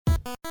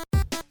Welcome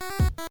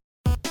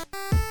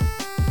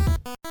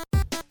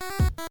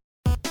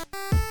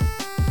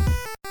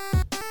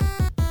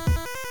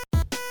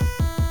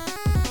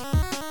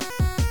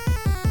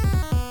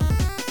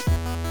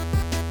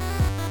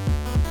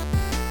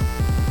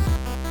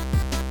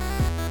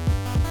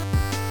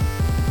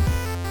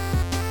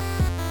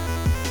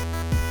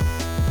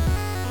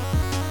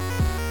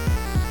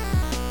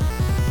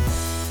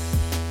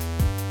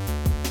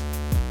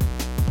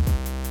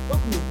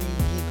to the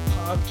Geek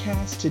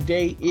Podcast.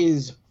 Today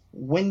is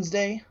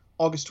Wednesday,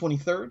 August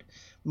 23rd.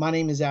 My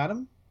name is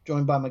Adam,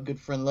 joined by my good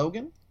friend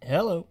Logan.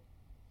 Hello.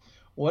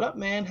 What up,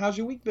 man? How's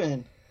your week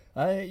been?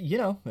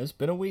 It's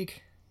been a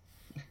week.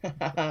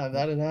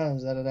 That it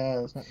has.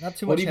 Not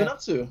too What much. have you been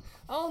up to?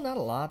 Oh, not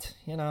a lot.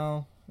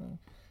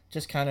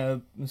 Just kind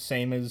of the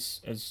same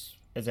as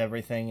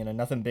everything.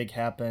 Nothing big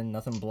happened.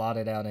 Nothing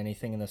blotted out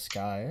anything in the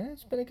sky.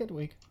 It's been a good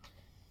week.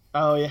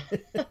 Oh, yeah.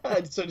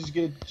 So did you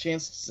get a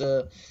chance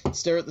to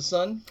stare at the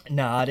sun?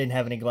 No, I didn't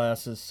have any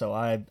glasses, so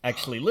I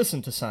actually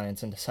listened to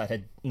science and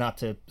decided not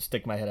to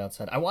stick my head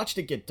outside. I watched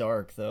it get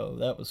dark, though.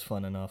 That was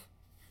fun enough.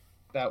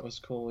 That was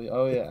cool.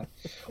 Oh, yeah.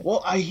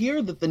 Well, I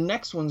hear that the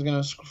next one's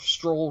going to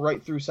stroll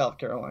right through South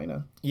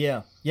Carolina.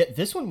 Yeah,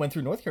 this one went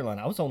through North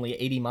Carolina. I was only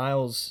 80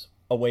 miles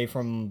away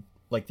from,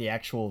 like, the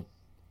actual,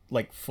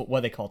 like, what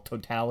they call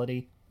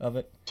totality of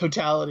it.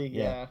 Totality,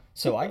 yeah.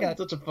 So I got...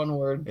 Such a fun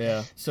word.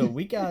 Yeah, so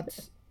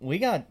we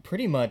got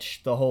pretty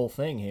much the whole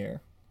thing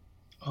here.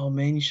 Oh,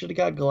 man, you should have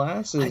got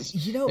glasses.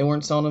 They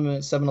weren't selling them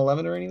at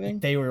 7-Eleven or anything?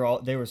 They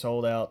were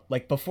sold out.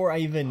 Like, before I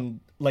even,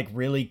 like,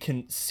 really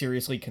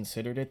seriously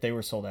considered it, they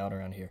were sold out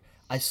around here.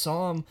 I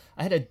saw them.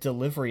 I had a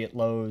delivery at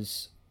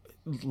Lowe's,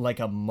 like,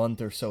 a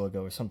month or so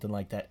ago or something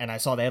like that. And I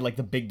saw they had, like,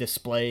 the big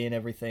display and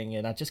everything.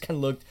 And I just kind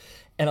of looked.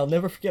 And I'll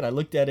never forget, I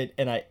looked at it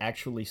and I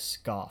actually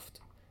scoffed.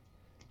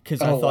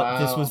 Because I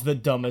thought this was the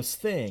dumbest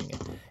thing.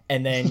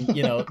 And then,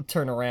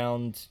 turn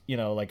around,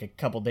 like a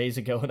couple days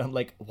ago, and I'm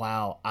like,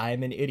 wow,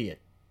 I'm an idiot.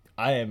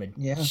 I am a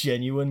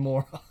genuine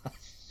moron.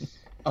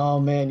 Oh,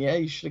 man, yeah,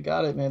 you should have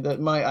got it,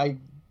 man.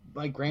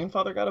 My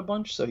grandfather got a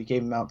bunch, so he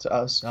gave them out to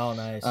us. Oh,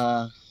 nice.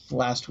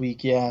 Last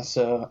week, yeah.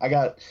 So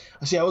I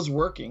was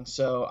working,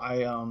 so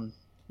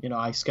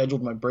I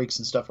scheduled my breaks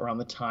and stuff around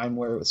the time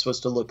where it was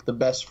supposed to look the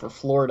best for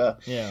Florida.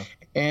 Yeah.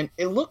 And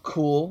it looked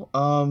cool.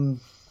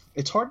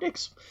 It's hard to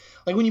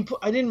like when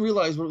I didn't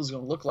realize what it was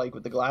going to look like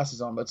with the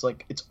glasses on, but it's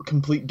like it's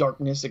complete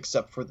darkness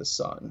except for the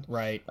sun.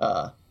 Right.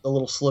 The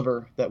little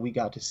sliver that we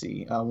got to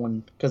see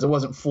because it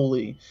wasn't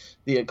fully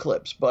the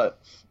eclipse, but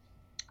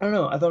I don't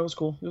know. I thought it was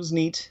cool. It was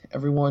neat.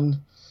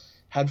 Everyone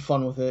had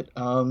fun with it.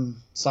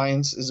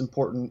 Science is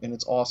important and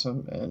it's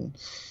awesome, and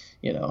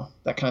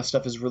that kind of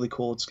stuff is really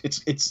cool.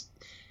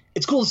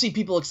 It's cool to see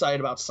people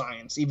excited about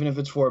science, even if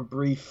it's for a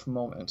brief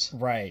moment.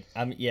 Right.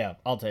 Yeah,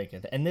 I'll take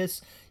it. And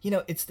this,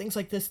 it's things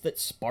like this that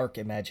spark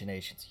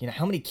imaginations.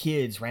 How many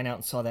kids ran out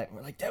and saw that and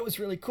were like, that was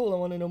really cool. I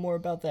want to know more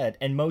about that.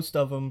 And most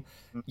of them,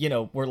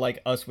 were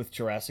like us with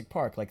Jurassic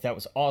Park. Like, that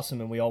was awesome.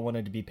 And we all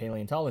wanted to be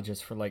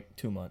paleontologists for like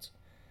 2 months.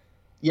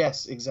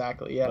 Yes,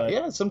 exactly. Yeah.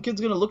 Yeah. Some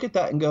kid's going to look at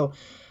that and go,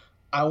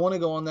 I want to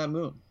go on that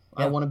moon.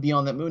 Yeah. I want to be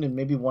on that moon. And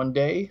maybe one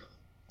day,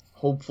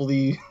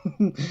 hopefully,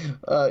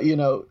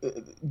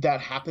 that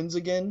happens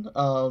again.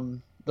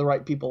 The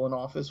right people in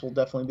office will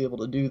definitely be able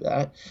to do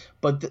that.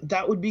 But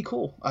that would be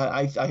cool.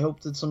 I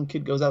hope that some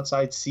kid goes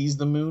outside, sees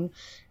the moon,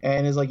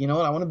 and is like, you know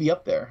what, I want to be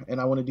up there,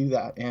 and I want to do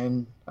that,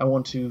 and I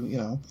want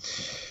to,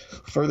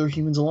 further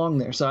humans along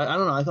there. So I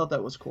don't know. I thought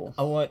that was cool.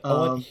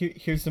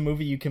 Here's the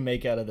movie you can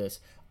make out of this.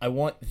 I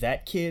want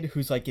that kid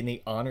who's like in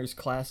the honors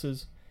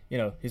classes.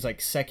 He's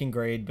like second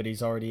grade, but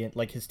he's already in,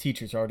 like, his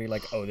teacher's already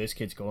like, oh, this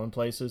kid's going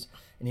places.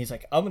 And he's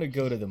like, I'm going to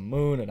go to the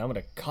moon and I'm going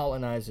to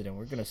colonize it and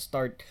we're going to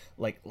start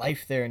like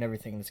life there and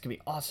everything. And it's going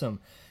to be awesome.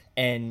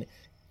 And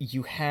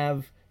you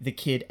have the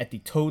kid at the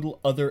total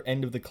other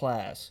end of the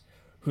class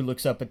who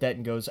looks up at that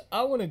and goes,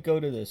 I want to go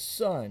to the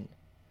sun.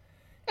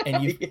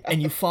 And you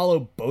and you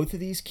follow both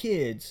of these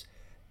kids.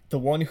 The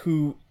one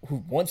who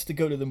wants to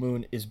go to the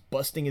moon is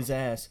busting his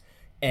ass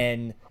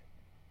and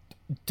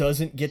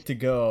doesn't get to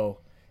go.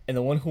 And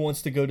the one who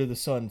wants to go to the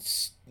sun,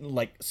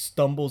 like,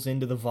 stumbles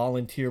into the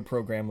volunteer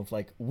program of,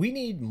 like, we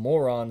need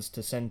morons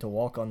to send to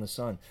walk on the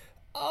sun.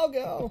 I'll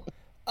go.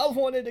 I've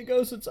wanted to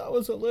go since I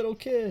was a little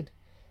kid.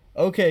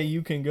 Okay,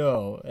 you can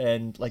go.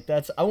 And, like,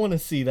 I want to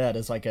see that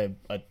as, like, a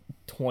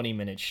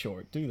 20-minute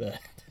short. Do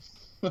that.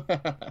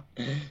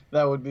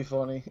 That would be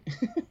funny.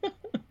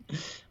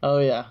 Oh,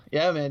 yeah.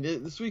 Yeah, man.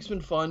 This week's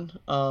been fun.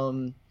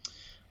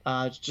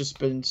 Just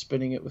been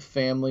spending it with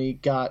family.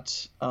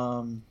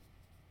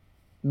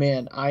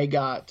 I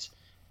got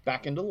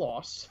back into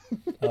Lost.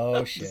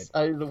 Oh, shit.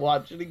 Decided to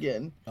watch it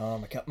again. Oh,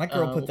 my God. My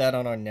girl put that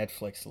on our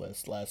Netflix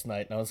list last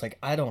night, and I was like,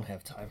 I don't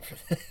have time for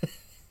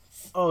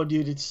this. Oh,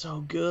 dude, it's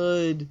so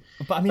good.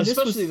 But I mean, this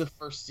Especially was the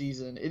first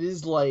season. It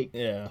is like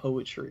yeah.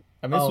 poetry.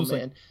 I mean, Oh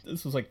man.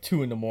 this was like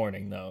 2 in the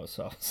morning though.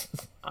 So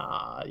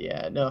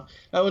Yeah, no.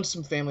 I went to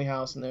some family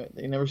house and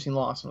they never seen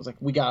Lost, and I was like,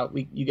 we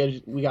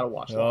gotta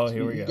watch oh, Lost.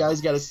 here we You go. guys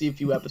got to see a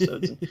few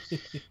episodes. And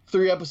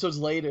 3 episodes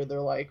later,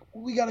 they're like,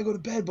 we gotta go to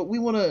bed, but we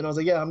wanna. And I was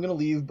like, yeah, I'm gonna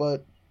leave,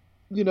 but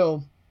you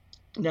know,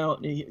 now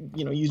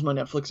use my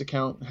Netflix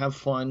account, have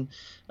fun.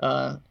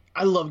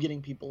 I love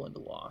getting people into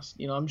Lost.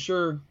 I'm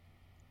sure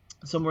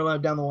somewhere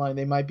down the line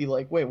they might be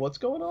like, wait, what's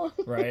going on?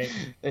 Right.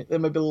 They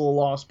might be a little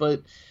lost,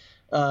 but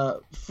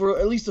for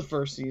at least the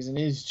first season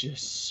is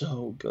just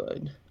so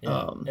good.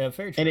 Yeah. Yeah.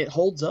 Very true. And it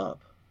holds up.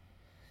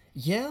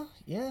 Yeah.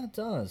 Yeah. It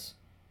does.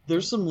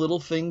 There's some little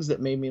things that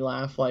made me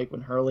laugh, like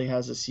when Hurley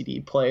has a CD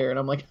player, and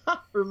I'm like,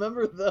 ha,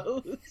 remember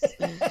those?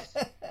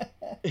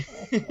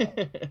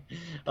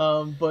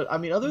 But I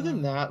mean, other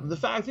than that,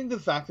 I think the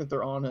fact that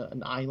they're on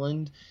an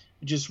island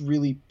just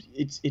really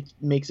it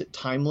makes it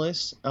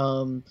timeless.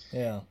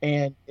 Yeah.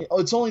 And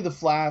it's only the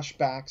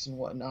flashbacks and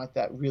whatnot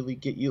that really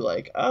get you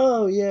like,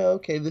 oh yeah,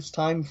 okay, this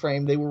time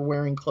frame they were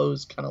wearing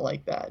clothes kind of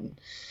like that. And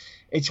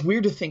it's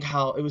weird to think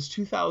how it was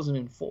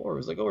 2004. It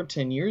was like over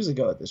 10 years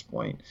ago at this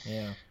point.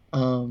 Yeah.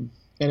 And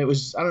it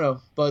was, I don't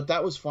know, but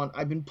that was fun.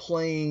 I've been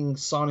playing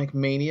Sonic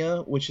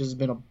Mania, which has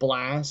been a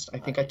blast. I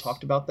think I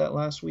talked about that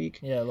last week.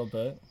 Yeah, a little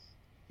bit.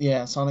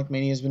 Yeah, Sonic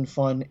Mania has been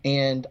fun,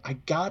 and I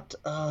got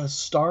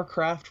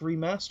StarCraft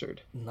remastered.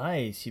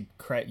 Nice.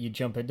 You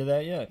jump into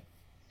that yet?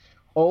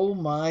 Oh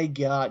my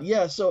god.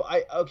 Yeah, so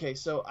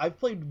I've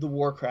played the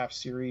Warcraft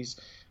series,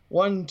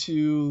 1,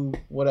 2,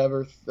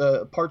 whatever,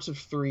 parts of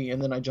 3,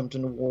 and then I jumped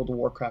into World of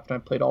Warcraft and I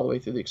played all the way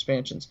through the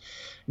expansions.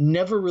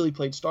 Never really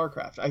played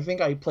StarCraft. I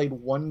think I played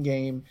one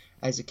game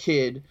as a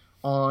kid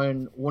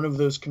on one of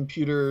those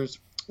computers.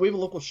 We have a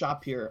local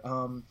shop here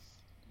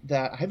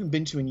that I haven't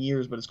been to in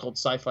years, but it's called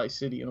Sci-Fi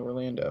City in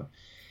Orlando.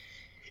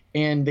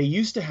 And they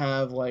used to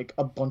have like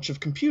a bunch of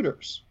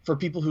computers for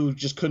people who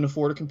just couldn't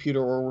afford a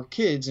computer or were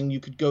kids, and you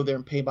could go there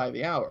and pay by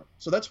the hour.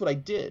 So that's what I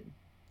did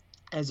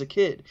as a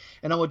kid.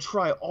 And I would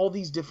try all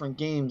these different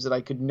games that I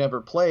could never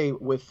play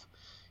with,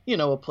 a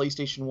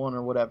PlayStation 1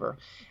 or whatever.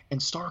 And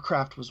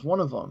StarCraft was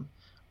one of them.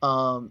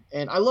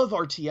 And I love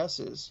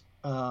RTSs,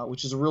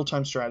 which is a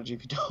real-time strategy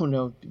if you don't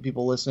know,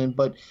 people listening,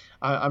 but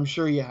I'm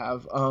sure you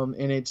have.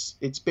 And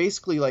it's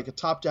basically like a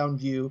top-down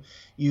view.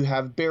 You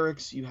have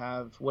barracks, you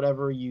have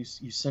whatever, you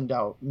send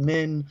out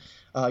men,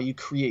 you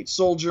create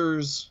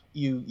soldiers,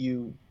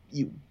 you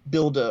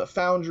build a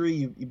foundry,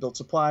 you build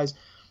supplies.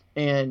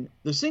 And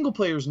the single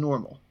player is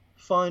normal,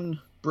 fun,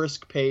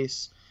 brisk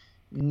pace,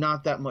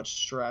 not that much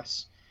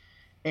stress.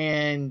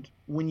 And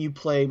when you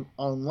play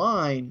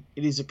online,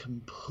 it is a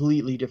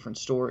completely different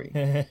story.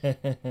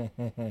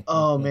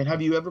 Oh man,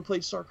 have you ever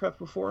played StarCraft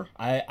before?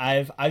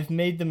 I've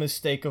made the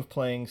mistake of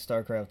playing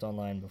StarCraft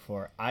online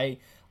before. I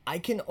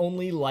can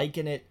only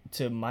liken it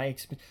to my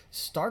experience.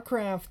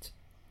 StarCraft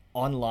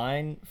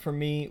online for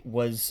me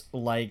was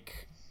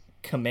like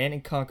Command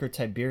and Conquer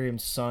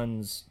Tiberium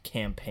Sun's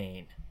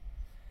campaign.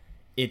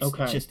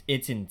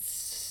 It's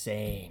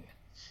insane.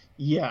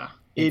 Yeah,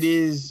 it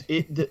is.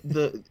 They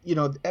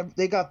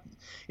got,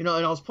 and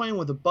I was playing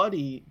with a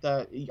buddy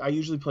that I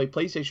usually play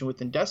PlayStation with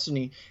in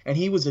Destiny, and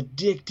he was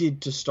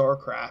addicted to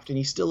StarCraft, and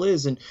he still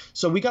is. And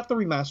so we got the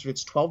remastered.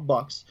 It's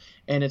 $12,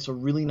 and it's a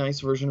really nice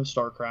version of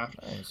StarCraft.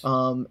 Nice.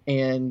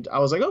 And I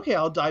was like, okay,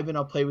 I'll dive in.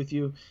 I'll play with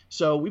you.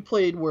 So we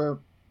played where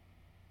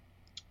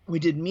we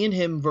did me and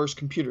him versus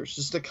computers,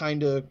 just to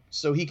kind of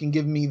so he can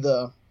give me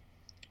the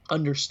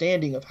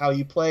understanding of how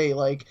you play.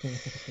 Like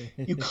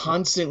you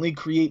constantly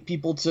create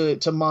people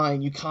to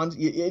mine.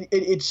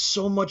 It's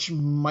so much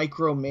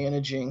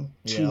micromanaging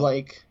to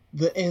like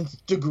the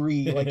nth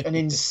degree, like an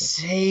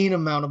insane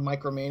amount of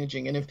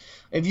micromanaging. And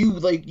if you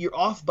like you're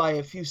off by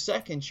a few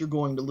seconds, you're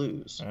going to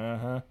lose.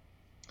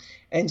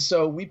 And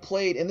so we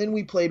played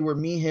where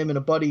me, him, and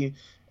a buddy,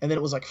 and then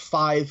it was like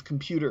 5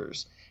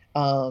 computers.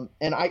 And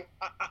I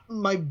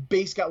my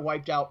base got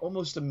wiped out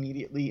almost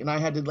immediately, and I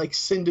had to like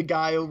send a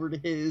guy over to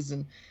his,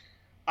 and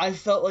I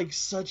felt like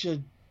such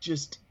a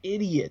just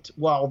idiot.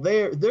 While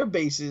their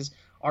bases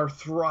are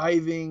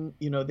thriving,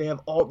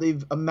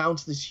 they've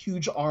amounted this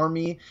huge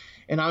army,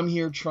 and I'm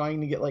here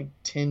trying to get like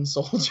 10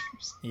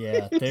 soldiers.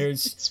 Yeah,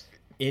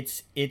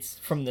 it's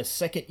from the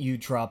second you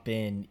drop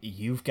in,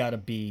 you've got to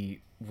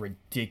be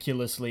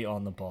ridiculously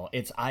on the ball.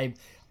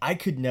 I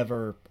could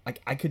never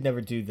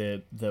do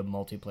the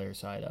multiplayer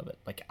side of it.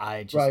 Like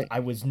I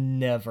was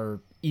never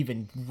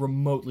even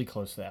remotely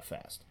close to that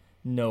fast.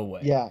 No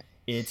way. Yeah.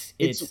 It's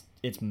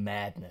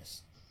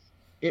madness.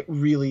 It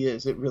really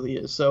is. It really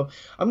is. So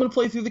I'm going to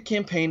play through the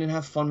campaign and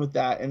have fun with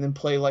that, and then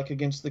play like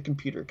against the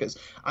computer, because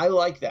I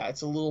like that.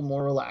 It's a little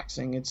more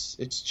relaxing.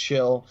 It's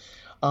chill.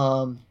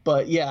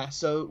 But yeah,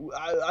 so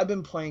I've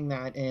been playing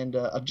that, and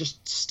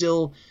just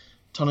still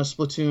a ton of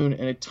Splatoon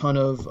and a ton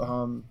of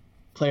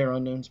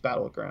PlayerUnknown's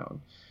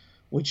Battleground,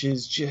 which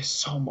is just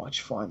so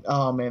much fun.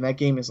 Oh man, that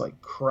game is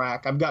like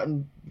crack. I've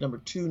gotten number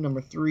 2,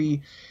 number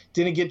 3.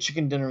 Didn't get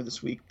chicken dinner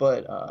this week,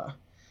 but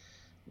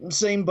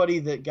same buddy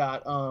that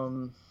got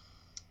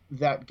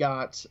that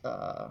got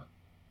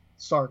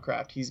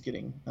StarCraft. He's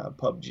getting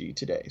PUBG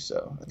today,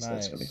 so that's gonna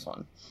be Nice.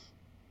 fun.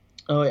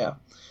 Oh yeah.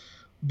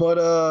 But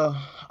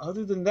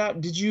other than that,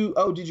 did you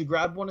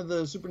grab one of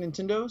the Super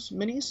Nintendo's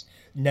minis?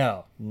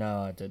 No,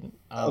 no, I didn't.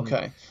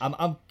 Okay.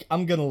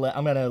 I'm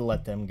gonna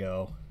let them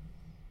go.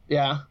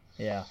 Yeah.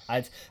 Yeah,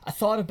 I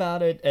thought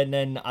about it, and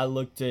then I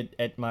looked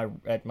at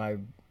my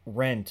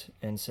rent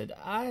and said,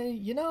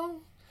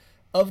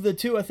 of the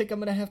two, I think I'm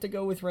gonna have to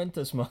go with rent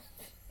this month.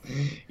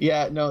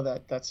 Yeah, no,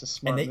 that's a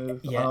smart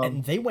move.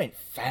 And they went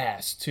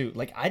fast too.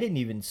 Like I didn't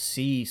even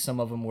see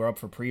some of them were up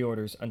for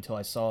pre-orders until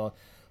I saw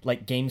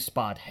like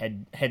GameSpot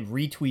had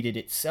retweeted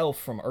itself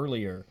from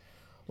earlier.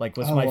 Like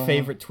was Oh my wow.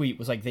 favorite tweet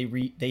was like they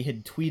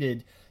had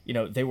tweeted,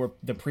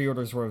 the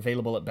pre-orders were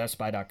available at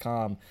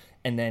bestbuy.com,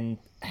 and then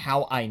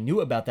how I knew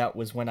about that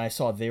was when I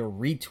saw their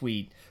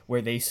retweet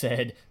where they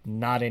said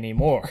not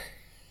anymore.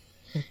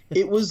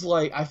 It was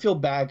like I feel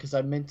bad because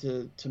I meant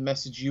to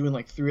message you and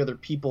like three other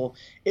people.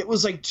 It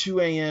was like 2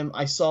 a.m.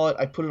 I saw it,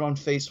 I put it on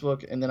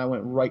Facebook, and then I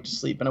went right to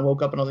sleep. And I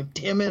woke up and I was like,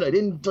 "Damn it! I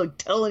didn't like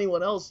tell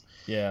anyone else."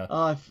 Yeah.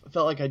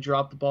 Felt like I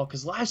dropped the ball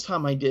because last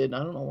time I did, I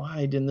don't know why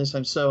I didn't this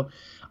time. So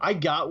I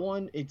got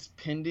one. It's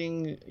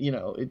pending.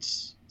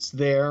 It's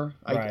there.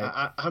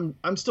 Right.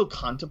 I'm still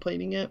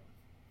contemplating it.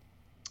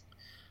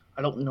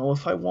 I don't know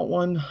if I want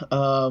one.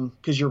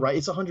 Because you're right.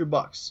 It's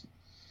 $100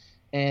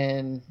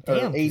 and or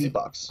Damn,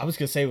 $80. I was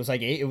gonna say it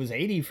was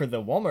 80 for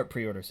the Walmart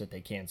pre-orders that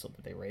they canceled.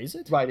 Did they raise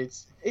it? Right,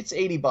 it's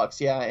 $80,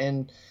 yeah,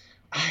 and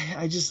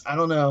I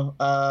don't know.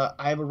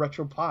 I have a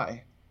Retro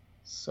Pi,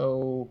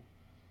 so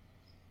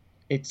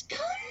it's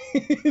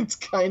it's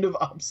kind of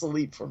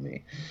obsolete for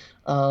me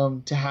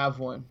to have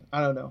one.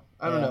 I don't know.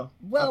 I don't Yeah. know.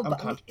 Well, I'm but I mean,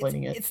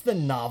 contemplating it. it's the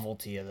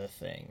novelty of the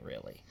thing,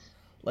 really.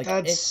 Like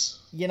That's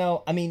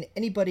I mean,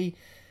 anybody.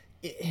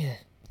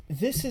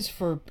 This is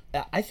for.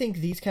 I think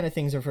these kind of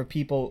things are for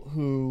people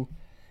who.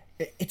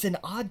 It's an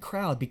odd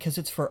crowd because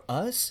it's for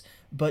us,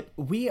 but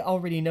we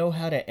already know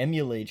how to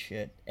emulate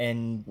shit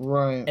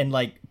right. and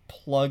like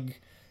plug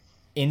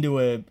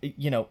into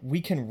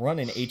we can run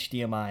an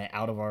HDMI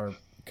out of our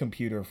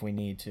computer if we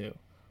need to.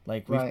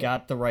 Like we've Right.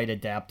 got the right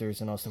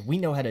adapters and all stuff. We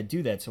know how to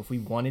do that. So if we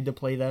wanted to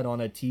play that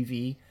on a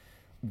TV,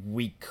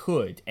 we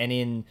could, and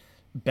in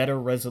better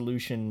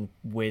resolution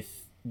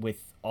with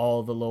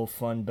all the little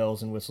fun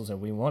bells and whistles that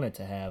we want it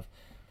to have.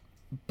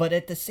 But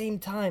at the same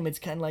time, it's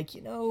kind of like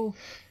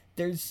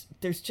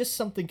there's just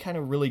something kind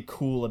of really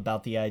cool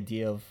about the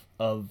idea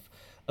of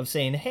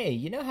saying, hey,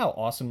 you know how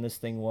awesome this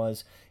thing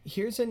was?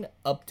 Here's an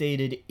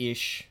updated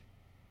ish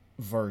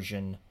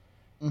version.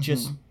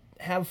 Just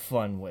have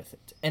fun with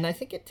it. And I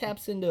think it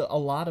taps into a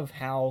lot of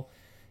how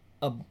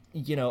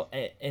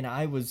and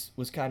I was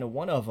kind of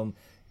one of them.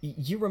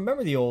 You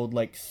remember the old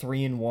like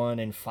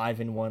 3-in-1 and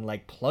 5-in-1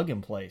 like plug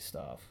and play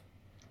stuff.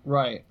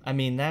 Right. I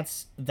mean,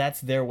 that's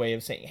their way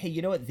of saying, hey,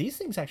 you know what? These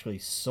things actually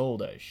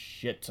sold a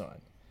shit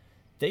ton.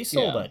 They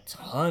sold Yeah. a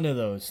ton of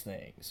those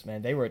things,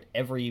 man. They were at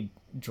every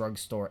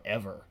drugstore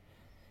ever.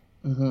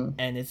 And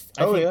I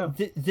Oh think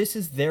yeah. this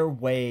is their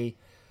way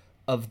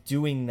of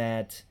doing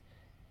that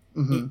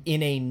in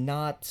a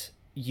not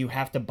you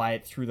have to buy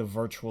it through the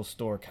virtual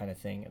store kind of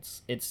thing.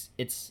 It's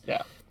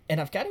Yeah.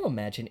 and I've got to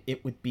imagine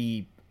it would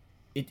be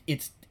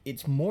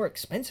it's more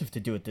expensive to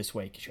do it this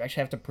way because you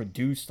actually have to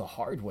produce the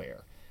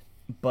hardware.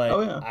 But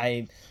Oh yeah.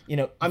 I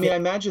mean, I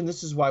imagine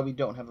this is why we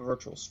don't have a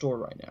virtual store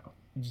right now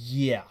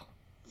yeah,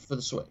 for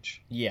the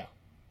Switch. yeah,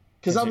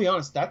 Because Is I'll it- be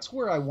honest, that's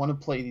where I want to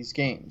play these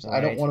games. I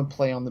don't Right. want to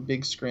play on the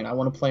big screen. I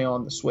want to play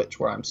on the Switch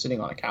where I'm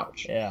sitting on a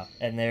couch. yeah.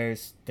 And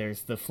there's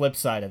the flip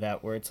side of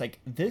that where it's like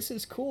this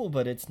is cool,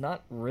 but it's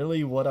not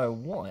really what I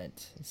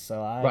want. So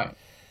Right.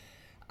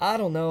 I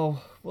don't know.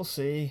 We'll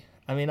see.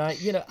 I mean, I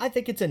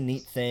think it's a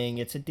neat thing.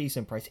 It's a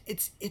decent price.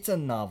 It's a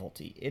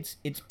novelty. It's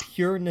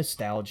pure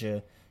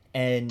nostalgia,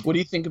 and What do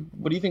you think?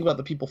 What do you think about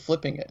the people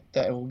flipping it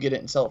that will get it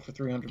and sell it for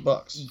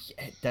 $300?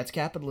 that's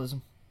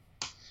capitalism.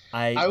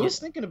 I was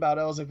thinking about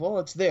it. I was like, well,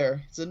 it's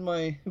there. It's in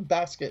my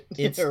basket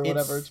or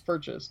whatever it's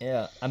purchased.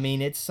 Yeah, I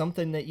mean, it's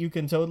something that you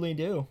can totally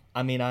do.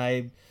 I mean,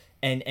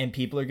 and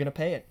people are gonna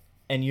pay it,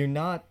 and you're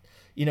not.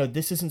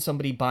 This isn't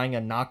somebody buying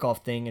a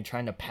knockoff thing and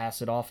trying to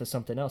pass it off as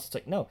something else. It's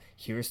like, no,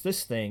 here's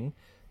this thing.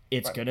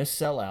 It's Right. gonna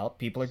sell out.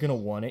 People are gonna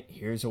want it.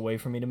 Here's a way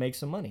for me to make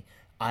some money.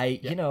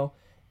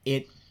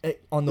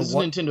 On the This is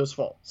one. Nintendo's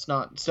fault. It's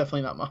not. It's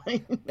definitely not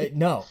mine.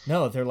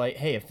 No, they're like,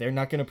 hey, if they're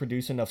not going to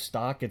produce enough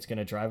stock, it's going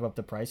to drive up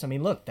the price. I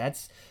mean, look, that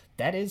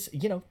is,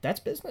 that's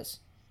business.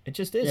 It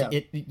just is.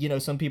 Yeah.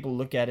 Some people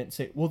look at it and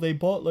say, well, they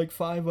bought like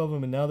 5 of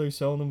them and now they're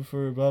selling them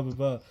for blah blah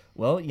blah.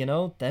 Well,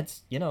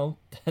 that's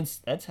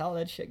that's how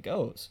that shit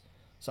goes.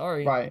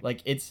 Sorry, Right.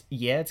 like it's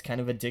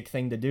kind of a dick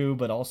thing to do,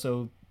 but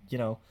also,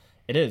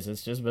 it is.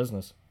 It's just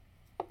business.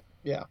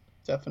 Yeah,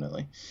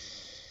 definitely.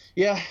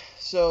 Yeah.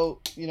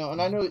 So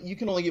and I know you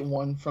can only get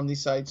one from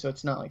these sites, so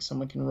it's not like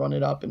someone can run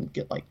it up and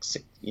get like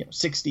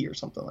 60 or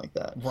something like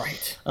that.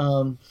 Right.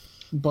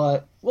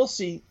 But we'll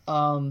see.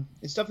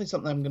 It's definitely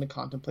something I'm going to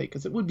contemplate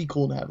because it would be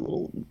cool to have a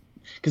little.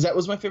 Because that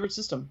was my favorite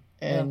system,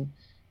 and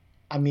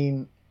I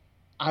mean,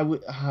 I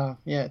would,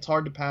 yeah, it's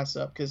hard to pass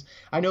up because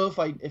I know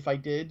if I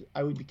did,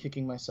 I would be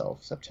kicking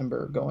myself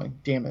September, going,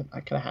 damn it,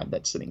 I could have had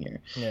that sitting here.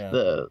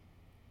 Yeah.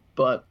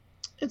 But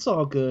it's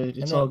all good.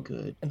 And It's all the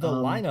good. and the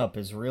lineup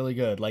is really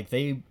good. Like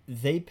they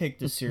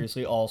picked a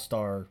seriously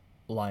all-star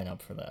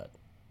lineup for that.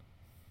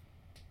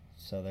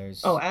 So Oh,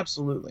 there's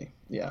absolutely,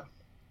 yeah.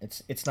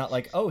 it's not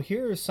like, oh,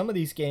 here are some of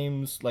these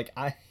games like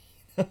I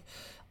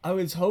I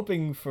was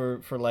hoping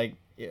for like,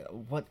 yeah,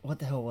 what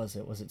the hell was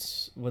it? Was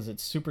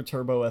it Super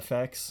Turbo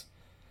FX?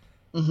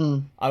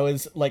 Mm-hmm. I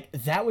was like,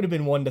 that would have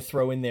been one to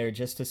throw in there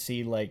just to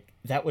see, like,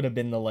 that would have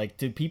been the, like,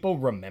 do people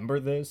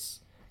remember this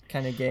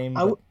kind of game?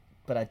 I,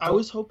 But I I don't.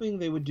 was hoping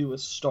they would do a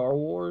Star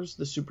Wars,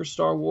 the Super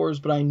Star Wars,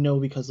 but I know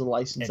because of the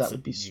license that It's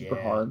would be super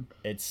yeah. hard.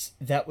 It's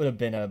that would have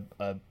been a.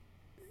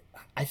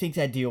 I think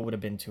that deal would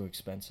have been too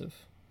expensive.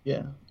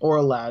 Yeah, or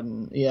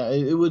Aladdin. Yeah,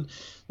 it would.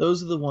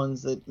 Those are the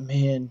ones that,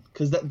 man,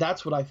 because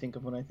that's what I think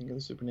of when I think of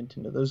the Super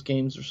Nintendo. Those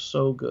games are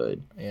so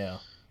good. Yeah.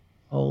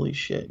 Holy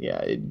shit,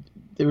 yeah,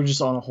 they were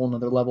just on a whole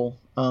nother level.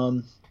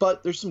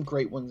 But there's some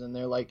great ones in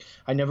there. Like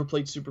I never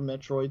played Super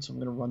Metroid, so I'm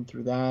gonna run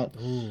through that.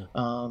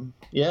 Ooh.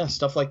 Yeah,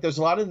 stuff like there's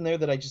a lot in there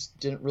that I just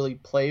didn't really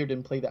play or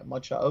didn't play that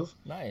much of.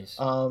 Nice.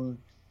 I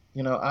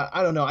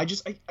don't know. I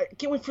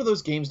can't wait for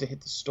those games to hit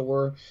the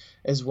store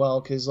as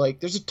well because like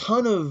there's a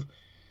ton of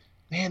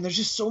there's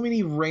just so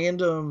many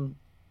random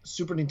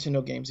Super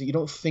Nintendo games that you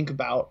don't think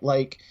about,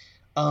 like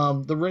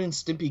the Ren and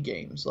Stimpy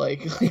games,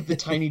 like the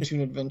Tiny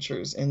Toon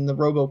Adventures and the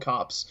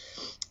RoboCops,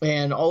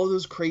 and all of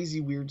those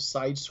crazy weird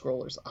side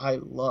scrollers. I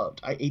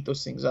loved. I ate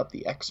those things up.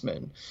 The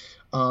X-Men,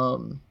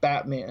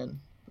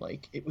 Batman,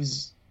 like it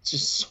was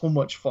just so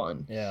much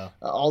fun. Yeah.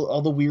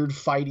 All the weird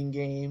fighting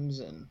games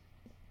and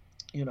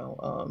I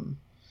don't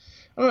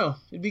know.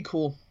 It'd be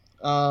cool.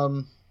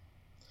 We'll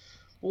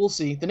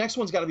see. The next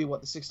one's got to be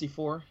what, the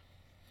 64.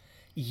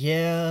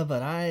 Yeah,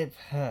 but I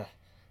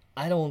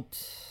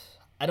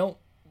don't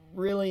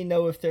really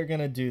know if they're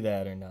gonna do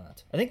that or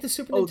not. I think the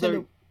Super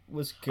Nintendo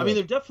was good. I mean,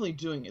 they're definitely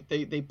doing it.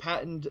 They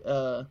patented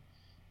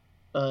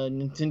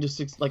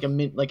Nintendo like a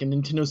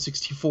Nintendo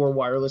 64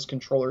 wireless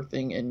controller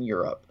thing in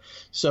Europe.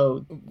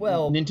 So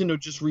Nintendo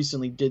just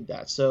recently did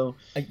that. So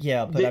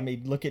yeah, but I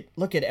mean, look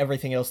at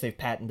everything else they've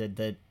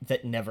patented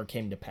that never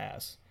came to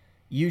pass.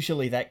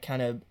 Usually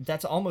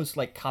that's almost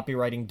like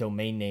copywriting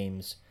domain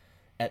names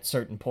at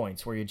certain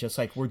points where you're just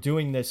like, we're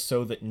doing this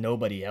so that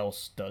nobody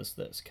else does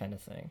this kind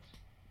of thing.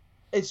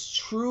 It's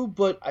true,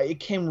 but it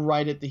came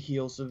right at the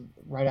heels of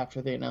right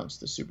after they announced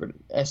the Super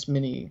S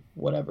Mini,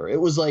 whatever. It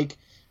was like,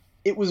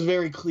 it was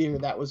very clear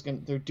that was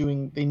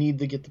they need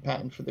to get the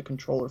patent for the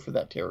controller for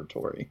that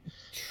territory.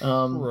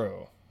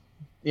 True.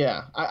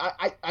 Yeah,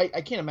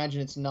 I can't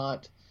imagine it's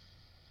not,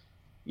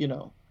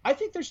 I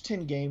think there's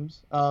 10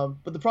 games,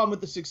 but the problem with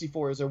the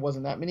 64 is there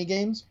wasn't that many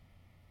games.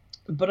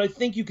 But I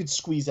think you could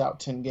squeeze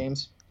out 10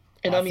 games.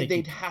 And I mean,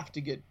 they'd have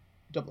to get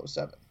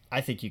 007. I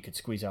think you could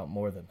squeeze out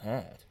more than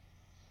that.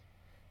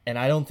 And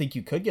I don't think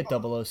you could get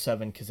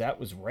 007 because that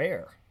was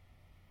rare.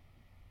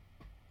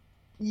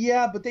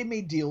 Yeah, but they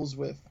made deals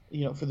with,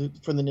 for the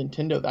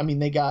Nintendo. I mean,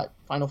 they got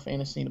Final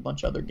Fantasy and a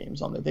bunch of other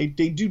games on there. They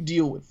do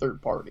deal with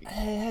third party.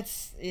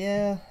 That's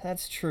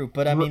true.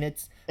 But I mean,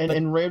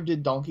 and Rare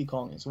did Donkey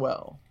Kong as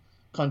well,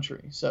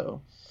 Country.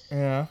 So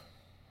yeah.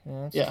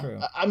 That's true.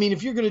 I mean,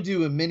 if you're going to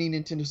do a mini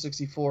Nintendo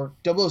 64,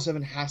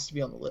 007 has to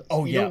be on the list.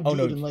 Oh, yeah. You don't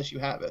do it unless you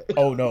have it.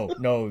 Oh,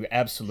 no,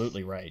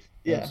 absolutely right.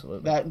 Yeah,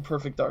 absolutely. That and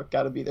Perfect Dark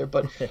got to be there.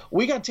 But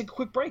we got to take a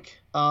quick break.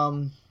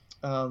 We'll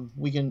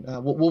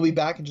be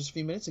back in just a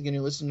few minutes. Again,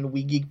 you're listening to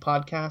We Geek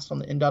Podcast on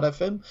the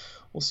N.FM.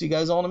 We'll see you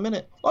guys all in a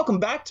minute. Welcome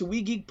back to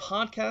We Geek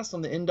Podcast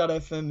on the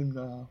N.FM.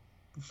 And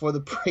before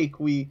the break,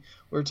 we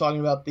were talking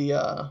about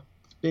the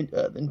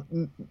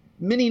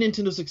mini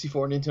Nintendo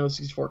 64, Nintendo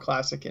 64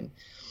 Classic,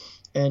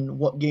 and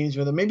what games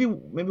are there. Maybe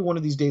one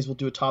of these days we'll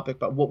do a topic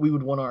about what we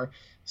would want our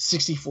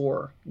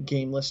 64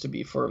 game list to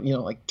be for,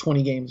 like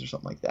 20 games or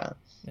something like that.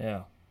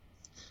 Yeah.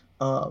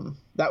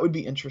 That would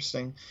be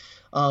interesting.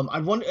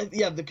 I'd wonder,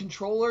 the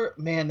controller,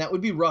 man, that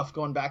would be rough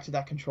going back to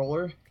that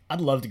controller.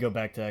 I'd love to go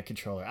back to that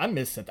controller. I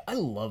miss it. I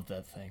love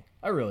that thing.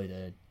 I really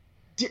did.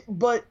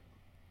 But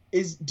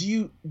do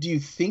you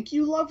think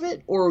you love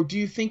it, or do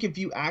you think if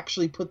you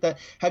actually put that,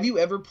 have you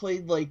ever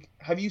played when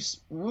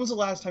was the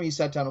last time you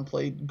sat down and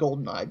played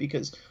GoldenEye?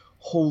 Because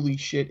holy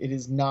shit, it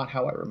is not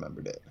how I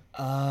remembered it.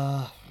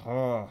 Yeah,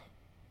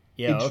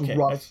 it's okay.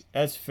 Rough.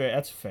 That's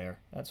fair.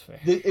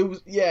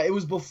 It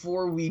was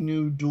before we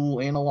knew dual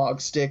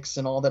analog sticks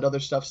and all that other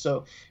stuff.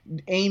 So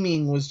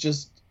aiming was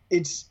just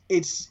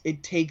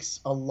it takes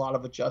a lot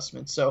of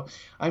adjustments. So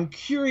I'm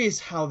curious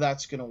how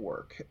that's gonna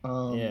work.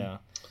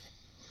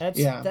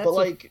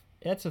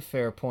 That's a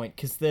fair point,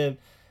 because the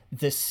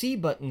C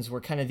buttons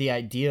were kind of the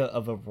idea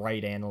of a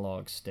right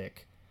analog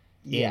stick.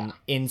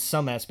 In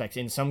some aspects,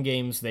 in some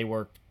games they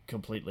worked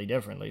completely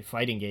differently.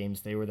 Fighting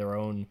games, they were their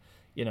own.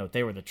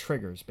 They were the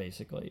triggers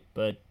basically.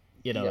 But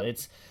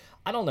it's,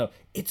 I don't know.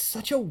 It's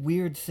such a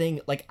weird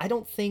thing. Like I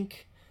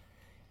think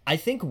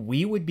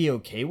we would be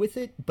okay with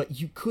it, but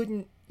you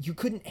you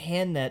couldn't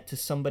hand that to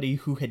somebody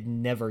who had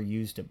never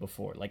used it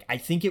before. Like I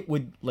think it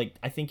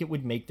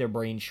would make their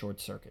brain short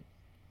circuit.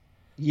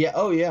 Yeah,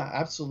 oh yeah,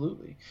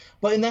 absolutely.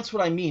 But and that's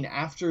what I mean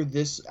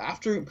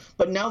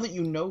but now that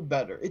you know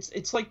better,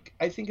 it's like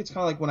I think it's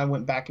kind of like when I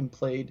went back and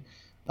played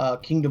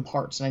Kingdom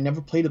Hearts and I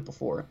never played it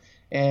before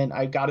and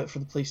I got it for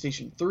the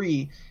PlayStation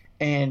 3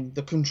 and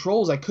the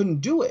controls I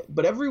couldn't do it,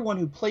 but everyone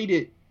who played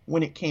it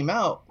when it came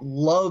out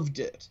loved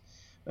it.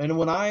 And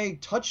when I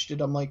touched it,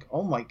 I'm like,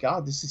 "Oh my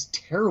God, this is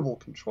terrible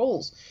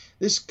controls.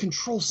 This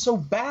controls so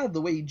bad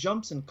the way he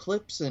jumps and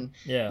clips and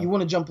Yeah. you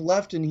want to jump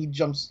left and he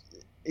just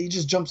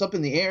jumps up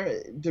in the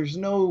air. There's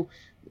no,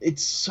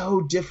 it's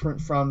so different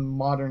from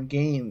modern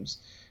games.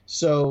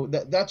 So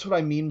that's what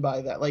I mean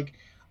by that. Like,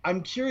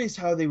 I'm curious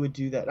how they would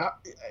do that.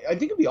 I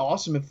think it'd be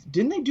awesome if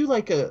didn't they do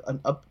like an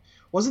up?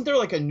 Wasn't there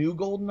like a new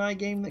GoldenEye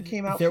game that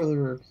came out There, for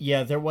the?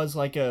 yeah, there was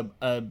like a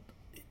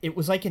it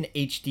was like an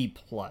HD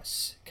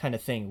plus kind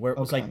of thing where it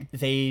was Okay.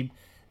 like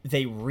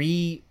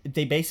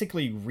they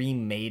basically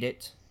remade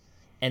it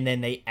and then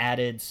they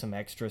added some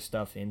extra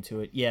stuff into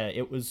it. Yeah,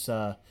 it was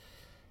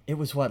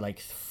what, like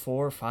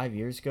 4 or 5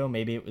 years ago,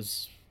 maybe it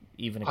was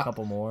even a I,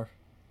 couple more.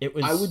 It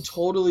I would was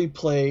totally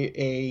play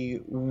a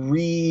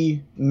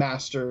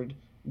remastered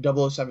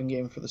 007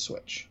 game for the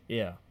Switch,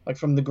 yeah. like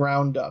from the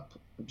ground up,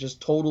 just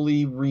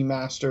totally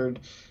remastered.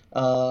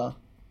 Uh,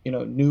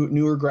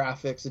 newer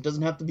graphics. It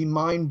doesn't have to be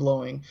mind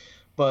blowing,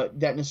 but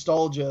that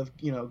nostalgia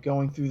of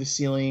going through the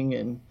ceiling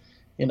and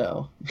you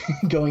know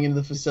going into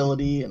the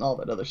facility and all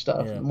that other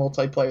stuff, Yeah.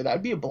 multiplayer.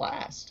 That'd be a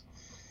blast.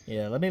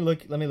 Yeah, let me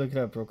look it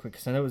up real quick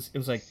cuz I know it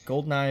was like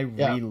GoldenEye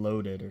Yeah,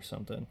 Reloaded or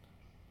something.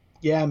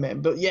 yeah, man.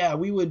 But yeah,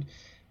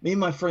 me and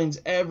my friends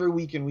every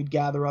weekend we'd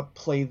gather up,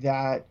 play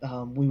that.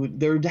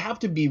 There'd have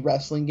to be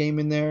wrestling game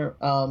in there.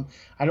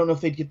 I don't know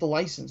if they'd get the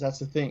license. That's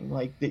the thing.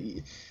 Like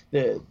the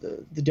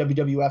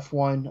WWF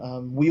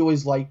one. We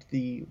always liked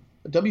the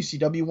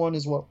WCW one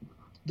as well.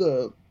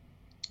 The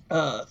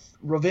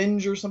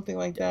Revenge or something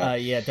like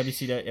that. Yeah,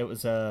 WCW, it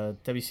was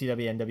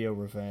WCW NWO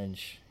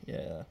Revenge.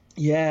 Yeah.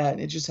 Yeah, and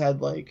it just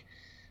had like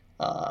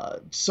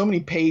so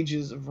many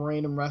pages of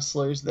random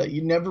wrestlers that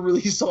you never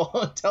really saw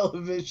on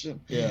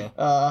television.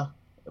 Yeah.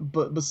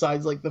 But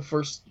besides like the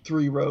first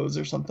three rows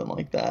or something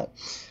like that.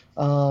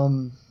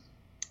 Um,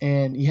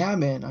 and yeah,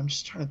 man, I'm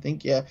just trying to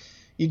think. Yeah,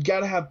 you'd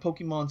got to have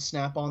Pokemon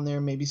Snap on there,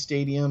 maybe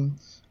Stadium.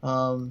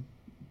 Um,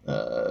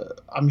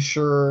 I'm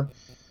sure.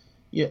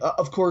 Yeah,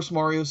 of course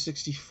Mario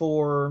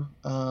 64.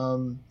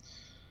 And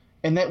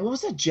that what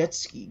was that jet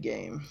ski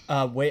game?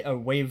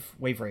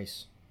 Wave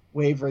Race.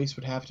 Wave Race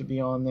would have to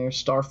be on there.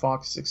 Star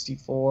Fox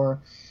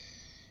 64.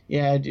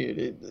 Yeah,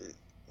 dude.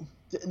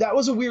 That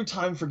was a weird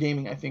time for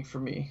gaming, I think, for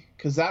me,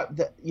 because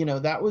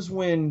that was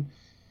when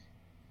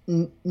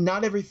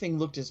not everything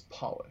looked as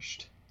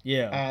polished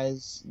Yeah.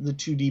 as the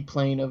 2D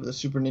plane of the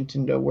Super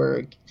Nintendo,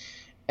 where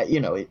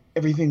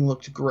everything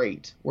looked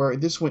great. Where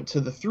this went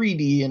to the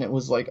 3D, and it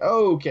was like,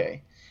 oh,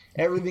 okay,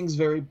 everything's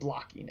very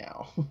blocky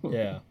now.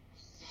 Yeah.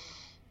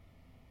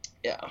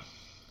 Yeah.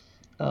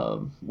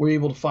 Were you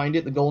able to find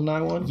it, the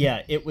GoldenEye one?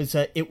 Yeah, it was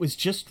it was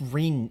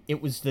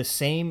the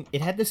same,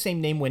 it had the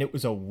same name when it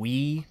was a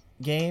Wii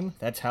game.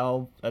 That's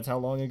how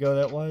long ago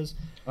that was.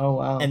 Oh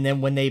wow. And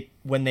then when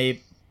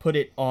they put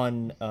it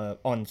on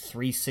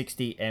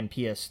 360 and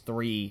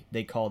PS3,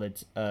 they called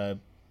it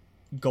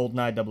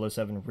GoldenEye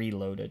 007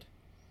 Reloaded.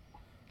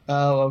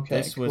 Oh,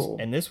 okay. Cool.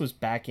 This was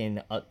back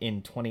in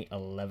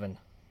 2011.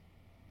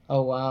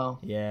 Oh wow.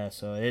 Yeah,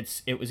 so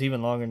it was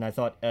even longer than I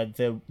thought.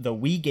 The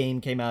Wii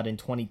game came out in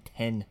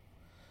 2010,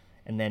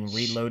 and then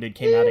Reloaded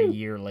came out a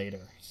year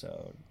later.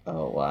 So.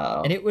 Oh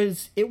wow. And it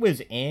was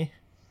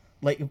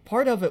like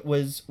part of it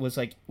was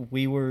like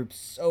we were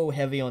so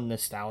heavy on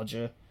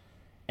nostalgia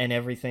and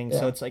everything. Yeah.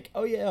 So it's like,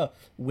 oh yeah,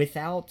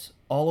 without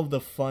all of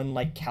the fun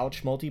like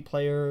couch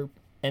multiplayer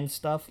and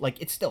stuff, like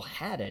it still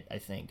had it, I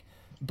think,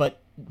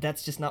 but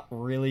that's just not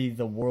really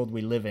the world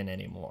we live in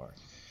anymore.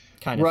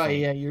 Kind of right,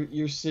 thing. yeah,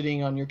 you're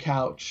sitting on your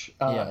couch,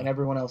 and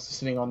everyone else is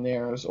sitting on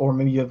theirs, or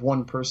maybe you have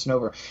one person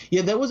over.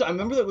 Yeah, I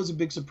remember that was a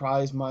big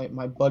surprise. My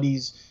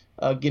buddies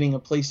getting a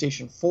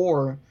PlayStation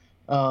 4,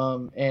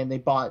 and they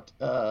bought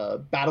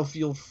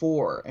Battlefield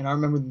 4, and I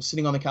remember them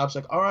sitting on the couch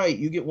like, all right,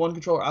 you get one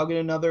controller, I'll get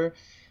another,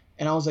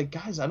 and I was like,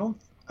 guys, I don't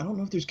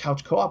know if there's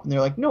couch co-op, and they're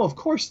like, no, of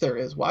course there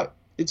is. Why?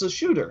 It's a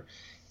shooter.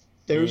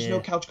 There's no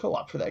couch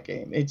co-op for that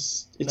game.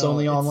 It's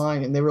only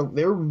online, and they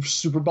were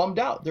super bummed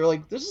out. They're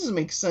like, this doesn't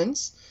make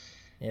sense.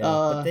 Yeah,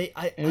 but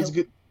it was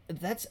good.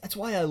 That's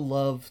why I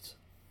loved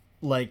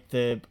like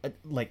the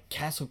like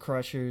Castle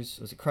Crushers.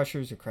 Was it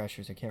Crushers or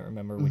Crashers? I can't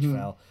remember which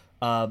fell.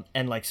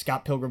 And like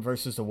Scott Pilgrim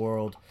versus the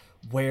World,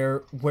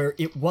 where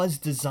it was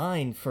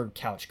designed for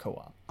couch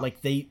co-op.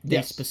 Like they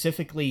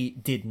specifically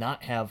did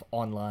not have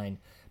online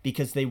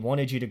because they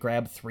wanted you to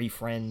grab 3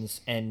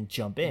 friends and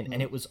jump in,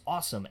 and it was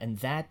awesome. And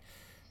that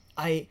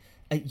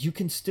you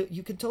can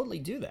totally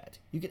do that.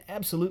 You can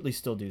absolutely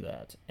still do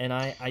that. And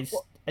I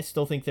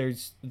still think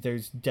there's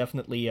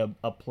definitely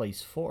a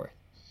place for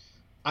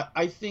it.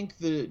 I think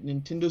the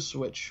Nintendo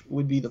Switch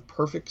would be the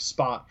perfect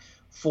spot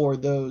for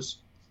those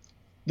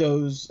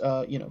those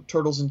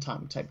Turtles in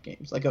Time type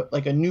games, like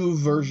a new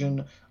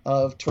version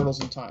of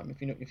Turtles in Time,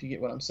 if you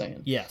get what I'm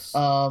saying. Yes.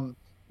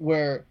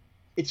 Where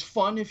it's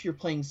fun if you're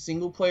playing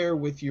single player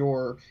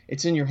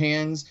it's in your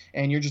hands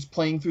and you're just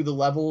playing through the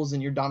levels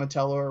and you're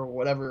Donatello or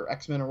whatever,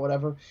 X-Men or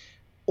whatever,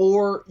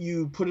 or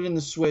you put it in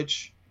the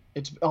Switch,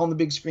 it's on the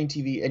big screen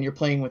TV and you're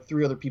playing with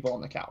three other people on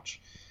the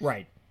couch.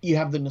 Right. You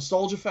have the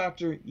nostalgia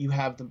factor, you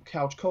have the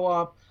couch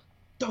co-op.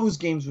 Those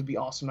games would be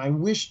awesome. I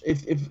wish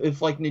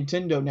if like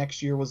Nintendo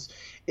next year was,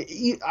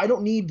 I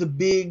don't need the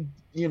big,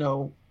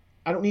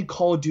 I don't need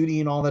Call of Duty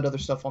and all that other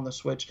stuff on the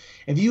Switch.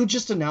 If you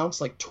just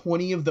announce like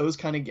 20 of those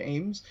kind of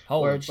games,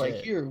 where it's like,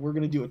 here, we're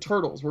going to do a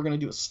Turtles, we're going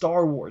to do a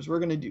Star Wars, we're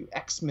going to do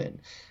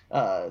X-Men,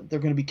 they're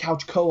going to be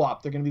couch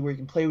co-op, they're going to be where you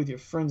can play with your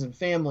friends and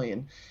family,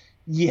 and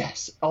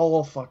yes,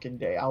 all fucking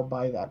day, I'll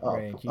buy that up.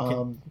 Right,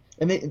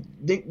 and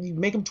they you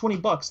make them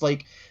 $20.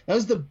 Like, that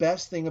was the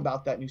best thing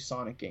about that new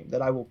Sonic game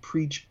that I will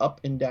preach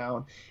up and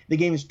down. The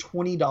game is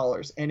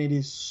 $20 and it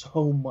is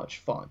so much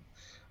fun.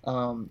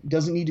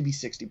 Doesn't need to be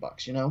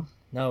 $60,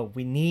 No,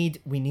 we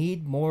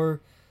need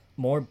more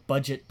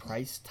budget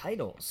price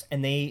titles,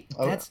 and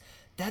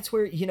that's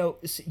where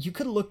you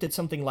could have looked at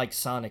something like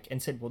Sonic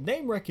and said, well,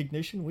 name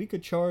recognition, we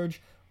could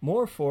charge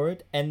more for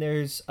it, and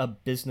there's a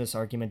business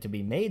argument to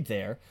be made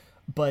there.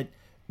 But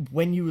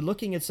when you're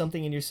looking at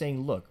something and you're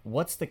saying, look,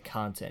 what's the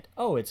content?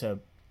 Oh, it's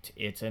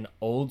an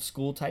old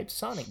school type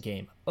Sonic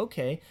game.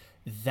 Okay,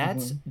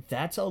 that's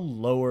a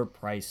lower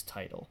price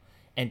title,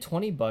 and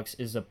 $20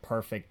 is a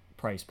perfect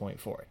price point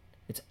for it.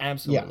 It's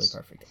absolutely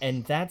perfect.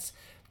 And that's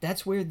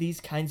where these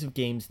kinds of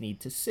games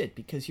need to sit,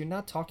 because you're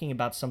not talking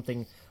about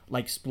something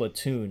like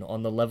Splatoon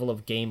on the level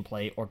of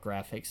gameplay or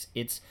graphics.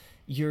 It's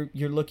you're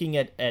looking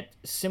at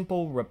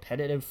simple,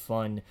 repetitive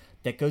fun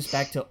that goes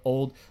back to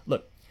old.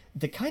 Look,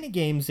 the kind of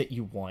games that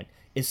you want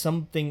is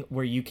something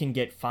where you can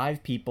get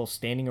 5 people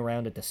standing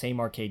around at the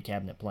same arcade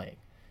cabinet playing.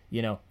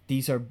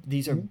 These are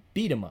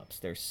beat 'em ups.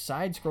 They're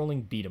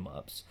side-scrolling beat 'em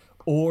ups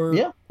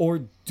or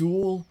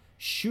dual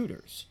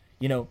shooters.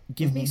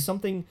 Give me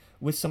something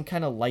with some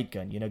kind of light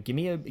gun. Give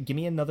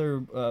me another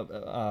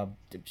what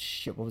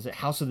was it?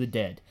 House of the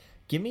Dead.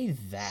 Give me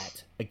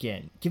that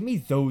again. Give me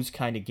those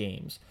kind of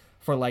games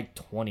for like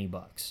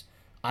 $20.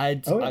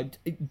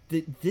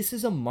 This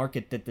is a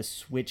market that the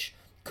Switch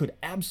could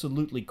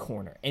absolutely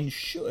corner and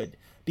should,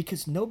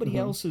 because nobody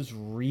else is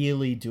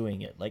really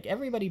doing it. Like,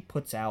 everybody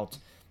puts out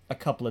a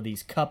couple of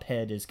these.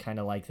 Cuphead is kind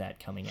of like that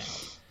coming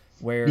out,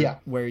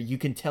 where you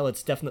can tell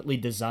it's definitely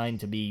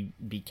designed to be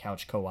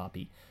couch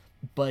co-op-y.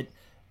 But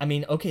I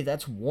mean, okay,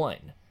 that's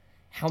one.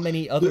 How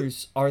many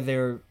others are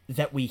there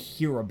that we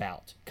hear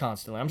about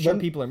constantly? I'm sure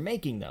people are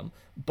making them,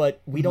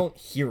 but we don't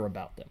hear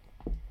about them.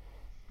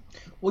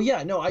 Well,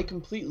 yeah, no, I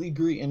completely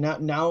agree. And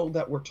now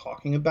that we're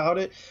talking about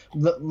it,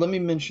 let me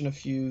mention a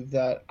few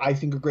that I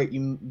think are great.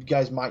 You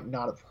guys might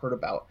not have heard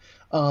about.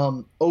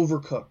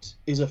 Overcooked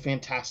is a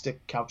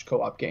fantastic couch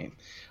co-op game,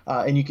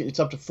 and it's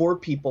up to 4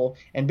 people.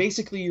 And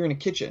basically, you're in a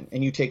kitchen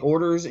and you take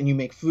orders and you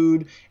make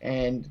food,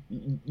 and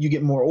you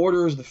get more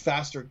orders the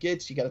faster it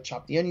gets. You got to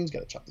chop the onions, got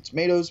to chop the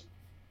tomatoes,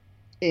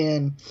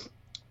 and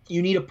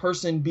you need a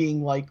person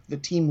being like the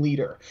team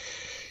leader.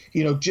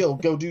 Jill,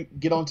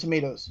 get on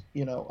tomatoes.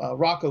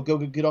 Rocco, go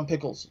get on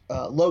pickles.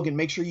 Logan,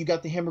 make sure you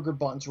got the hamburger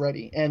buns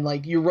ready. And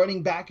like, you're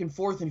running back and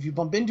forth, and if you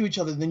bump into each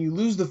other, then you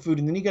lose the food,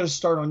 and then you got to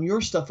start on your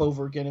stuff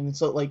over again. And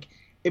so like,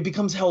 it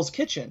becomes Hell's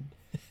Kitchen.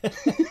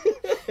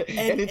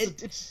 and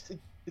it's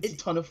a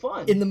ton of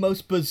fun. In the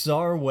most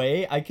bizarre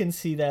way, I can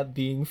see that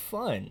being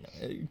fun.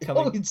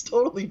 It's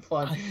totally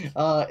fun.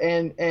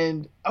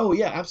 And oh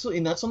yeah, absolutely.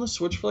 And that's on the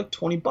Switch for like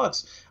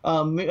 $20.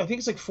 I think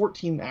it's like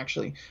 14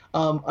 actually.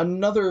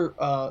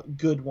 Another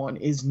good one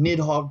is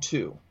Nidhogg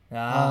 2.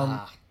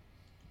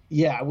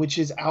 Yeah, which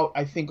is out,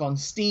 I think, on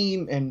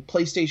Steam and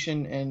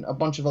PlayStation and a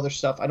bunch of other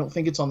stuff. I don't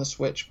think it's on the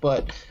Switch,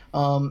 but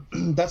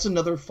that's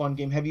another fun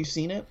game. Have you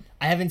seen it?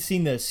 I haven't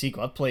seen the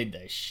sequel. I played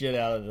the shit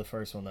out of the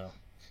first one though.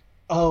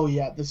 Oh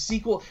yeah, the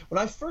sequel. When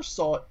I first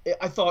saw it,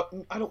 I thought,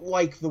 I don't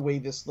like the way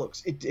this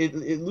looks. It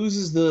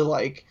loses the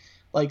like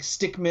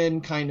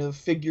stickman kind of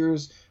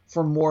figures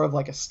for more of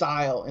like a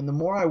style. And the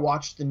more I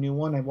watched the new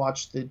one, I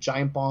watched the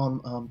Giant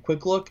Bomb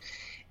Quick Look.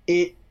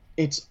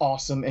 It's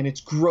awesome, and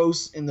it's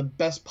gross in the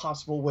best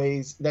possible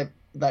ways. That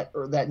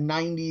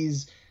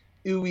 90s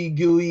ooey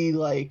gooey,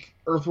 like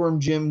Earthworm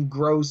Jim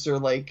gross, or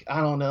like,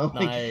 I don't know,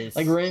 nice.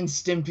 like Ren and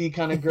Stimpy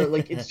kind of gross.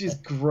 Like, it's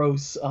just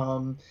gross.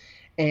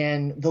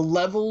 And the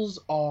levels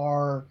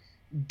are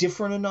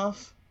different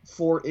enough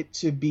for it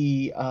to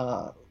be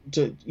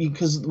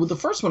because with the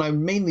first one I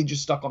mainly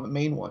just stuck on the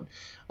main one,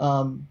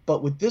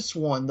 but with this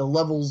one the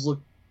levels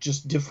look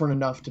just different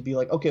enough to be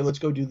like, okay, let's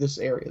go do this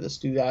area, let's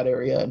do that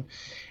area,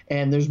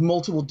 and there's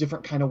multiple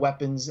different kind of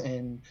weapons,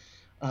 and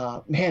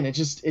man,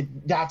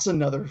 that's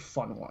another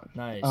fun one.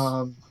 Nice.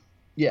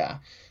 Yeah.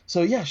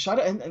 So yeah,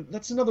 and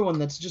that's another one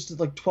that's just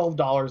like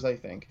 $12, I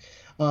think.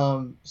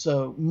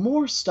 So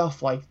more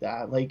stuff like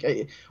that. Like,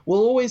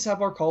 we'll always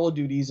have our Call of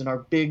Duties and our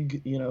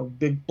big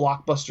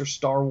blockbuster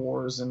Star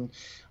Wars and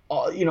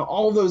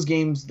all of those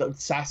games, the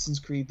Assassin's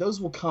Creed, those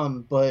will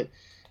come, but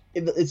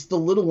it's the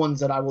little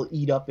ones that I will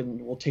eat up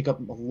and will take up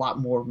a lot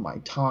more of my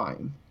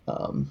time.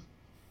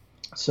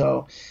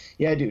 So,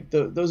 yeah, dude,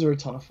 those are a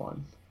ton of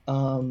fun.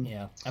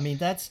 Yeah, I mean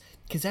that's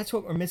because that's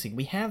what we're missing.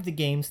 We have the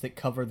games that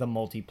cover the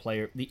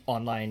multiplayer, the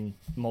online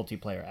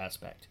multiplayer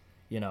aspect.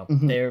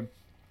 They're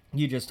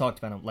you just talked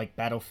about them, like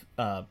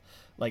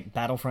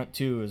Battlefront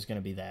 2 is going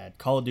to be that.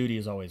 Call of Duty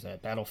is always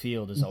that.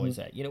 Battlefield is always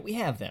that. We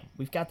have them.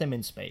 We've got them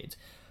in spades.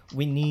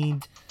 We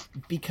need,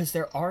 because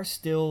there are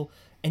still,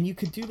 and you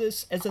could do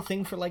this as a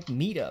thing for like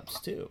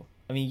meetups too.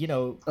 I mean,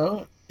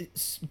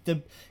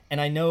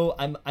 and I know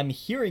I'm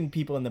hearing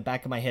people in the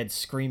back of my head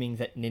screaming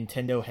that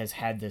Nintendo has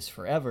had this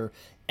forever,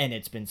 and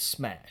it's been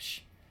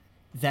Smash.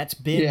 That's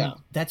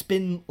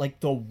been like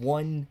the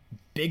one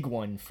big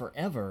one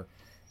forever.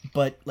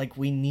 But like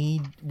we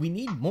need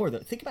more though.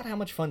 Think about how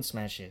much fun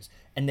Smash is,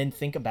 and then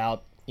think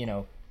about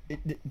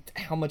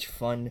how much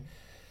fun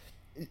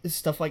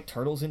stuff like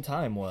Turtles in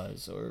Time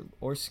was,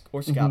 or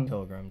Scott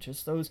Pilgrim.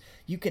 Just those,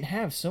 you can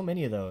have so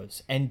many of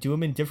those and do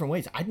them in different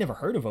ways. I'd never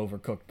heard of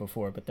Overcooked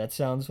before, but that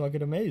sounds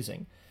fucking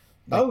amazing.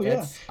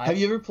 Have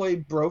you ever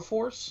played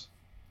Broforce?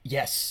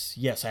 Yes,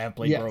 I have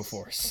played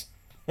Broforce.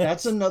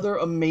 That's another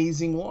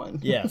amazing one.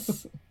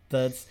 Yes,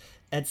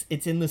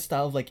 it's in the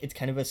style of like, it's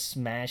kind of a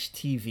Smash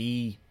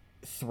TV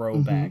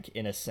throwback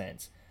in a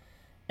sense.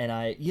 And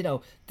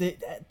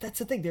that's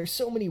the thing. There's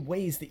so many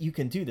ways that you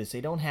can do this.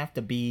 They don't have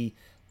to be,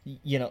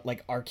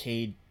 like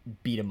arcade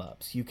beat 'em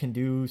ups. You can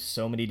do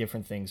so many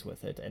different things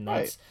with it. And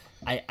that's,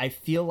 I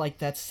feel like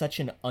that's such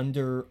an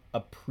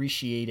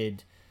underappreciated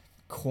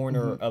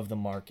corner of the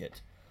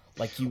market.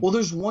 Like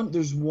there's one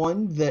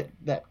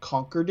that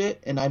conquered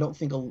it, and I don't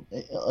think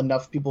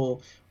enough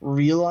people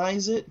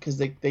realize it because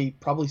they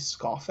probably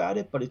scoff at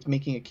it, but it's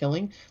making a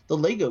killing. The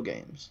Lego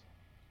games.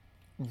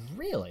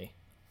 Really?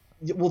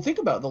 Well, think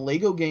about it. The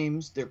Lego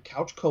games. They're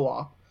couch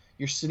co-op.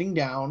 You're sitting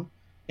down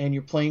and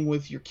you're playing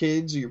with your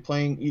kids, or you're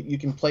playing. You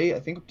can play,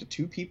 I think, up to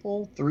 2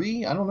 people,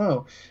 3. I don't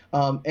know.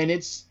 And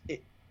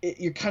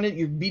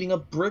you're beating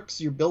up bricks.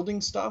 You're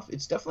building stuff.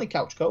 It's definitely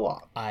couch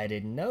co-op. I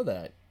didn't know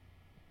that.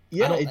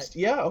 Yeah,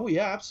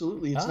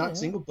 absolutely. It's not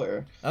single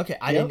player. Okay,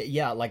 I don't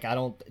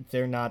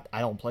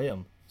play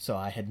them, so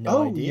I had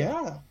no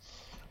idea.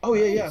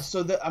 Yeah.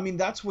 So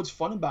that's what's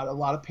fun about it. A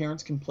lot of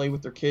parents can play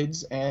with their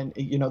kids, and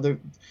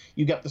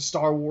you got the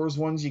Star Wars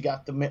ones, you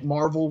got the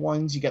Marvel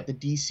ones, you got the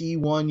DC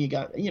one, you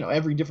got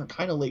every different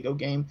kind of Lego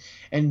game,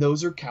 and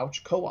those are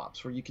couch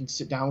co-ops where you can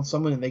sit down with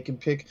someone and they can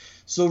pick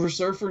Silver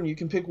Surfer and you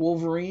can pick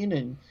Wolverine,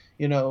 and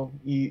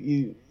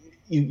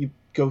you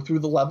go through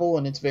the level,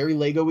 and it's very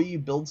Lego-y. You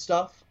build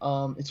stuff.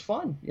 It's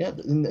fun. Yeah.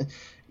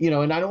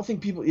 And I don't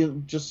think people,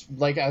 just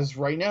like as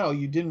right now,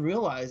 you didn't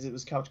realize it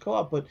was couch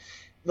co-op, but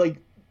like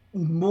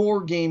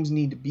more games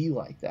need to be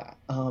like that.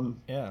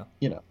 Yeah.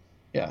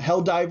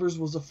 Helldivers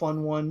was a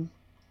fun one.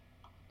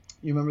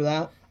 You remember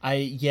that?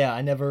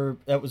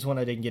 That was one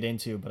I didn't get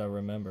into, but I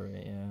remember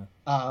it. Yeah.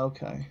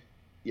 Okay.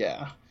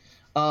 Yeah.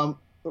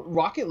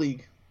 Rocket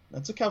League.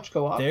 That's a couch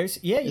co-op. You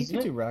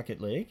can do Rocket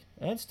League.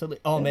 That's totally.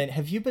 Oh man,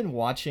 have you been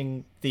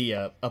watching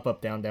the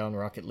Up Down Down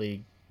Rocket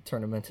League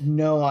tournament?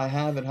 No, I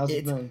haven't. How's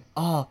it been?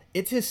 Oh,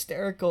 it's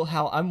hysterical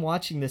how I'm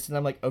watching this and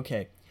I'm like,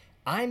 okay,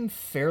 I'm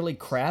fairly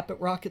crap at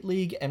Rocket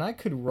League and I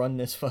could run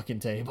this fucking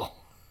table.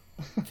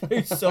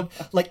 There's so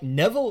like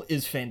Neville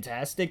is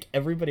fantastic.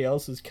 Everybody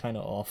else is kind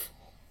of awful.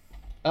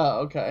 Oh,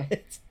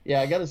 okay.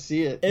 I gotta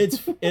see it. It's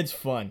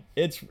fun.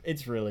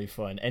 It's really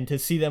fun, and to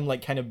see them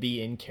like kind of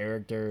be in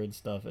character and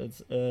stuff.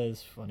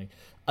 It's funny.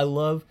 I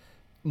love.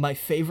 My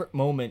favorite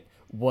moment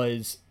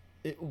was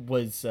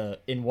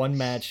in one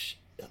match.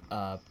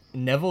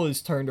 Neville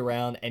is turned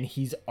around and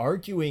he's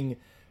arguing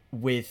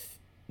with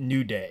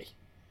New Day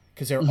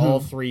because they're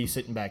all 3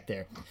 sitting back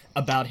there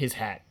about his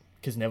hat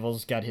because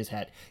Neville's got his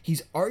hat.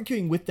 He's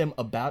arguing with them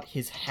about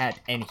his hat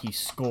and he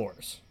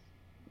scores.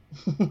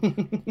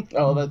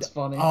 Oh, that's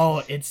funny.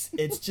 Oh, it's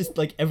just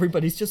like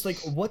everybody's just like,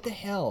 what the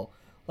hell?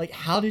 Like,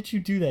 how did you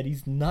do that?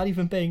 He's not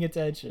even paying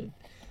attention.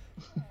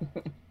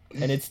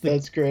 And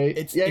that's great.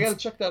 I gotta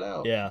check that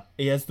out. Yeah,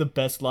 he has the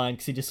best line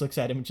because he just looks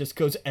at him and just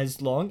goes,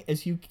 "As long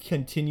as you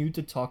continue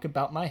to talk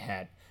about my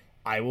hat,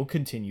 I will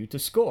continue to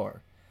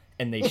score."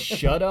 And they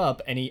shut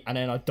up, and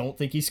then I don't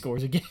think he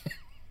scores again.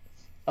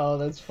 Oh,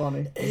 that's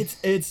funny.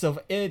 It's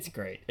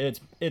great.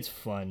 It's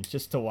fun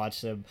just to watch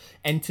them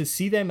and to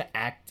see them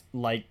act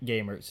like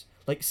gamers.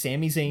 Like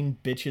Sami Zayn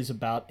bitches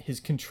about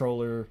his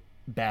controller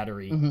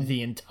battery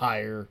the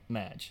entire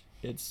match.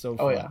 It's so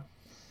fun. Oh yeah,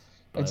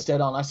 it's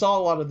dead on. I saw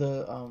a lot of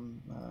the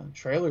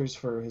trailers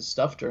for his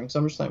stuff during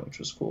SummerSlam, which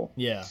was cool.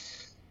 Yeah.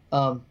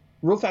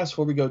 Real fast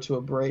before we go to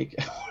a break,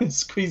 I want to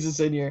squeeze this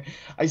in here.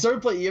 I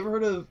started playing.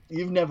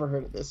 You've never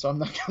heard of this, so I'm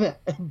not gonna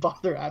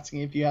bother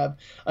asking if you have.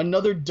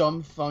 Another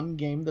dumb fun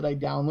game that I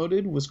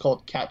downloaded was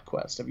called Cat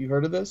Quest. Have you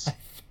heard of this?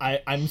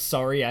 I'm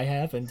sorry, I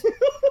haven't.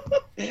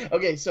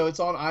 Okay, so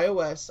it's on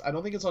iOS. I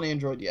don't think it's on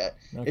Android yet.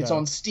 Okay. It's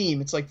on Steam.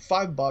 It's like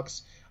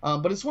 $5.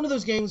 But it's one of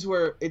those games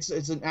where it's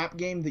an app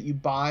game that you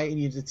buy and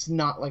it's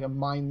not like a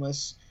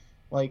mindless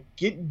like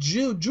get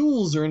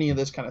jewels or any of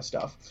this kind of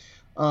stuff.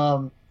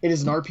 It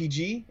is an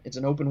RPG. It's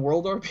an open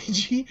world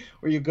RPG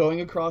where you're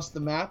going across the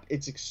map.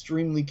 It's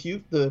extremely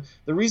cute. The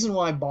reason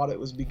why I bought it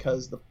was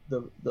because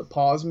the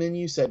pause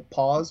menu said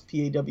pause,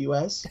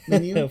 PAWS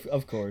menu.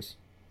 Of course.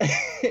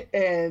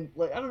 And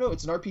like I don't know,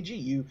 it's an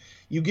RPG.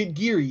 You get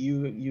gear.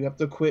 You have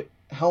to equip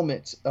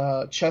helmet,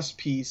 chest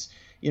piece,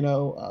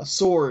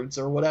 swords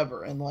or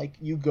whatever, and like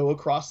you go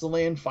across the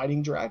land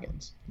fighting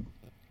dragons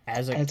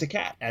As as a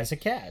cat. As a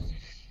cat.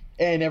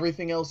 And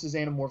everything else is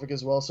anamorphic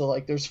as well. So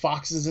like there's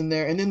foxes in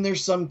there, and then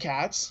there's some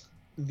cats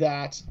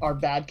that are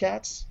bad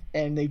cats,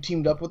 and they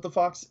teamed up with the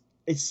fox.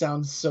 It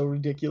sounds so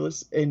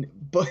ridiculous,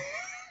 but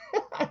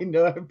I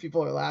know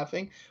people are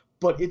laughing,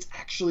 but it's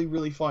actually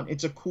really fun.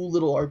 It's a cool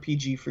little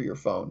RPG for your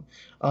phone,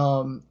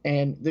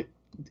 and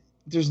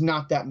there's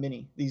not that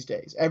many these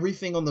days.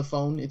 Everything on the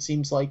phone, it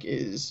seems like,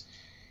 is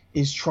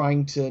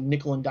trying to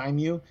nickel and dime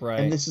you, right?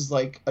 And this is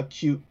like a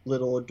cute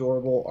little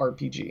adorable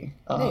RPG,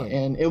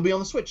 and it'll be on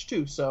the Switch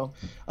too, so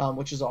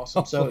which is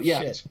awesome. So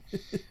yeah,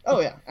 oh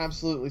yeah,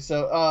 absolutely.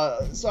 So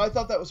I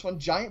thought that was fun.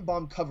 Giant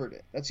Bomb covered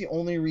it. That's the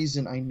only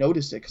reason I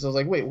noticed it, because I was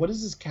like, wait, what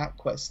is this Cat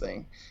Quest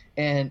thing?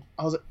 And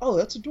I was like, oh,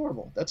 that's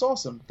adorable. That's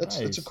awesome. That's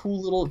a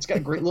cool little. It's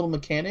got great little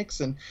mechanics,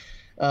 and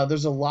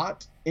there's a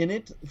lot in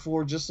it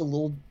for just a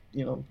little.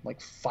 Like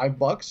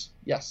 $5.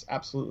 Yes,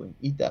 absolutely.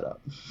 Eat that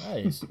up.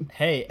 Nice.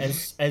 Hey,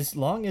 as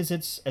long as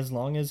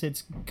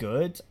it's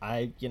good,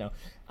 I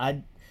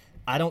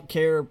don't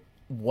care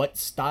what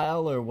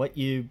style or what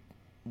you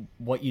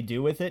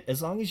do with it.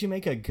 As long as you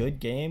make a good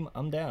game,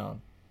 I'm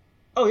down.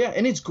 Oh yeah,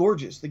 and it's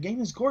gorgeous. The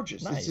game is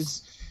gorgeous. Nice.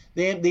 It's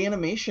the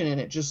animation in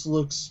it just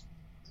looks.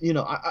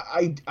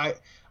 I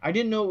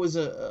didn't know it was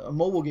a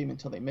mobile game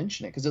until they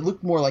mentioned it, because it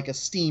looked more like a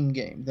Steam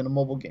game than a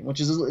mobile game, which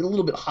is a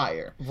little bit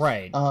higher.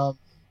 Right.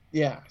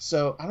 Yeah,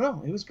 so I don't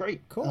know. It was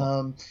great.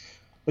 Cool.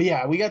 But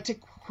yeah, we got to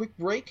take a quick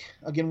break.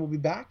 Again, we'll be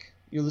back.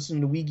 You're listening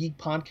to We Geek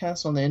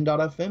Podcast on the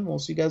N.FM. We'll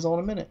see you guys all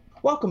in a minute.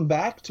 Welcome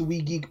back to We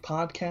Geek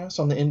Podcast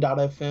on the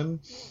N.FM.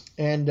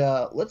 And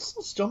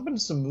let's jump into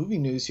some movie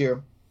news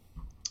here.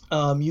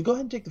 You go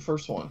ahead and take the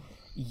first one.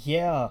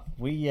 Yeah,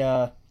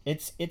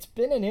 it's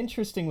been an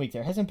interesting week.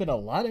 There hasn't been a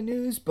lot of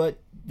news, but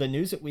the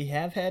news that we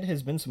have had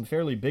has been some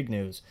fairly big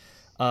news.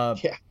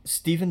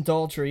 Stephen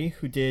Daldry,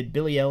 who did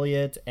Billy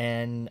Elliot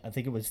and I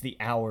think it was The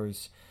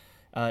Hours,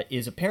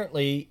 is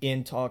apparently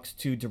in talks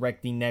to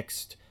direct the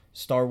next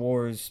Star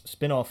Wars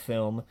spin-off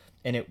film,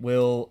 and it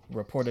will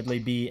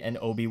reportedly be an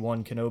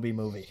Obi-Wan Kenobi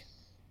movie.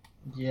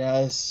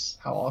 Yes,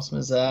 how awesome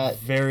is that?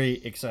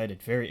 Very excited,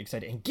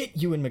 and get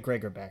Ewan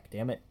McGregor back,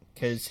 damn it,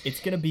 because it's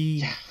gonna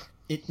be,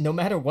 no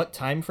matter what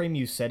time frame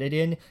you set it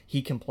in,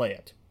 he can play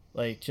it.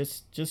 Like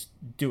just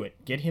do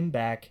it, get him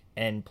back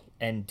and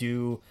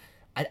do.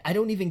 I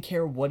don't even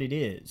care what it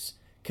is,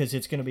 because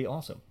it's going to be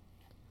awesome.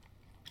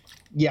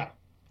 Yeah,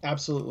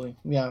 absolutely.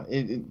 Yeah,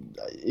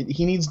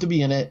 he needs to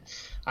be in it.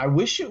 I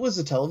wish it was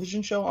a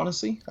television show,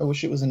 honestly. I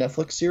wish it was a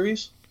Netflix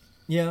series.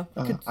 Yeah,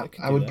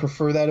 I would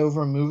prefer that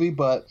over a movie,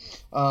 but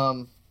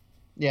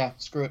yeah,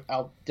 screw it.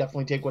 I'll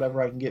definitely take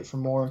whatever I can get for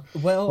more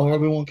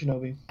Obi-Wan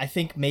Kenobi. I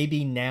think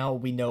maybe now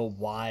we know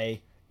why,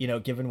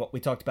 given what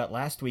we talked about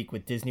last week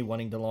with Disney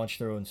wanting to launch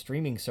their own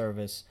streaming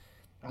service.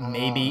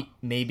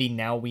 Maybe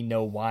now we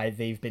know why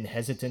they've been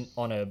hesitant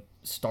on a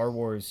Star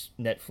Wars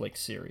Netflix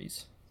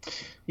series.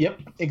 Yep,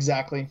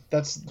 exactly.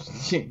 That's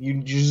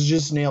you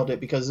just nailed it,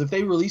 because if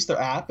they release their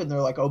app and they're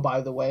like, oh,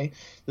 by the way,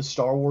 the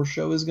Star Wars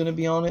show is going to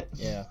be on it.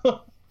 Yeah.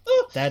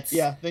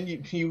 Then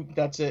you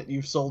that's it.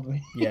 You've sold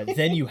me. Yeah,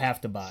 then you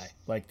have to buy.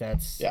 Like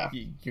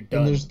you're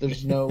done. And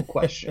there's no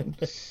question.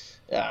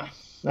 Yeah.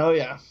 Oh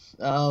yeah.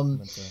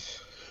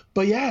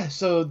 But yeah,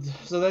 so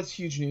that's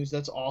huge news.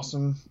 That's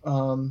awesome.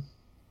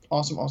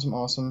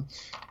 Awesome.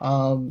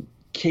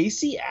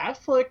 Casey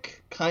Affleck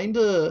kind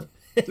of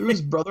threw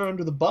his brother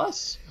under the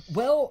bus.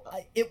 Well,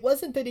 it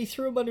wasn't that he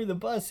threw him under the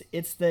bus.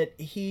 It's that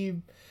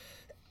he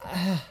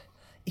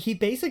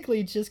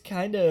basically just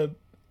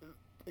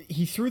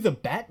he threw the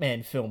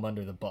Batman film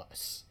under the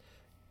bus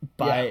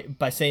by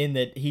saying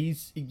that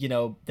he's,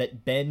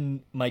 that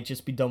Ben might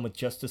just be done with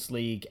Justice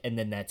League and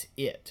then that's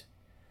it.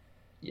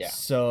 Yeah.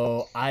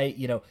 So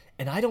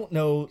and I don't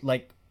know,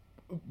 like,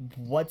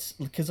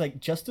 because like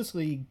Justice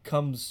League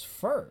comes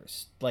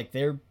first, like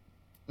they're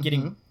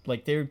getting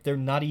like they're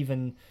not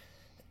even,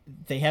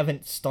 they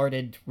haven't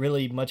started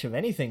really much of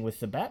anything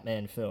with the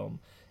Batman film,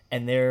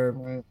 and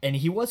and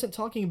he wasn't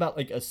talking about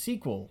like a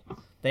sequel.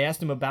 They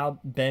asked him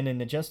about Ben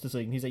and the Justice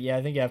League, and he's like, yeah,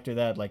 I think after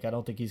that, like, I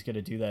don't think he's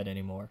gonna do that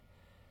anymore.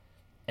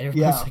 And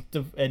everybody's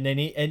like, and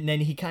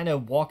then he kind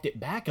of walked it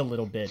back a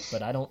little bit,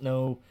 but I don't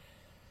know.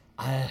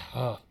 I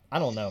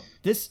don't know.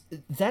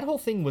 That whole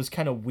thing was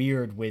kind of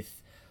weird with.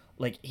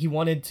 Like, he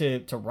wanted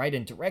to write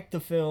and direct the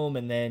film,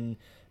 and then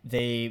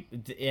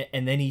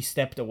he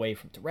stepped away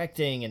from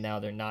directing, and now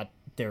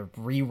they're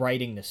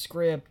rewriting the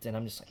script, and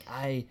I'm just like,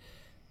 I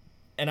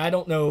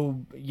don't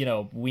know,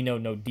 we know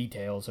no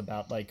details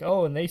about, like,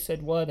 oh, and they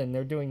said what, and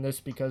they're doing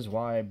this because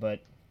why, but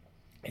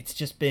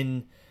it's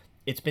been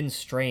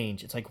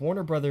strange. It's like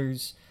Warner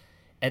Brothers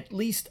at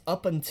least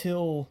up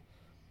until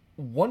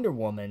Wonder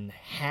Woman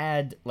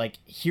had like,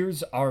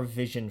 here's our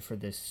vision for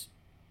this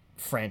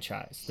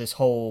franchise, this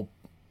whole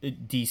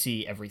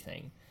DC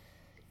everything.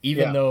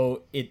 Even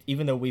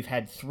though we've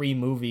had 3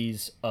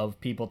 movies of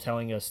people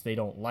telling us they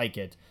don't like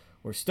it,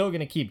 we're still going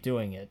to keep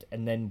doing it.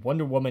 And then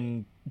Wonder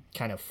Woman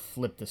kind of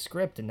flipped the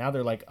script, and now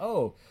they're like,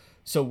 "Oh,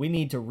 so we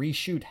need to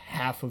reshoot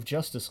half of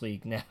Justice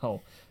League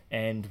now,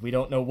 and we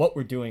don't know what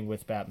we're doing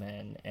with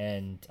Batman."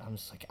 And I'm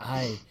just like,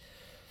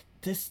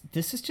 this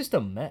is just a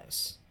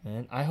mess.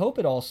 And I hope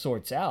it all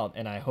sorts out,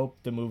 and I hope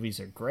the movies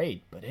are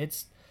great, but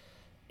it's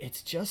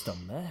just a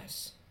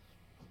mess.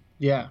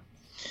 Yeah.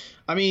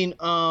 I mean,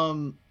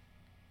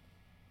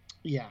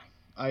 yeah,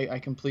 I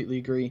completely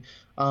agree.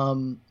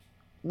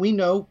 We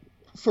know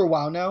for a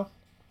while now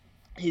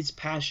his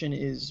passion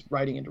is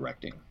writing and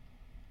directing.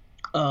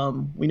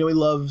 We know he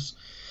loves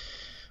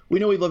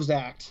to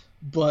act,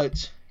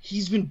 but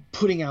he's been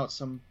putting out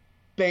some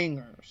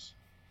bangers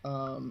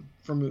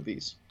for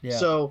movies. Yeah.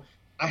 So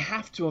I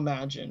have to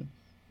imagine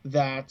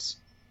that,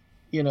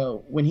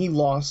 when he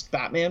lost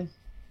Batman,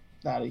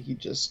 that he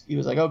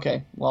was like,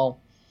 okay, well,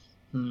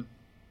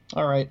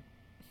 all right,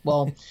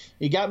 well,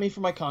 you got me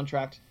for my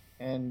contract,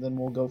 and then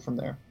we'll go from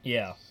there.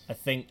 Yeah, I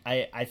think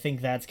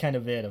that's kind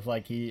of it. Of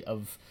like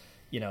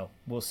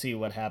we'll see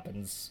what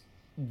happens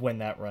when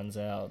that runs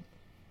out.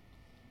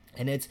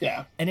 And it's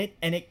and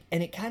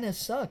it kind of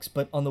sucks.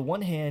 But on the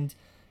one hand,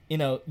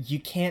 you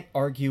can't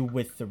argue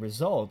with the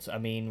results. I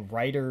mean,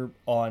 writer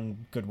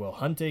on Good Will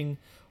Hunting,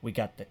 we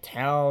got The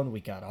Town, we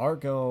got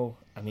Argo.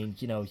 I mean,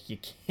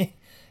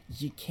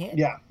 you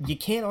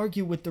can't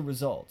argue with the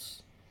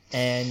results.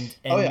 And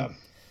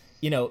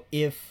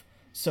if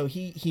so,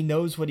 he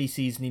knows what he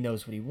sees and he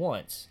knows what he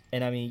wants.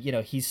 And I mean,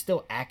 he's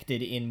still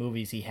acted in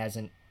movies he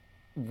hasn't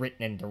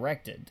written and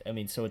directed. I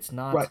mean, so it's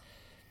not right.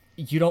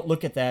 You don't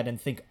look at that and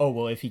think, oh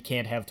well, if he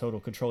can't have total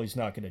control, he's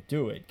not going to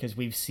do it, because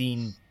we've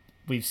seen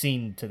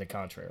to the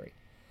contrary.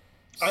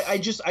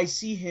 I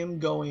see him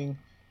going,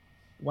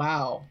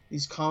 wow,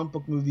 these comic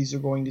book movies are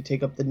going to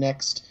take up the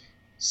next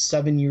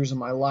 7 years of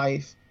my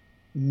life.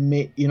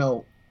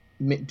 Do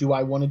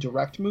I want to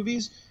direct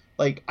movies?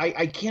 Like,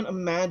 I can't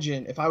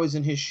imagine if I was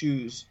in his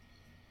shoes.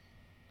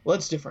 Well,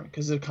 it's different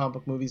because they're comic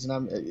book movies,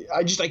 and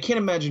I can't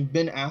imagine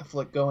Ben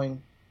Affleck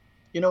going,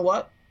 you know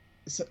what?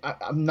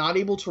 I'm not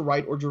able to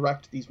write or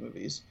direct these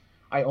movies.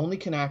 I only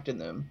can act in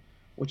them,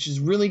 which is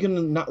really going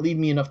to not leave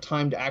me enough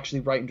time to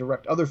actually write and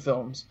direct other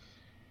films.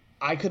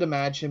 I could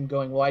imagine him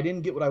going, well, I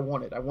didn't get what I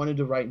wanted. I wanted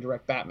to write and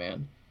direct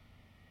Batman.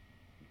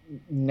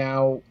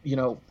 Now,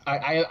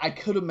 I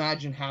could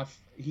imagine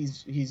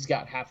he's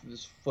got half of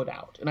his foot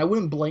out, and I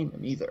wouldn't blame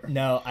him either.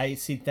 No, I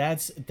see.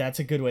 That's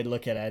a good way to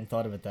look at it. I hadn't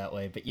thought of it that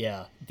way, but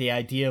yeah, the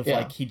idea of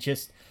like he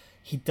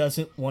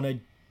doesn't want to,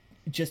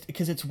 just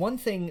because it's one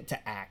thing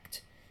to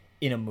act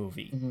in a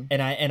movie, and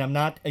I'm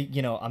not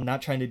I'm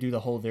not trying to do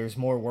the whole there's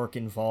more work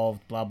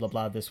involved, blah blah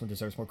blah, this one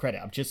deserves more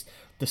credit. I'm just,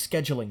 the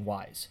scheduling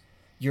wise,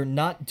 you're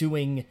not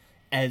doing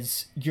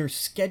as, your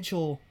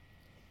schedule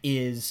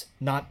is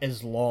not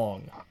as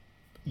long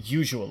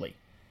usually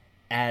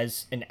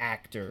as an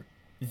actor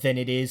than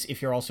it is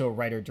if you're also a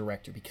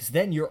writer-director, because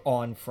then you're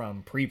on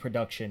from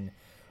pre-production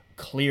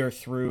clear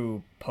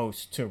through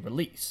post to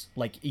release.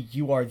 Like,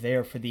 you are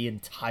there for the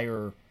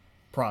entire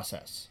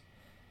process.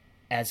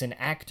 As an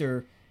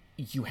actor,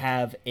 you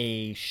have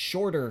a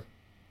shorter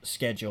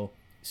schedule,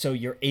 so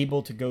you're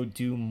able to go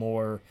do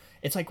more.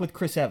 It's like with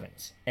Chris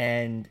Evans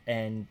and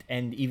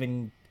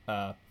even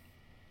I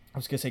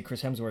was gonna say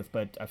Chris Hemsworth,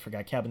 but I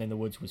forgot. Cabin in the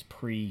Woods was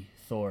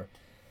pre-Thor.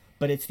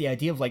 But it's the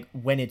idea of like,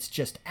 when it's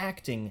just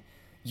acting,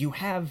 you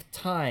have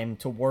time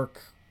to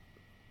work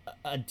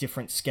a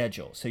different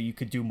schedule, so you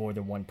could do more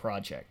than one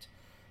project.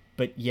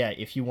 But yeah,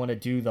 if you want to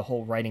do the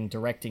whole writing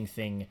directing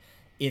thing,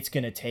 it's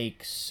going to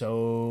take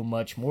so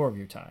much more of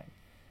your time.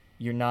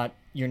 You're not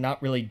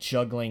really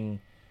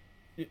juggling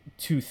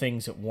 2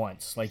 things at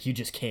once. Like, you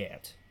just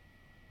can't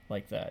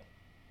like that.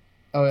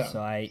 Oh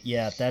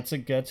yeah. So that's a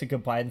good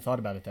point. I hadn't thought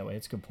about it that way.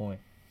 It's a good point.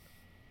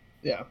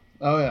 Yeah.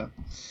 Oh yeah.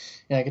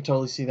 Yeah, I could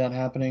totally see that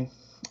happening.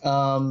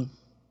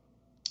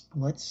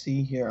 Let's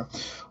see here.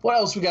 What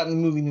else we got in the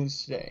movie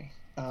news today?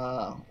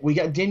 We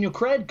got Daniel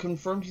Craig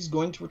confirmed he's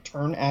going to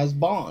return as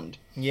Bond.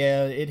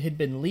 Yeah, it had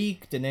been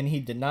leaked, and then he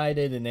denied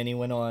it, and then he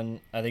went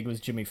on, I think it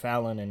was Jimmy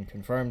Fallon, and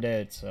confirmed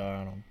it, so I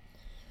don't know.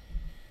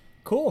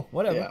 Cool,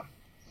 whatever.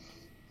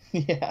 Yeah.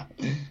 Yeah.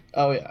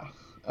 Oh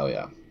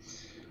yeah.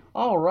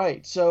 All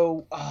right,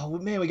 so,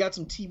 man, we got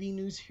some TV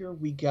news here.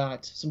 We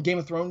got some Game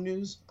of Thrones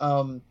news.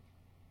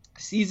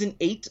 Season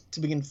 8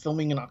 to begin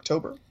filming in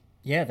October.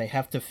 Yeah, they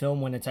have to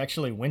film when it's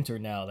actually winter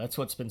now. That's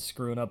what's been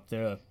screwing up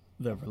the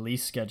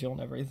release schedule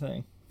and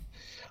everything.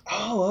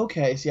 Oh,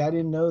 okay. See, I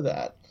didn't know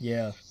that.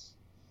 Yeah.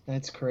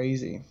 That's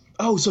crazy.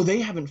 Oh, so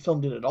they haven't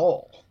filmed it at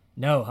all?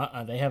 No,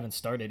 they haven't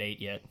started 8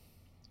 yet.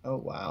 Oh,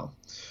 wow.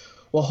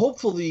 Well,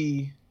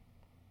 hopefully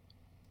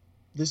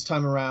this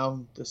time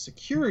around the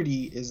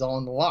security is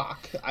on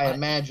lock. I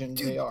imagine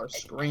they are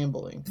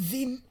scrambling.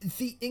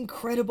 The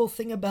incredible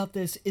thing about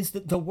this is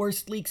that the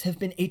worst leaks have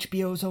been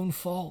HBO's own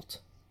fault.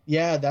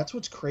 Yeah, that's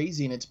what's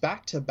crazy, and it's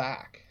back to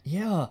back.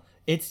 Yeah,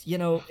 it's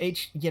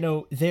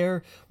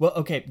they're well,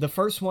 okay, the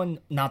first one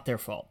not their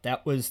fault.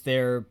 That was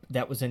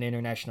an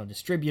international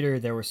distributor.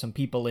 There were some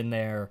people in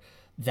there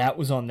that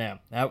was on them.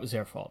 That was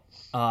their fault.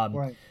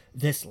 Right.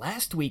 This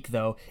last week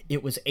though,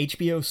 it was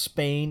HBO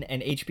Spain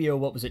and HBO,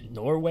 what was it,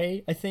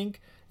 Norway, I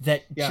think,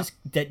 that Yeah. just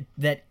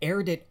that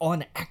aired it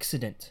on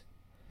accident.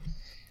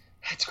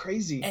 That's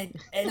crazy.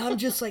 And I'm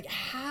just like,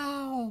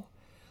 how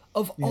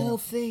of Yeah. all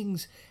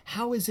things,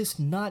 how is this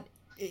not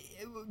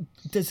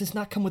does this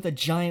not come with a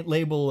giant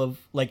label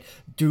of like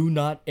do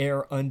not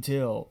air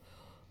until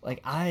like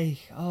I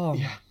oh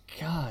Yeah. my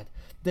god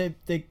and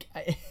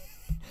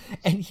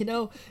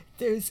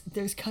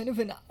there's kind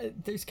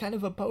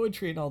of a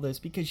poetry in all this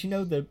because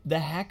the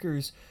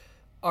hackers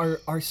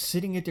are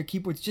sitting at their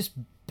keyboards just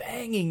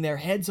banging their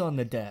heads on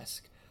the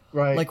desk.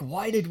 Right. Like,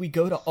 why did we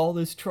go to all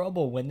this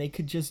trouble when they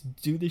could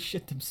just do this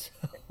shit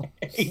themselves?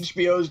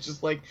 HBO is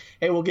just like,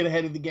 hey, we'll get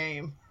ahead of the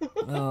game.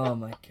 Oh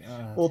my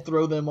god. We'll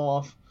throw them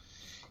off.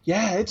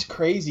 Yeah, it's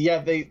crazy. Yeah,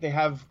 they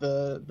have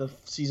the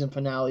season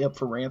finale up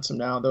for ransom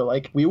now. They're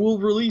like, we will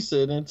release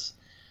it. And it's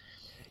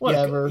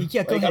whatever.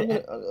 Yeah, go like,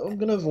 ahead. I'm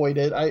gonna avoid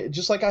it. I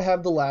just like I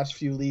have the last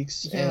few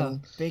leaks. Yeah,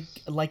 And big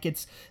like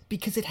it's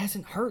because it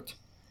hasn't hurt.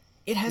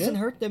 It hasn't yeah.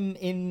 hurt them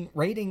in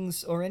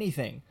ratings or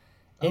anything.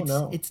 Oh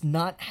no. It's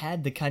not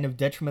had the kind of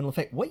detrimental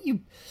effect.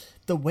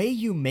 The way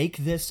you make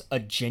this a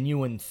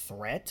genuine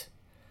threat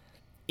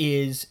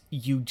is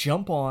you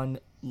jump on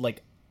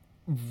like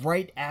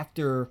right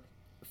after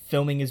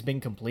filming has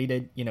been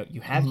completed. You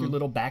have your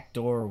little back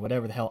door or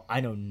whatever the hell. I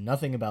know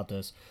nothing about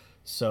this,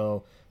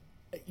 so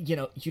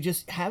you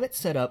just have it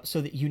set up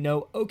so that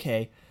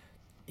okay,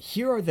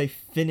 here are the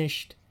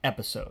finished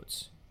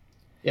episodes,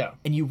 Yeah.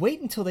 and you wait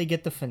until they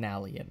get the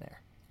finale in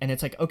there, and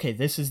it's like, okay,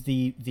 this is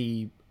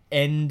the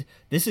end.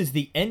 This is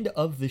the end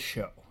of the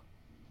show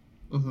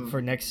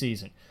for next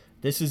season.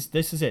 This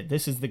is it.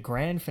 This is the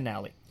grand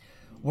finale.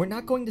 We're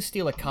not going to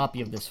steal a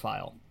copy of this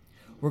file.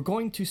 We're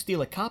going to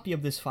steal a copy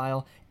of this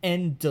file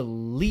and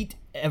delete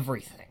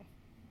everything.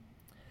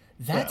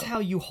 That's Yeah. how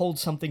you hold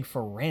something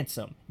for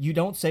ransom. You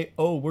don't say,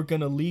 "Oh, we're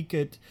going to leak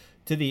it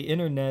to the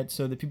internet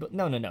so that people..."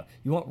 No, no, no.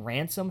 You want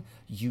ransom,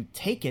 you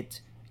take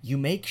it, you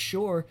make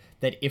sure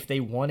that if they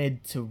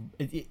wanted to...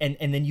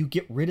 And then you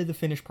get rid of the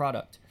finished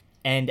product.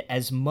 And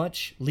as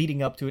much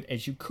leading up to it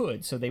as you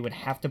could, so they would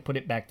have to put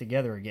it back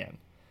together again.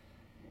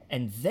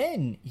 And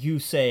then you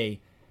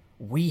say,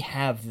 "We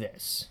have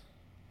this."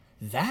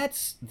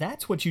 That's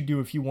what you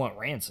do if you want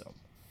ransom.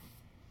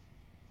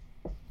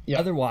 Yeah.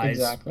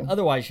 Exactly.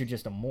 Otherwise you're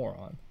just a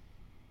moron.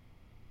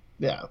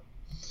 Yeah.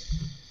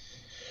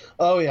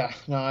 Oh yeah.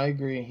 No, I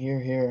agree.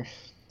 Here,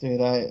 dude.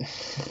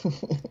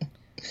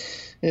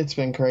 It's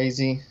been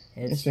crazy.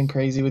 It's been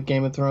crazy with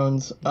Game of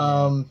Thrones.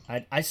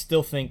 I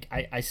still think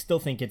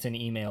it's an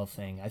email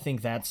thing. I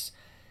think that's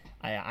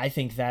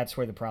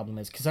where the problem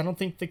is, because I don't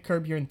think the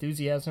Curb Your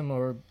Enthusiasm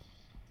or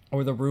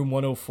the Room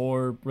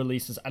 104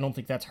 releases, I don't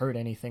think that's hurt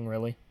anything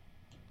really.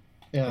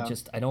 Yeah.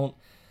 I don't.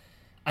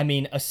 I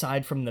mean,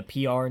 aside from the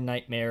PR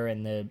nightmare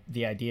and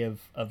the idea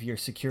of your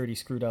security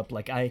screwed up,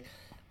 like I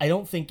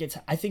don't think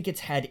I think it's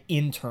had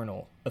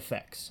internal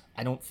effects.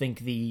 I don't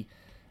think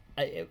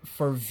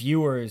for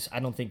viewers, I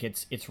don't think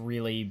it's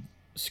really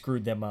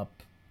screwed them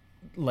up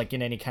like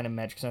in any kind of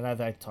magic. Because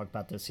I talked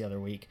about this the other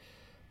week,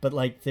 but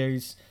like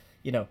there's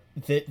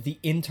the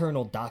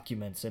internal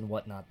documents and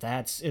whatnot.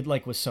 That's it.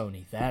 Like with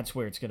Sony, that's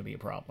where it's going to be a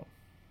problem.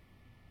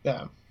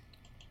 Yeah.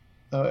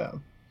 Oh yeah.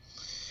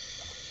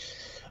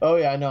 Oh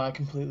yeah. No, I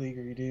completely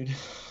agree, dude.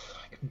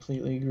 I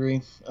completely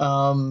agree.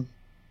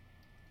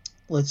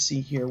 Let's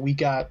see here. We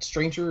got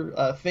Stranger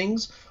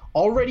Things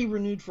already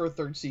renewed for a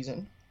third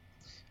season.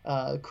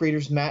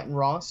 Creators Matt and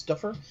Ross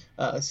Duffer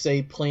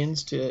say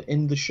plans to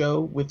end the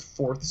show with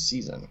fourth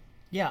season.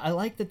 Yeah, I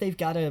like that they've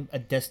got a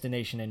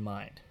destination in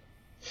mind.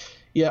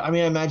 Yeah, I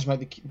mean, I imagine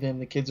by then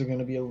the kids are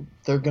going to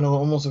they're going to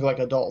almost look like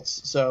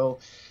adults, so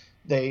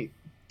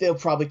they'll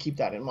probably keep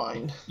that in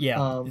mind.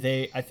 Yeah,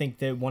 I think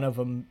that one of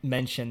them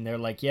mentioned they're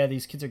like, yeah,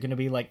 these kids are going to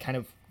be like kind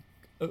of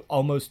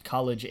almost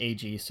college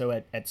agey. So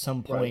at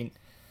some point,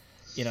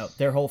 right.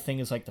 Their whole thing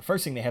is like the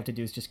first thing they have to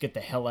do is just get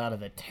the hell out of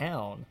the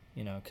town,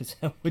 because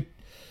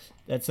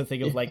that's the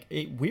thing of like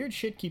weird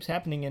shit keeps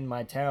happening in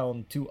my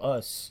town to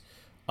us.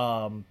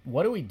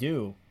 What do we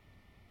do?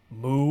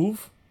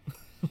 Move?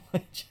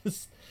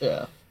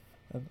 Yeah.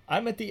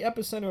 I'm at the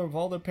epicenter of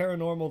all the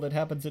paranormal that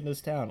happens in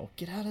this town. Well,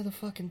 get out of the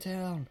fucking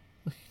town.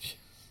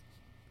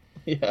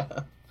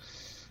 Yeah.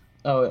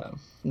 Oh yeah.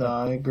 No,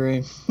 I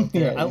agree.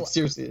 Yeah,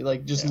 seriously,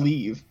 like just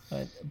leave.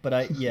 But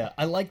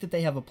I like that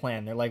they have a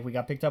plan. They're like, we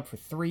got picked up for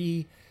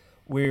 3.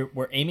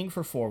 We're aiming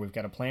for 4. We've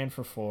got a plan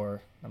for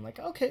 4. I'm like,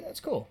 okay, that's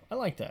cool. I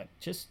like that.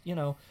 Just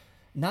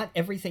not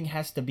everything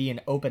has to be an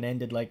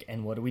open-ended like,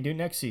 and what do we do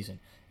next season?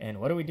 And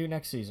what do we do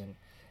next season?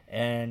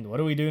 And what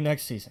do we do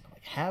next season?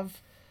 Like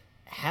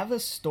have a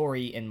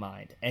story in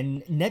mind.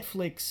 And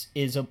Netflix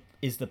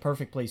is the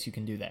perfect place you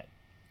can do that.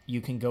 You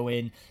can go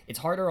in. It's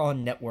harder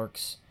on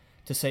networks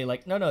to say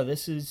like, no,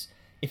 this is,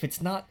 if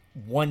it's not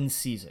one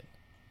season,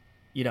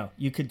 You know,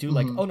 you could do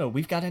like, oh no,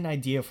 we've got an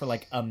idea for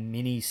like a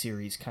mini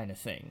series kind of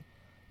thing.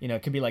 You know,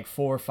 it could be like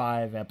 4 or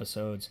 5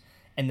 episodes,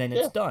 and then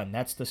it's done.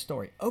 That's the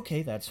story.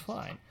 Okay, that's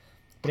fine.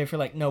 But if you're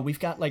like, no, we've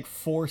got like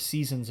 4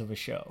 seasons of a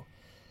show,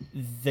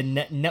 the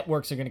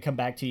networks are going to come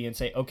back to you and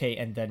say, okay,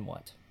 and then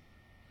what?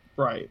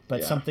 Right.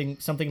 But something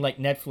like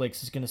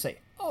Netflix is going to say,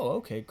 oh,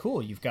 okay,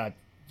 cool. You've got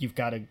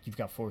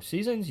 4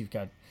 seasons.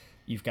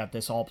 You've got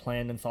this all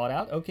planned and thought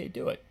out. Okay,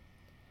 do it.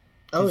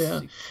 Oh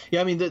yeah,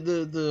 yeah. I mean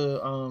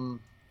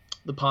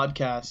the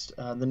podcast,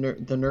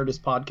 the Nerdist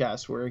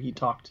podcast, where he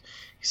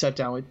sat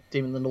down with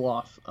Damon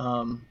Lindelof.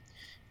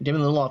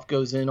 Damon Lindelof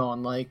goes in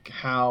on like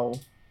how,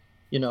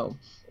 you know,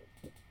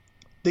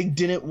 they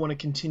didn't want to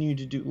continue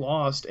to do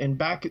Lost, and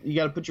you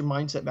got to put your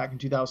mindset back in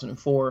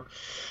 2004,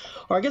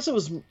 or I guess it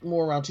was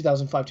more around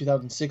 2005,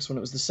 2006 when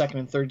it was the second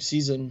and third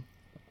season.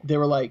 They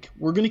were like,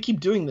 we're going to keep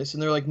doing this,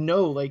 and they're like,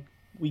 no, like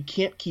we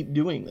can't keep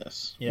doing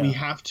this. Yeah. We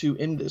have to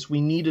end this.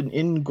 We need an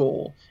end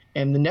goal.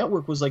 And the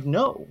network was like,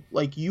 no,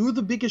 like you're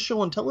the biggest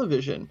show on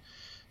television.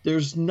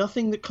 There's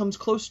nothing that comes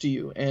close to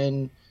you.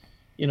 And,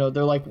 you know,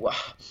 they're like, wow.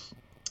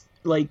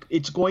 Like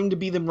it's going to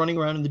be them running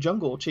around in the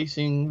jungle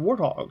chasing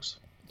warthogs.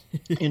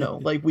 You know,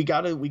 like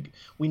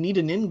we need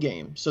an end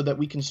game so that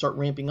we can start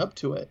ramping up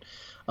to it.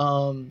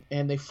 And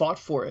they fought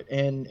for it.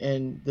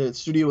 And the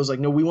studio was like,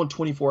 no, we want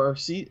 24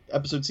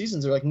 episode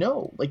seasons. They're like,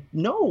 no,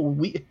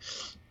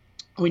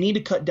 we need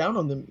to cut down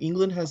on them.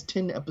 England has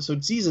 10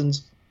 episode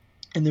seasons,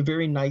 and they're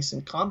very nice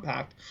and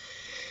compact.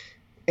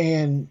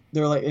 And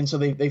they're like, and so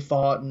they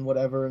fought and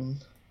whatever,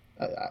 and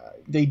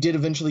they did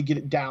eventually get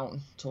it down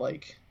to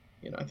like,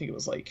 you know, I think it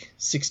was like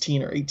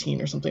 16 or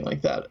 18 or something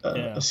like that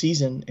a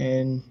season.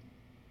 And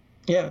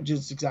yeah,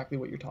 just exactly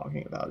what you're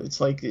talking about. It's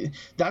like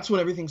that's when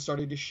everything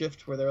started to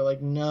shift, where they're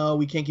like, no,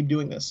 we can't keep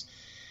doing this.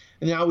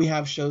 And now we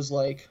have shows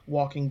like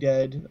Walking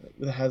Dead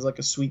that has like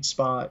a sweet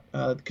spot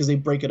because they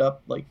break it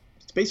up. Like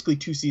it's basically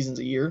 2 seasons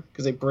a year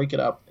because they break it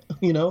up,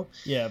 you know?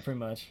 Yeah, pretty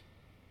much.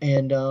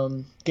 And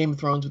Game of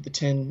Thrones with the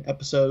 10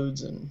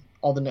 episodes, and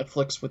all the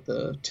Netflix with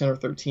the 10 or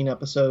 13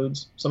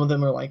 episodes. Some of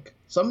them are like,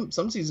 some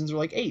seasons are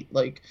like 8,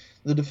 like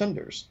The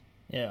Defenders.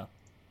 Yeah.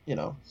 You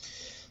know?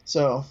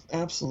 So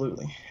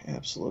absolutely. Yeah.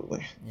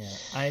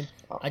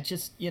 I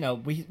just, you know,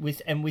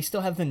 we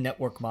still have the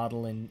network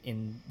model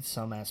in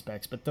some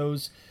aspects, but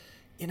those,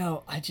 you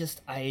know,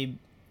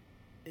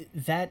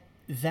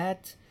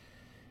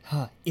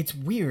 it's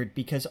weird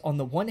because on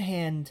the one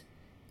hand,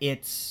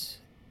 it's,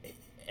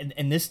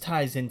 and this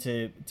ties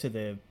into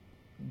the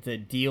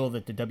deal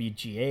that the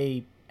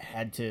WGA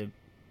had to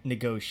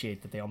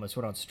negotiate that they almost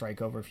went on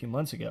strike over a few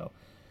months ago.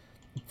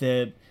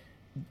 There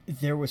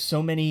was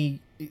so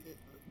many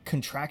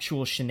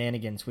contractual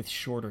shenanigans with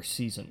shorter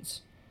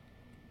seasons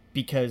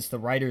because the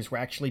writers were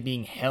actually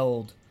being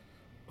held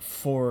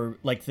for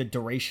like the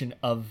duration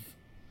of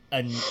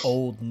an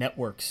old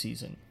network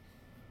season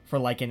for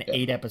like an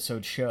 8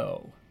 episode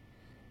show.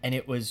 And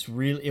it was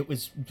really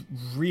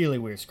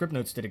weird.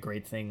 Scriptnotes did a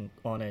great thing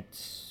on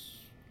it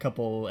a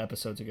couple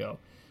episodes ago.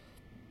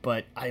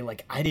 But I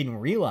didn't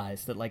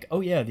realize that like,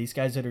 oh yeah, these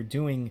guys that are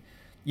doing,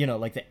 you know,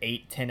 like the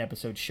 8-10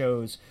 episode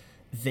shows,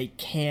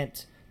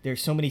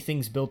 there's so many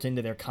things built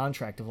into their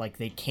contract of like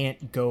they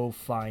can't go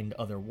find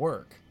other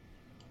work.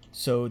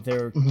 So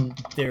they're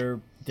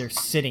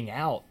sitting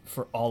out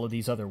for all of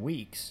these other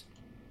weeks.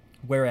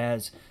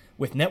 Whereas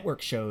with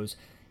network shows,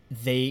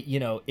 they, you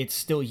know, it's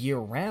still year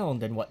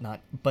round and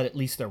whatnot, but at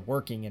least they're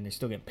working and they're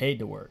still getting paid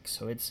to work.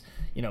 So it's,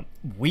 you know,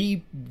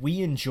 we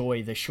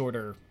enjoy the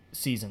shorter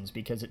seasons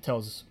because it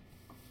tells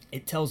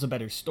a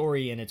better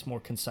story and it's more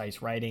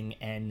concise writing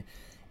and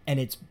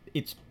it's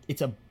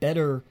a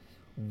better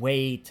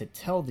way to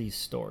tell these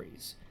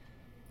stories.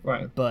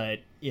 Right. But,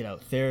 you know,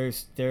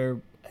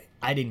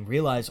 I didn't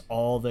realize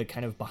all the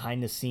kind of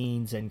behind the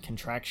scenes and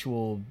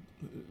contractual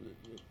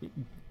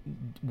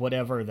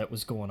whatever that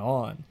was going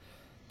on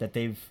that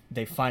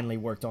they finally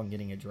worked on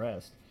getting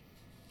addressed.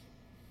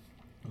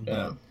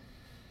 Yeah.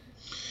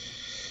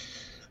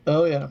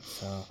 Oh yeah.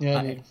 So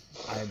yeah.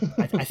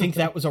 I think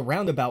that was a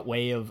roundabout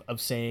way of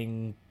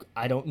saying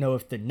I don't know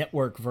if the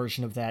network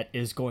version of that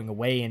is going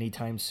away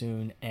anytime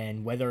soon,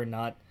 and whether or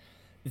not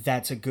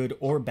that's a good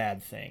or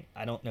bad thing.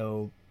 I don't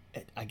know.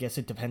 I guess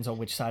it depends on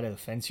which side of the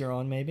fence you're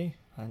on. Maybe.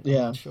 I'm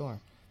not sure.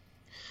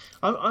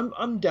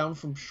 I'm down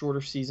from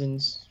shorter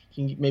seasons.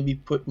 You can maybe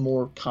put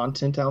more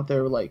content out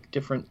there, like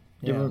different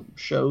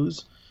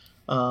shows,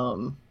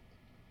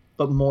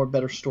 but more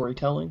better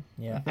storytelling.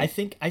 Yeah, I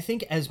think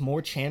as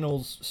more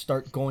channels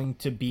start going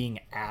to being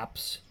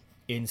apps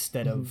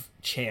instead of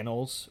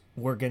channels,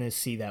 we're gonna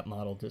see that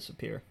model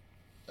disappear.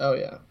 Oh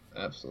yeah,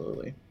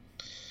 absolutely.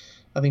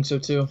 I think so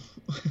too.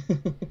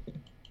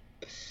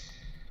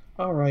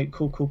 All right,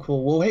 cool.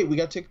 Well, hey, we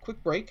got to take a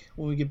quick break.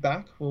 When we get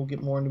back, we'll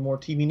get more into more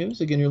TV news.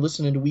 Again, you're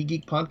listening to We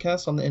Geek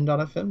Podcast on the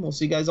N.FM. We'll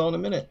see you guys all in a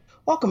minute.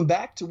 Welcome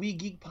back to We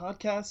Geek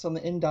Podcast on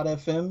the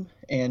N.FM,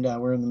 and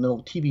we're in the middle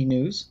of TV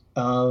news.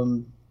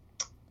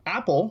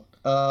 Apple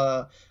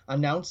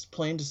announced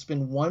plan to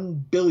spend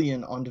 $1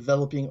 billion on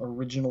developing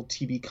original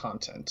TV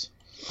content.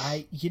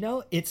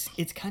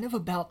 It's kind of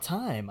about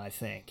time, I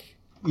think.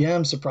 Yeah,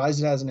 I'm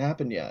surprised it hasn't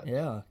happened yet.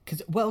 Yeah,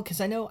 because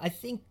I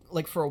think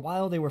like for a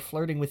while they were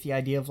flirting with the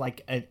idea of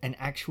like an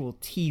actual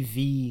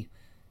TV,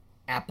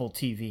 Apple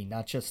TV,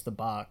 not just the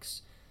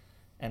box.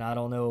 And I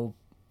don't know,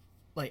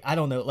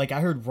 like I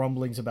heard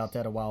rumblings about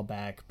that a while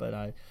back, but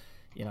I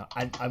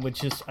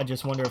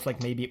just wonder if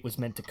like maybe it was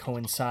meant to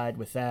coincide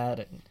with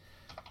that,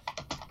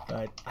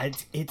 but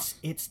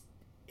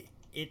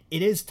it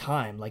is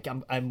time. Like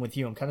I'm with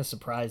you. I'm kind of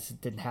surprised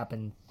it didn't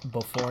happen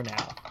before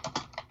now,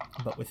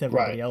 but with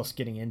everybody Right. else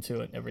getting into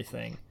it and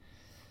everything.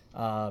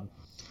 Um,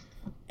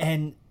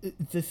 and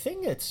the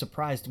thing that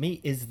surprised me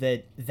is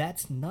that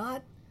that's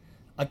not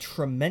a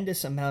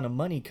tremendous amount of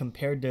money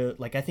compared to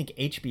like I think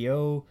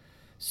HBO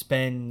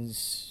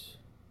spends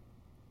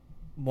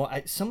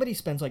somebody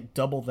spends like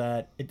double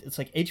that. It's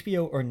like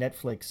HBO or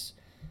Netflix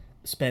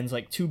spends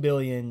like 2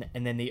 billion,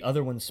 and then the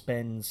other one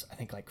spends I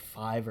think like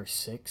 5 or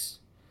 6.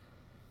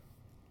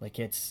 Like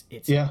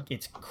Yeah.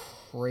 it's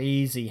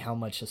crazy how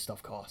much this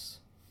stuff costs.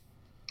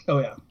 Oh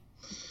yeah.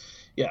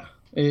 Yeah.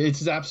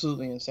 It's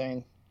absolutely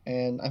insane.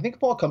 And I think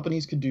if all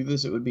companies could do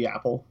this, it would be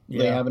Apple.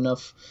 They Yeah, have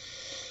enough.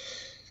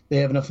 They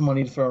have enough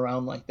money to throw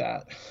around like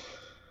that.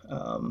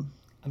 Um,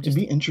 I'm it'd just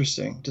be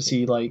interesting to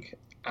see like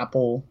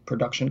Apple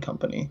production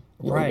company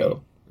right,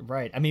 logo.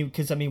 right. I mean,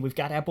 because we've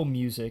got Apple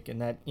Music,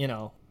 and that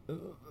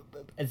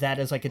that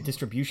is like a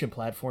distribution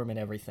platform and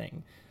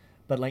everything.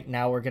 But like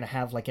now we're gonna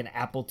have like an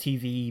Apple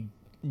TV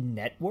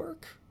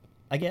network,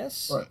 I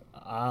guess. Right.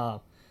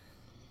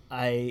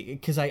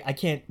 I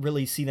can't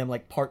really see them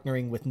like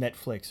partnering with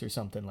Netflix or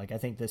something. Like I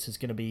think this is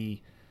gonna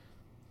be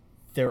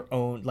their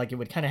own. Like it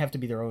would kind of have to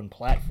be their own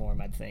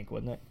platform, I'd think,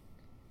 wouldn't it?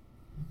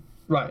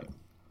 Right.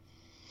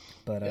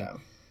 But Yeah.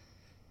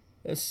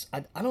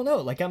 I don't know.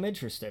 Like I'm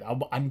interested.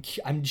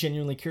 I'm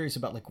genuinely curious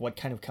about like what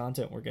kind of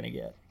content we're gonna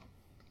get.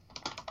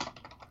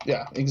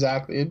 Yeah.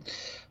 Exactly.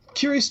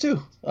 Curious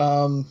too.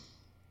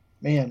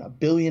 Man, $1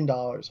 billion.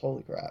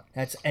 Holy crap.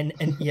 That's and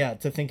yeah,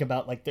 to think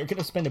about like they're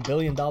gonna spend $1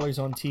 billion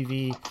on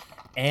TV,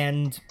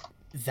 and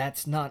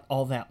that's not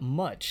all that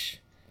much.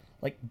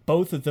 Like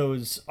both of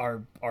those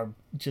are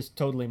just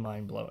totally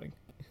mind blowing.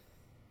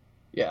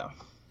 Yeah.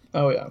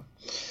 Oh yeah.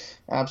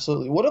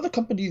 Absolutely. What other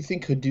company do you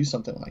think could do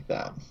something like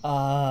that?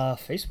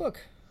 Facebook,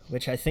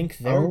 which I think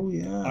they're Oh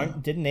yeah.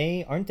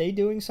 aren't they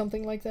doing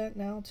something like that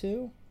now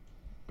too?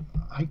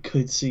 I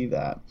could see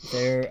that.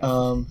 They're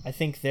Um, I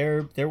think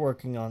they're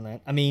working on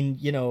that. I mean,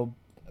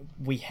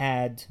 we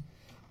had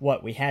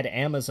we had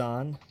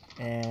Amazon,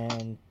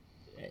 and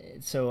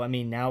so I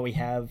mean now we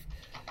have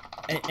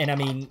and I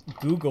mean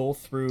Google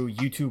through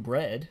YouTube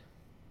Red.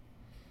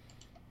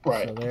 So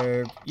right.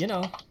 they're,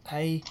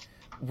 I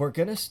we're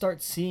going to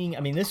start seeing, I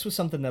mean this was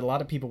something that a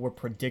lot of people were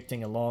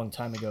predicting a long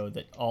time ago,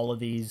 that all of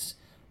these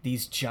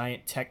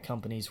giant tech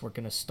companies were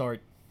going to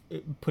start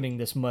putting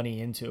this money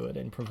into it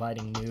and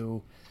providing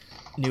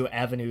new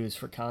avenues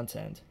for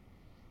content.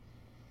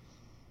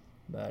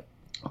 But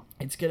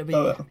it's gonna be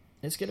Oh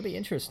it's gonna be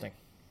interesting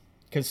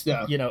because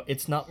yeah.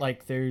 it's not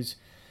like there's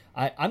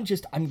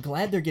I'm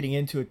glad they're getting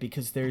into it,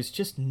 because there's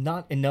just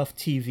not enough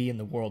TV in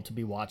the world to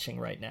be watching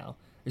right now.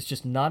 There's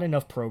just not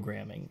enough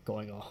programming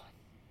going on.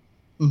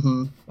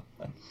 Mm-hmm.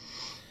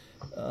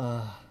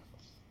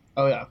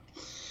 Oh yeah.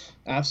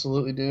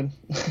 Absolutely, dude.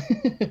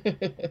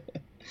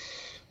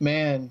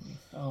 Man.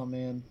 Oh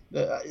man.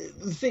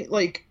 The thing,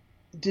 like,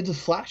 did the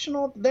Flash and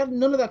all that?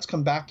 None of that's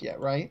come back yet,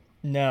 right?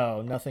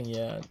 No, nothing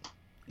yet.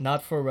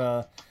 Not for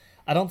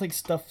I don't think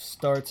stuff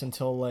starts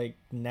until like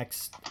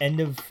next end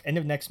of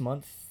next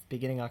month,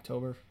 beginning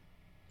October,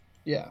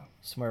 Yeah.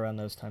 somewhere around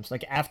those times.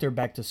 Like after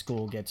back to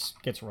school gets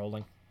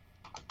rolling.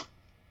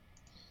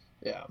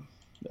 Yeah.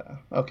 Yeah.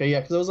 Okay.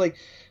 Yeah. Because I was like,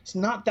 it's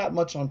not that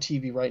much on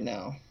TV right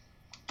now,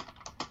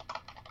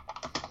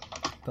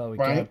 But we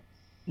got right?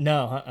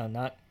 no,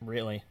 not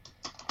really.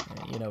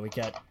 We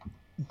got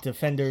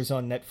Defenders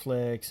on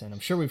Netflix, and I'm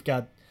sure we've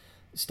got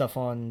stuff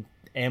on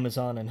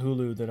Amazon and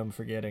Hulu that I'm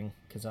forgetting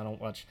because I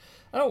don't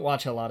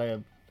watch a lot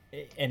of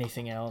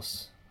anything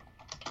else.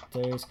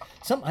 There's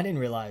some I didn't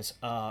realize.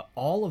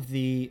 All of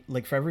the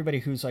like for everybody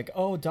who's like,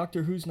 oh,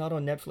 Doctor Who's not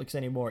on Netflix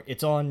anymore.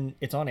 It's on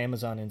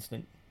Amazon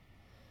Instant,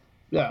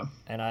 Yeah.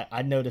 and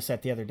I noticed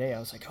that the other day. I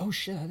was like, oh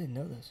shit, I didn't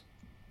know this.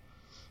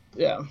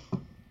 Yeah.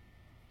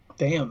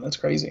 Damn, that's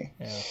crazy.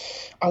 Yeah,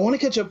 I want to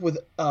catch up with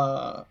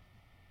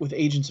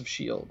Agents of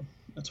Shield.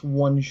 That's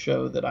one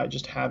show that I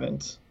just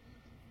haven't.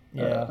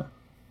 yeah.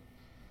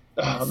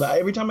 Uh, That's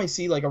every time I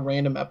see like a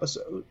random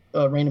episode,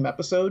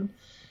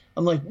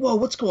 I'm like, whoa,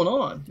 what's going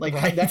on? Like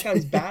right. that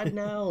guy's bad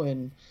now,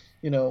 and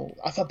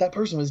I thought that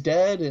person was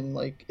dead, and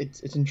like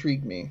it's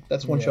intrigued me.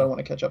 That's one show I Yeah, want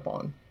to catch up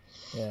on.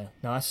 yeah.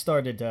 No, I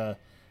started. Uh,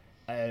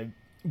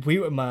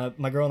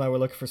 my girl and I were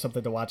looking for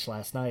something to watch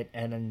last night,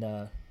 and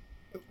then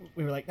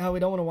we were like, no, we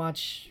don't want to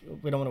watch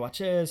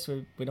this,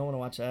 we don't want to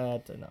watch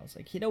that, and I was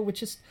like,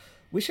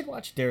 we should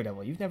watch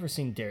Daredevil. You've never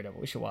seen Daredevil.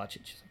 We should watch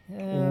it. She's like,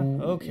 yeah,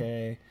 Ooh.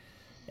 okay.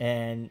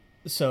 And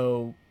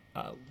so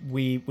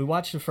we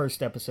watched the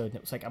first episode, and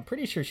it was like, I'm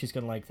pretty sure she's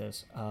gonna like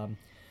this.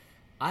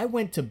 I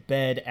went to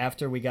bed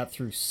after we got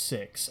through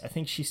 6. I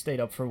think she stayed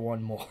up for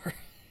one more.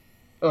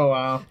 Oh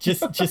wow.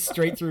 just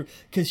straight through,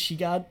 because she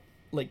got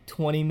like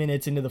 20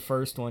 minutes into the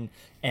first one,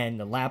 and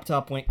the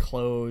laptop went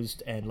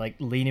closed and like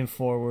leaning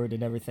forward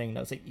and everything. And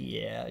I was like,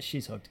 yeah,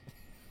 she's hooked.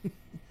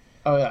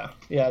 Oh yeah,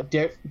 yeah.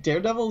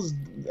 Daredevil's.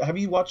 Have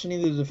you watched any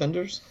of the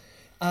Defenders?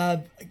 Uh,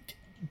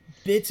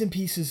 Bits and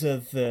pieces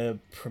of the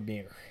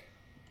premiere.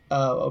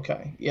 Oh,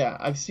 okay. Yeah,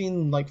 I've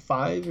seen like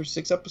 5 or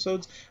 6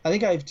 episodes. I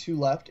think I have 2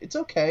 left. It's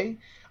okay.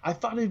 I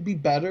thought it'd be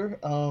better,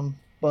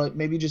 but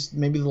maybe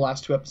the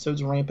last 2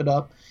 episodes ramp it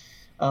up.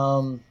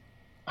 I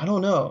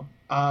don't know.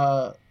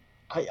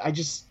 I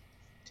just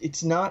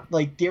it's not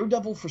like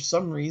Daredevil for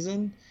some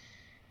reason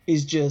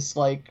is just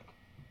like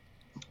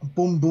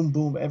boom, boom,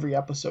 boom every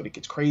episode. It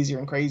gets crazier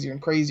and crazier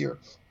and crazier,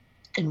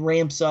 and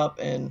ramps up.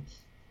 And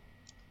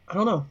I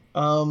don't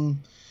know.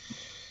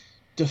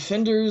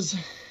 Defenders.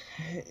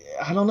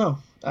 I don't know.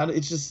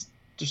 It's just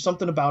there's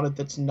something about it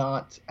that's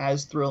not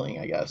as thrilling,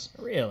 I guess.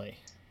 Really?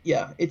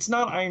 Yeah, it's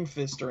not Iron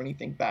Fist or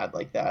anything bad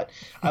like that.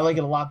 I like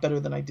it a lot better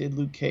than I did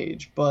Luke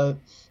Cage, but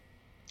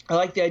I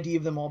like the idea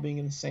of them all being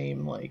in the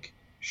same like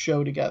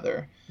show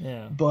together.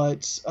 Yeah.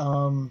 But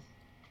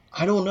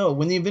I don't know.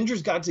 When the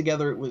Avengers got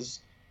together, it was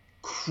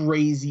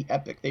crazy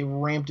epic. They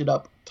ramped it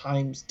up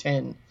times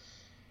 10.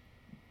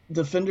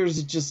 Defenders,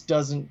 it just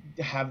doesn't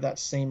have that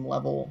same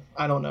level.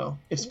 I don't know.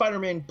 If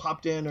Spider-Man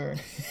popped in or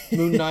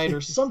Moon Knight or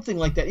something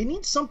like that, it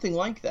needs something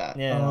like that.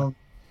 Yeah.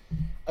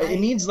 It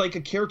needs like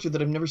a character that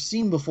I've never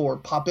seen before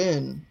pop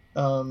in.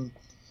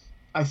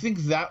 I think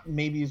that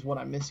maybe is what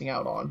I'm missing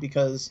out on,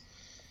 because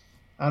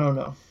I don't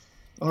know.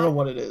 I don't know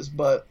what it is,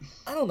 but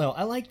I don't know.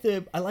 I like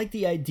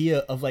the idea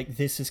of like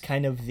this is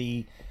kind of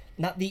the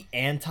not the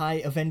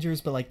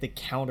anti-Avengers, but like the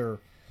counter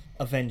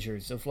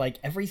Avengers, of like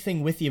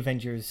everything with the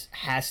Avengers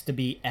has to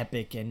be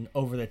epic and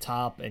over the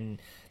top and,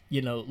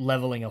 you know,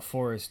 leveling a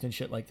forest and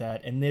shit like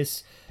that. And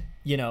this,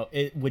 you know,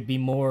 it would be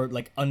more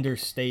like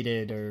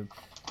understated, or,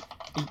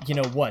 you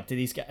know, what do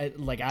these guys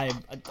like?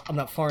 I'm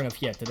not far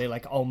enough yet. Do they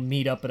like all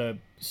meet up at a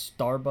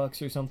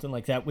Starbucks or something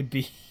like that? Would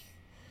be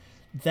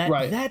that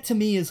Right. That to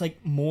me is like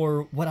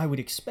more what I would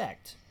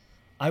expect.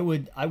 I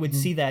would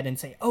see that and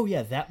say, oh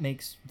yeah, that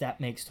makes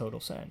total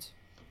sense.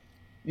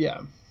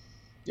 yeah.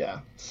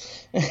 Yeah,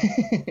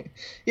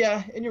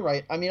 yeah, and you're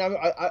right. I mean,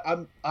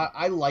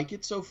 I like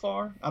it so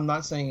far. I'm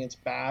not saying it's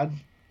bad.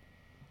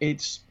 I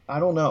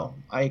don't know.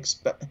 I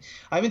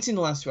haven't seen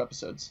the last 2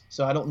 episodes,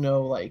 so I don't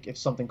know like if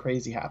something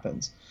crazy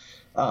happens.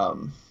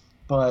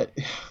 But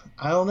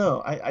I don't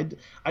know.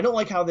 I don't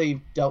like how they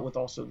dealt with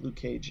also Luke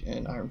Cage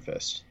and Iron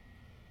Fist.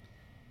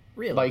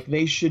 Really? Like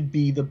they should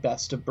be the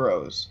best of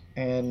bros,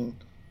 and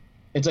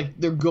it's like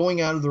they're going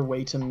out of their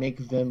way to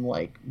make them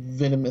like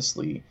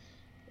venomously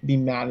be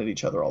mad at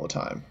each other all the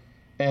time.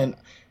 And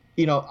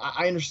you know,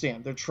 I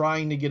understand they're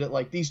trying to get it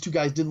like these 2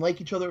 guys didn't like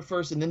each other at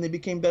first and then they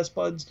became best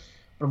buds,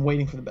 but I'm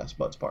waiting for the best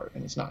buds part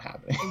and it's not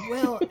happening.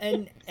 Well,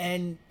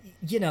 and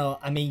you know,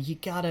 I mean, you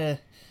gotta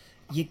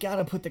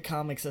put the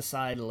comics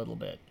aside a little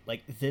bit.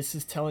 Like this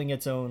is telling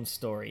its own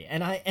story,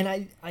 and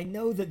I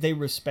know that they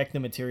respect the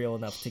material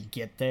enough to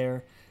get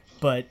there,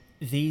 but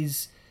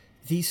these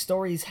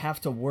stories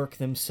have to work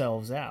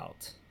themselves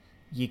out.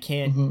 You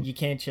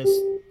can't just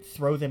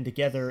throw them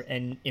together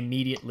and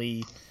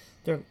immediately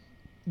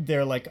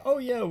they're like, oh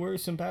yeah, we're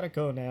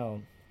simpatico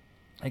now.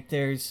 Like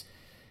there's,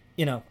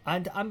 you know,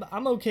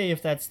 I'm okay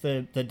if that's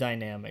the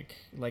dynamic.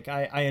 Like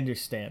I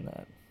understand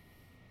that.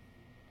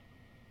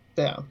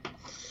 Yeah.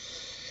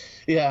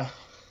 Yeah.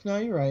 No,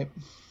 you're right.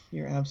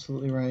 You're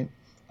absolutely right.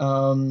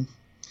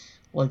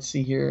 Let's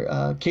see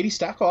here. Katie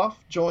Stackhoff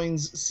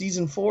joins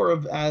season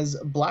 4 as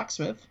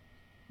Blacksmith.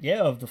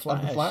 Yeah, of the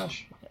Flash. Of the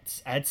Flash.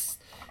 That's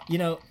you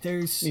know,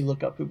 there's. Let me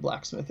look up who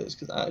Blacksmith is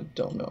because I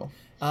don't know.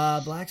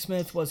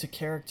 Blacksmith was a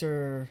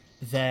character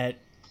that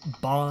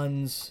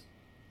bonds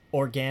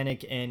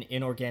organic and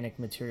inorganic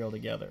material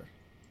together.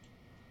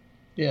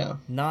 Yeah.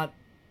 Not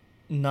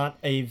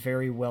a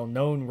very well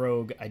known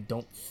rogue, I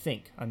don't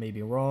think. I may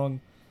be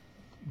wrong,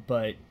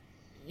 but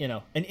you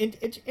know, an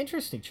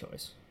interesting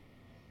choice.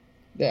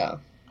 Yeah.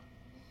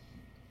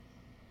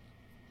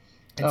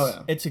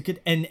 It's a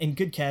good and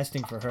good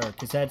casting for her,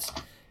 because that's,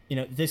 you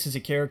know, this is a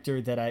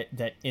character that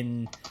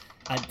now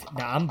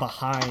I'm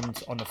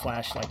behind on the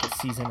Flash like a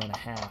season and a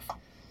half,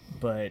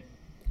 but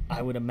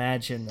I would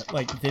imagine that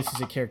like this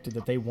is a character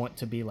that they want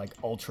to be like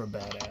ultra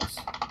badass.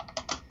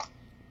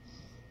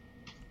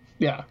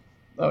 Yeah.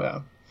 Oh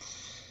yeah.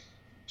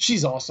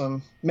 She's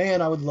awesome,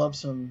 man. I would love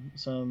some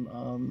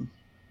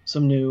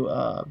new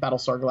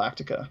Battlestar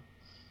Galactica.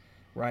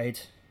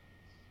 Right.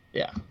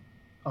 Yeah.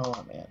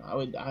 Oh man,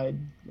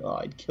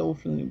 I'd kill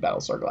for the new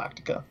Battlestar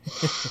Galactica.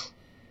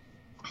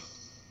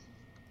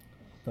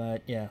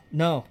 But yeah,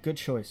 no, good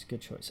choice.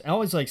 I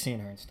always like seeing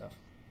her and stuff,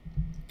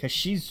 because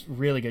she's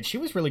really good. She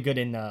was really good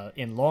in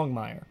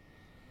Longmire.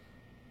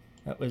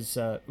 That was.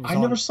 I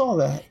never saw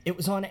that. It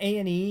was on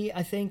A&E,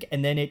 I think,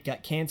 and then it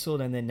got canceled,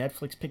 and then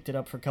Netflix picked it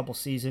up for a couple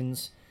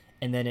seasons,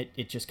 and then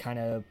it just kind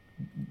of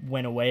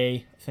went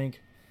away, I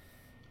think.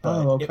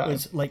 but Oh, it okay.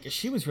 was like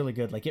she was really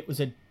good. Like it was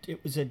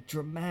a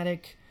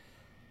dramatic,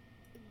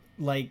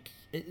 like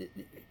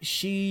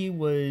she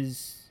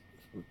was,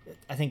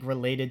 I think,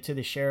 related to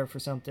the sheriff or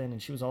something,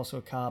 and she was also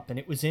a cop, and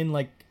it was in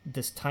like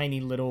this tiny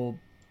little,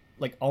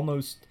 like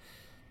almost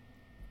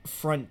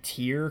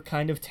frontier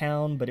kind of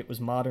town, but it was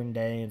modern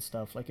day and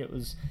stuff. Like it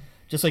was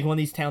just like one of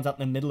these towns out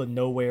in the middle of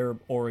nowhere,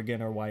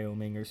 Oregon or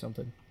Wyoming or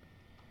something.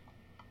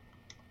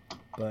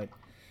 But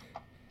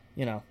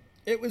you know,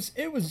 it was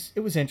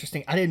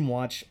interesting. I didn't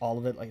watch all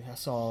of it. Like I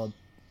saw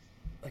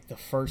like the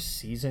first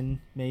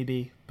season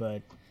maybe, but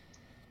it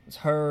was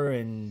her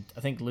and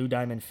I think Lou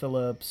Diamond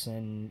Phillips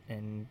and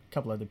a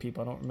couple other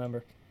people I don't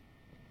remember.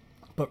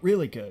 But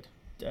really good,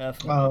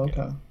 definitely Oh, good.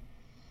 okay.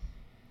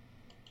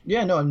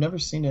 Yeah, no, I've never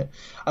seen it.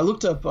 I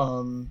looked up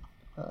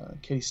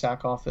Katie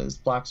Sackhoff as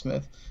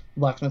blacksmith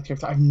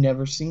character. I've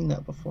never seen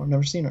that before.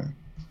 Never seen her.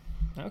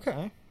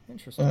 Okay,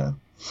 interesting. Yeah,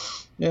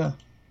 yeah.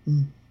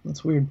 Mm,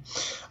 that's weird.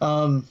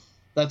 Um,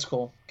 that's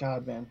cool.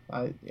 God, man.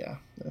 Yeah.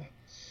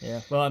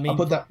 Well, I I'll mean,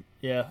 put that.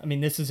 yeah. I mean,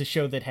 this is a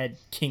show that had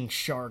King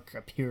Shark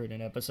appear in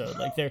an episode.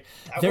 Like That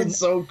they're was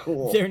so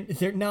cool.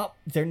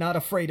 they're not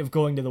afraid of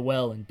going to the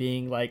well and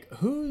being like,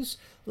 who's,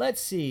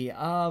 let's see,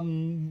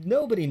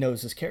 nobody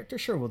knows this character.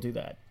 Sure, we'll do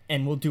that,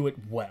 and we'll do it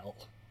well.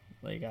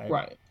 Like I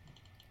Right.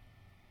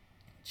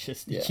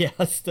 just Yeah.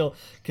 yeah, still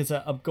because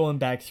I'm going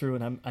back through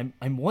and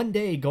I'm one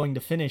day going to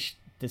finish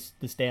this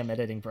damn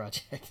editing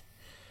project.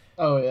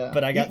 Oh yeah.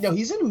 But I got No,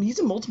 he's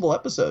in multiple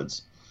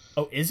episodes.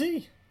 oh, is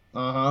he?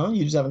 Uh-huh.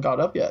 You just haven't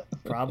caught up yet.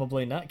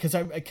 Probably not,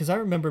 because I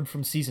remembered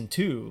from season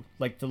 2,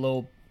 like the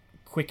little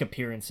quick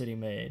appearance that he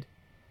made.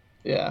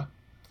 Yeah.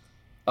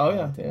 Oh yeah,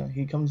 God yeah. damn.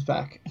 He comes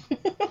back.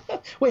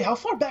 Wait, how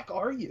far back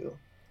are you?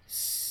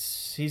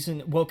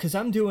 Season well, because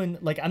I'm doing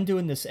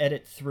this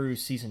edit through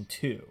season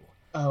 2,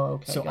 Oh,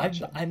 okay, so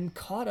gotcha. I'm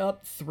caught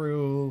up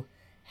through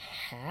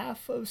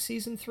half of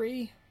season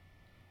 3.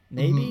 Hmm.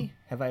 Maybe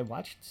have I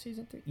watched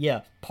season 3?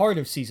 Yeah, part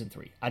of season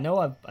 3. I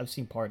know I've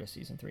seen part of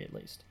season 3 at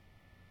least.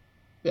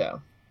 Yeah.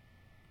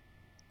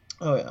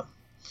 Oh yeah.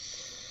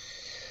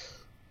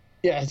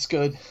 Yeah, it's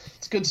good.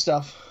 It's good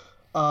stuff.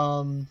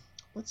 Um,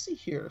 let's see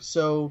here.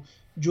 So,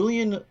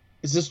 Julian,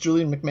 is this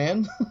Julian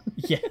McMahon?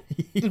 Yeah.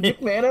 Did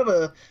McMahon have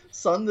a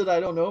son that I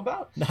don't know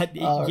about? Not,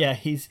 Uh, yeah,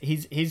 he's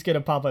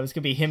gonna pop up. It's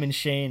gonna be him and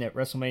Shane at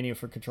WrestleMania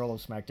for control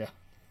of SmackDown.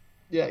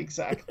 yeah,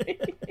 exactly.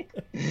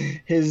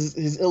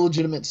 His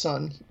illegitimate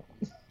son.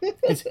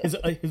 His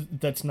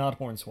that's not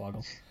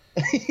Hornswoggle.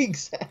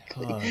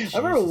 Exactly. Oh I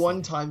remember Jesus!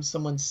 one time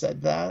someone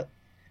said that,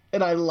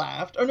 and I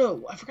laughed. Or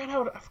no, I forgot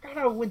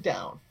how it went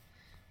down.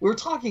 We were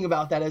talking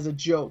about that as a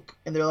joke,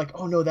 and they're like,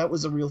 "Oh no, that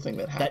was a real thing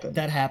that That happened."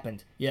 that happened.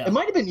 It Yeah,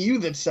 might have been you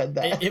that said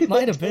that. it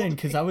might That have been told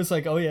because me. I was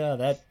like, oh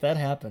yeah, that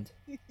happened.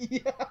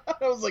 Yeah,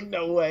 I was like,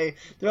 "No way."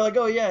 They're like,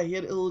 "Oh yeah, he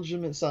had an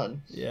illegitimate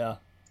son, Yeah,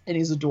 and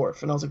he's a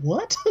dwarf," and I was like,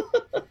 "What?"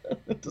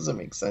 It doesn't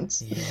make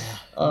sense. yeah.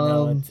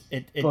 No, Um,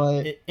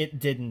 but it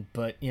didn't.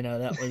 But you know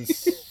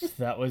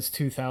that was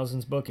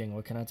 2000s booking.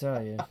 What can I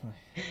tell you?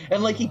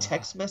 and like he Uh,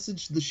 text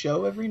messaged the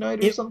show every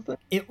night or it something.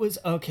 it was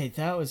okay.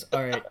 That was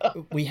all right.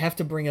 We have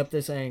to bring up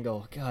this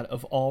angle. God,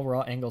 of all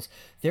Raw angles,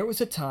 there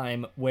was a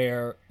time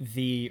where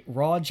the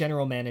Raw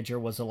general manager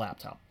was a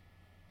laptop,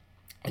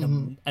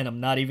 Hmm. and I'm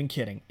not even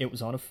kidding. It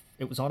was on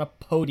a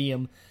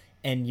podium,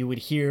 and you would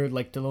hear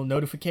like the little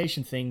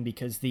notification thing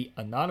because the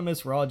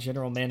anonymous Raw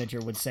general manager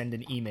would send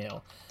an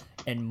email,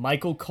 and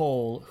Michael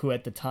Cole, who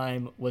at the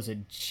time was a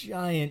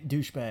giant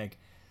douchebag,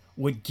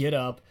 would get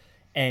up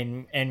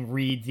and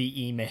read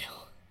the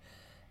email,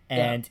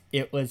 Yeah. and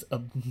it was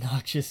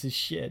obnoxious as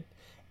shit.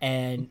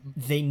 And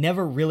they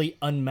never really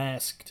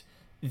unmasked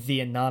the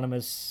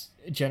anonymous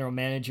general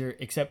manager,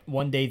 except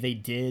one day they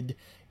did,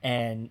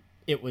 and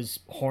it was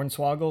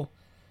Hornswoggle.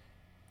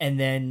 And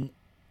then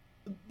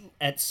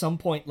at some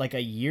point, like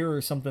a year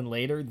or something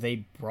later,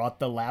 they brought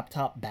the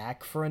laptop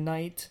back for a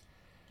night,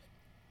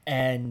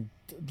 and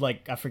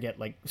like I forget,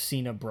 like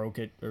Cena broke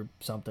it or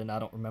something. I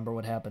don't remember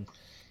what happened,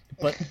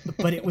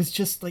 but it was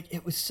just like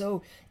it was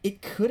so.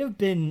 It could have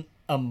been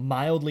a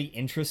mildly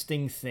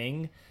interesting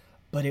thing,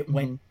 but it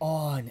went Hmm.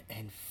 on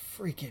and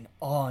freaking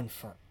on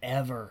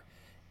forever.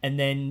 And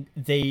then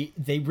they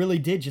really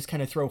did just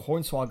kind of throw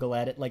Hornswoggle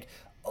at it, like,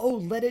 oh,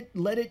 let it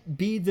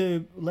be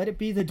the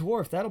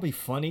dwarf. That'll be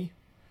funny.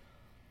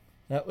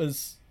 That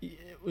was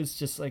it was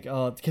just like,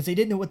 oh, because they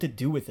didn't know what to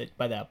do with it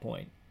by that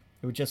point.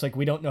 It was just like,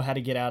 we don't know how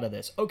to get out of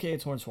this. Okay,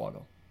 it's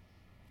Hornswoggle.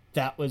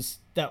 That was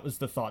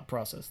the thought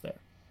process there.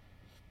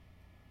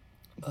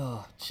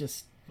 Oh,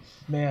 just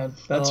Man,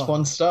 that's oh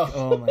fun stuff.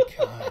 oh my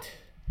god.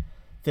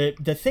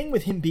 The thing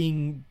with him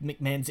being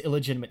McMahon's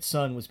illegitimate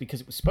son was because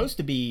it was supposed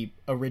to be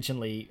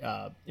originally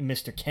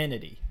Mr.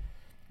 Kennedy,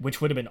 which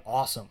would have been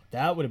awesome.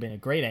 That would have been a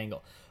great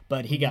angle.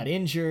 But he got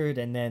injured,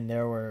 and then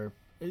there were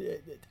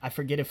I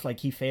forget if like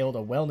he failed a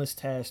wellness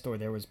test or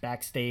there was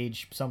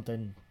backstage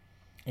something,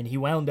 and he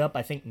wound up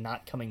I think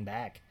not coming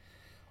back,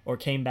 or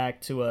came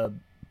back to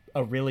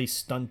a really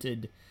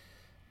stunted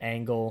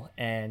angle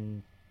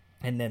and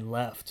then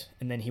left,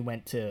 and then he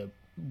went to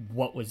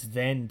what was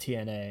then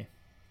TNA,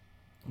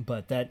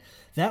 But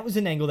that was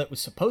an angle that was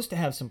supposed to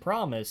have some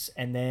promise,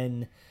 and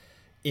then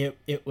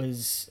it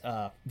was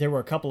there were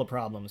a couple of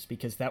problems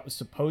because that was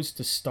supposed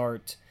to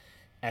start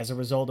as a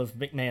result of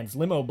McMahon's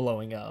limo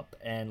blowing up,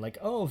 and like,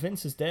 oh,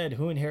 Vince is dead,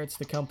 who inherits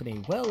the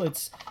company? Well,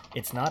 it's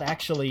not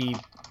actually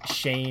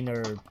Shane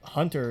or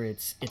Hunter,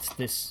 it's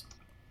this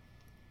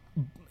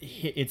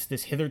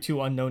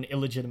hitherto unknown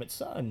illegitimate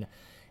son.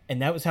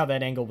 And that was how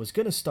that angle was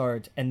going to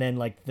start. And then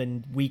like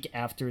the week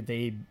after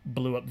they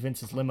blew up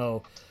Vince's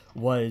limo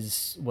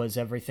was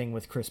everything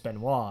with Chris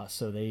Benoit.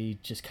 So they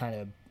just kind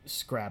of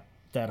scrapped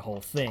that whole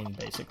thing,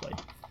 basically.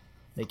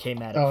 They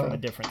came at it from a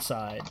different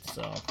side.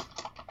 So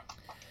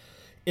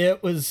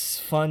it was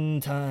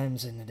fun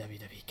times in the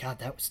WWE. God,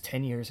 that was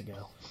 10 years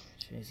ago.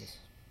 Jesus.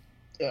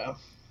 Yeah.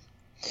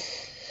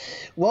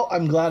 Well,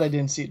 I'm glad I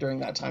didn't see it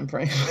during that time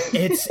frame.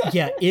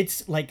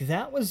 It's like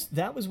that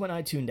was when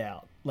I tuned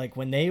out. Like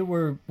when they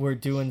were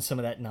doing some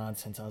of that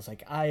nonsense, I was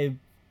like,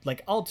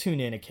 I'll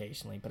tune in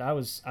occasionally, but I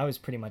was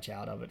pretty much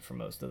out of it for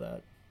most of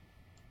that.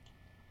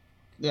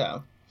 Yeah.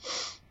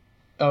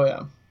 Oh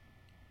yeah.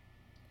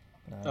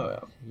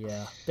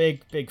 Yeah.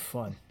 Big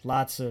fun.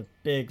 Lots of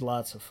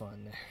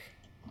fun there.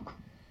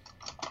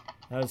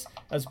 That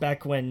was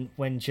back when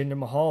Jinder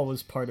Mahal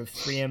was part of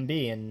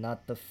 3MB and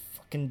not the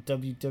fucking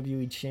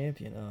WWE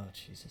champion. Oh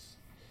Jesus.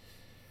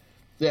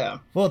 Yeah.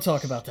 We'll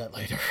talk about that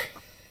later.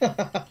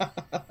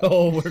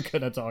 Oh, we're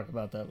gonna talk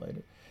about that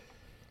later.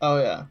 Oh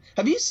yeah.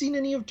 Have you seen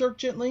any of Dirk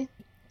Gently?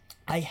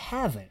 I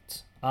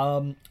haven't.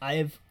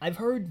 I've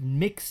heard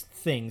mixed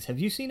things. Have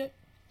you seen it?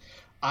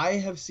 I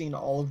have seen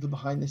all of the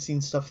behind the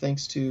scenes stuff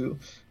thanks to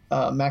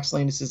Max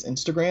Landis'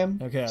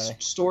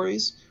 Instagram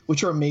stories,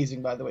 which are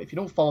amazing, by the way. If you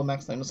don't follow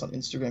Max Landis on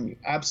Instagram, you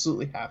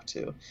absolutely have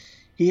to.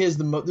 He has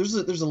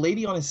there's a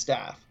lady on his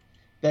staff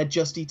that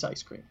just eats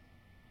ice cream.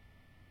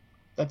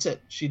 That's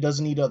it. She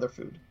doesn't eat other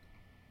food.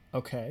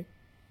 Okay.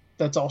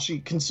 That's all she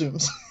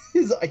consumes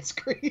is ice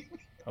cream.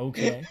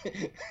 Okay.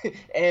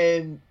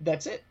 And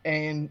that's it.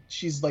 And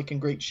she's like in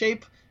great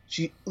shape.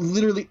 She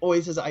literally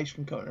always has an ice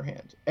cream cone in her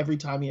hand every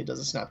time he does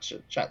a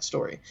Snapchat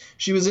story.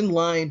 She was in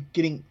line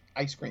getting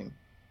ice cream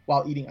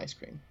while eating ice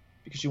cream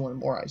because she wanted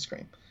more ice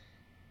cream.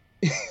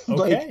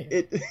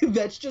 Okay.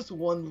 That's just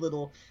one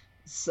little.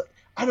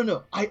 I don't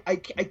know. I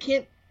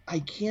can't.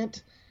 I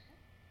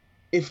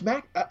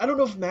don't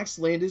know if Max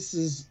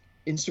Landis's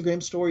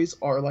Instagram stories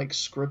are like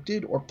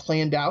scripted or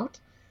planned out,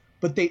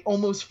 but they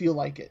almost feel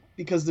like it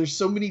because there's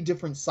so many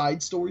different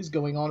side stories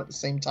going on at the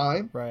same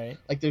time. Right.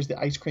 Like there's the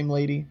ice cream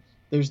lady,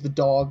 there's the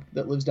dog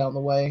that lives down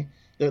the way.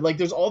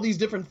 There's all these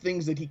different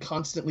things that he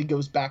constantly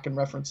goes back and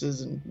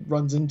references and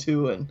runs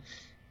into, and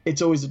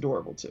it's always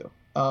adorable too.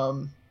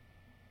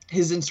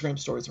 His Instagram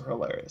stories are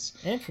hilarious.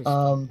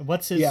 Interesting.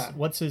 What's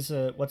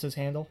his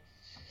handle?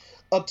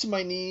 Up to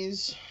my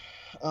knees.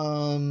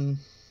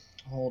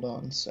 Hold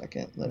on a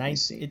second. Let me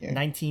see here.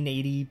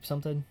 1980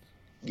 something?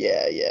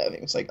 Yeah. I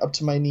think it's like Up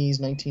to My Knees,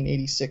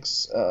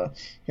 1986.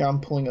 Here,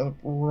 I'm pulling up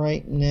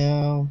right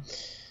now.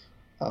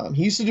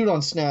 He used to do it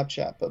on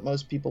Snapchat, but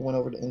most people went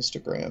over to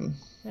Instagram.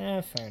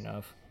 Fair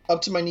enough.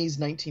 Up to My Knees,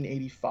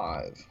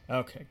 1985.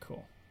 Okay,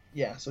 cool.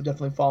 Yeah, so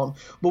definitely follow him.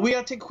 But we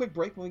got to take a quick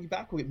break. When we get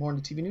back, we'll get more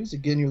into TV news.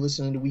 Again, you're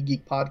listening to We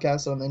Geek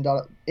Podcast on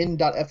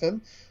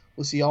N.FM.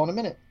 We'll see y'all in a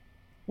minute.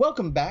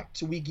 Welcome back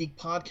to We Geek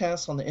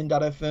Podcast on the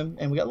N.FM,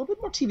 and we got a little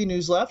bit more TV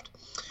news left.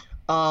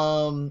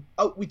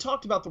 We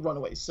talked about the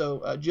Runaways. So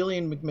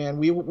Jillian McMahon,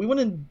 we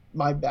went in,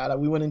 my bad,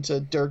 we went into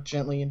Dirk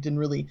Gently and didn't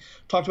really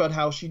talk about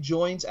how she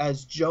joins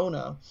as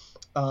Jonah.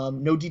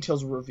 No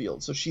details were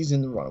revealed, so she's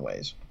in the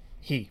Runaways.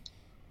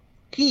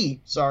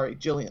 Sorry,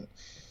 Jillian.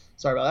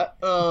 Sorry about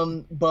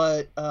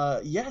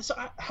that. So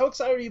how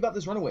excited are you about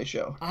this Runaway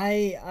show?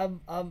 I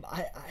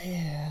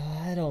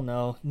don't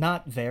know.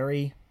 Not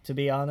very, to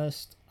be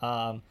honest.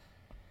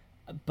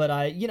 But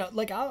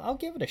I'll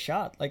give it a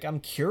shot. Like, I'm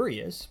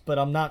curious, but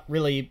I'm not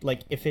really,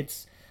 like,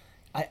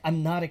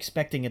 I'm not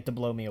expecting it to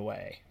blow me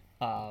away.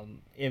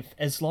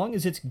 As long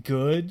as it's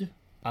good,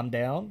 I'm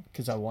down,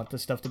 because I want the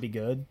stuff to be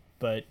good,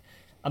 but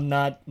I'm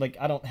not, like,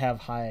 I don't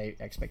have high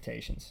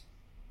expectations.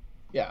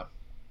 Yeah,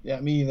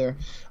 me either.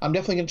 I'm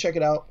definitely going to check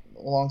it out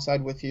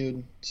alongside with you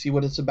and see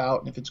what it's about,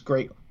 and if it's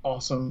great,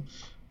 awesome.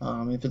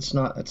 If it's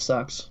not, it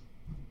sucks.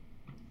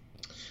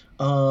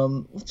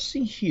 Let's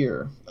see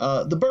here.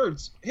 The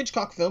Birds,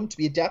 Hitchcock film to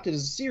be adapted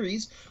as a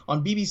series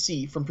on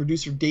BBC from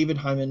producer David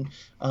Hyman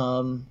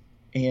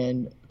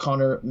and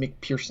Connor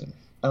McPherson.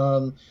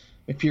 So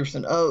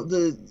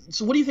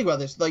what do you think about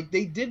this? Like,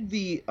 they did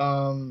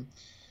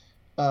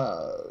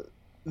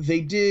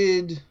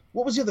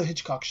what was the other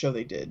Hitchcock show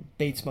they did?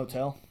 Bates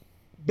Motel,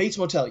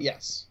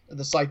 yes.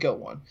 The Psycho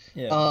one.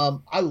 Yeah.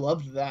 I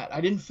loved that. I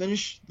didn't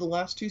finish the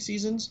last 2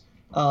 seasons.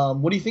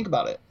 What do you think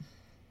about it?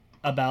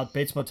 About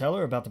Bates Motel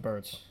or about The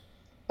Birds?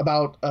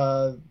 About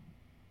the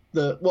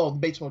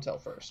Bates Motel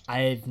first.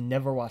 I've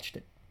never watched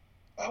it.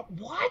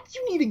 What?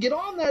 You need to get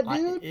on that,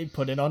 dude.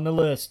 Put it on the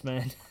list,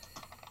 man.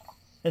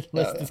 The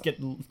list is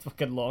getting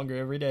fucking longer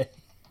every day.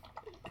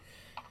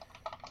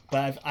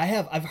 But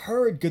I've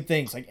heard good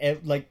things.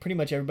 Like pretty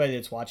much everybody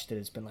that's watched it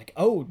has been like,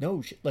 oh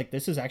no, like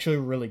this is actually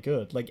really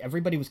good. Like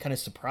everybody was kind of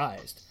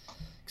surprised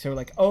because they were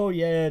like, oh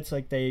yeah, it's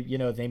like they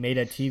made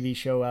a TV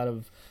show out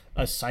of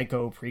a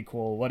Psycho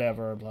prequel,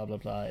 whatever, blah blah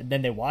blah. And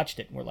then they watched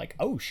it and were like,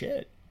 oh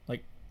shit,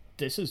 like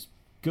this is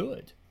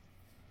good.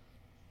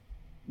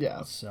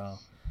 Yeah. So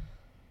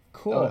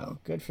cool. Oh, yeah.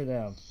 Good for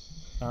them.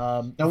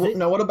 Now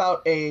what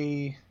about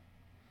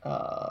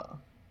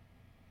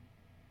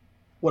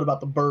what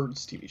about the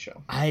Birds TV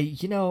show? I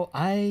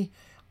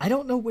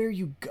don't know where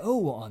you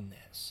go on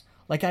this.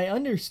 Like, I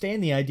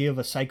understand the idea of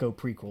a Psycho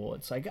prequel.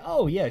 It's like,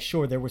 oh yeah,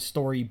 sure, there was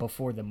story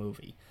before the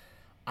movie.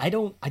 I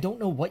don't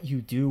know what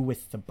you do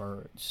with the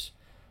Birds.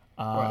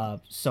 Right.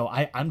 So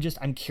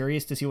I'm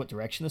curious to see what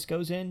direction this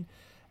goes in.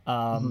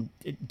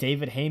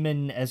 David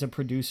Heyman as a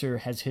producer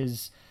has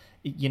his,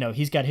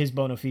 he's got his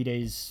bona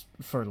fides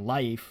for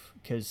life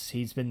because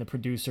he's been the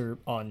producer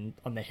on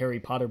the Harry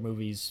Potter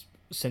movies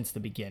since the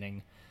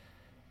beginning.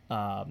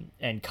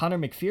 And Connor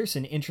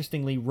McPherson,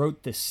 interestingly,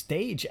 wrote the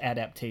stage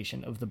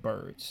adaptation of The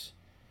Birds.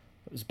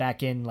 It was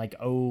back in like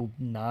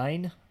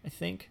 2009, I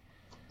think.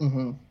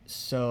 Mm-hmm.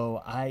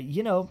 So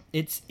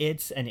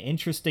it's an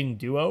interesting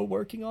duo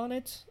working on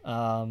it.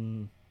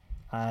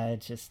 I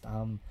just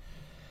don't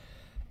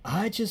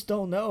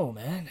know,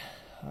 man.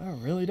 I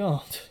really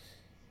don't.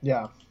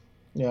 Yeah.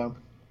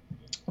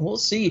 We'll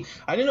see.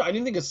 I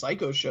didn't think a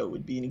Psycho show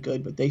would be any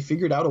good, but they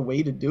figured out a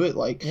way to do it.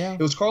 Like, yeah. It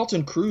was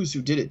Carlton Cruz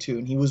who did it too,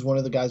 and he was one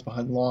of the guys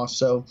behind Lost.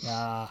 So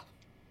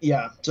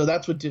yeah, so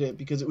that's what did it,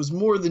 because it was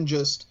more than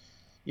just,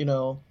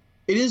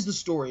 it is the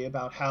story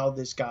about how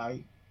this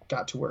guy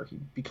got to where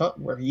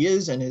he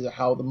is, and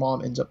how the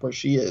mom ends up where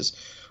she is.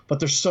 But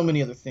there's so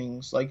many other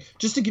things. Like,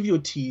 just to give you a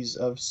tease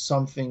of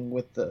something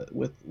with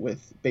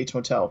Bates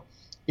Motel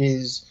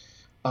is,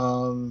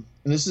 and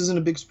this isn't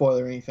a big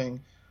spoiler or anything,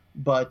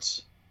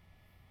 but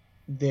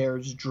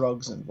there's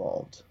drugs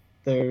involved.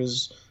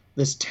 There's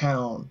this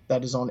town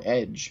that is on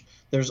edge.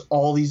 There's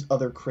all these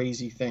other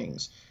crazy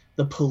things.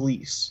 The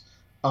police.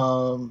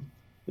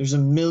 There's a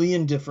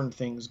million different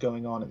things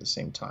going on at the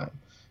same time.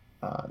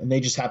 And they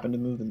just happen to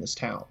move in this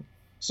town.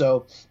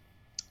 So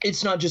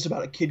it's not just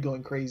about a kid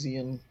going crazy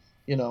and,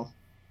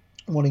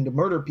 wanting to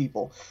murder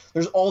people.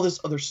 There's all this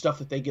other stuff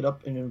that they get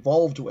up and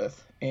involved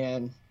with.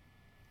 And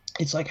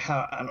it's like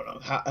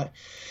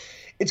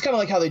it's kind of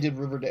like how they did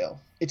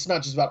Riverdale. It's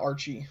not just about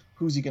Archie.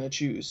 Who's he going to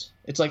choose?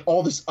 It's like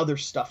all this other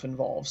stuff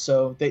involved.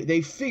 So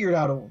they figured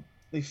out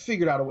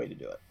a way to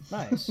do it.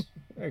 Nice.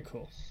 Very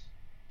cool.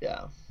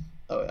 Yeah.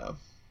 Oh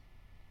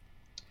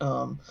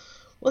yeah.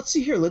 Let's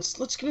see here. Let's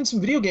get in some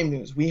video game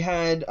news. We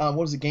had what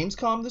was it,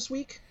 Gamescom this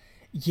week?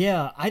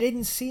 Yeah, I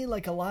didn't see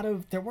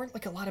there weren't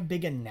like a lot of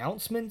big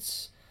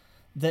announcements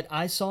that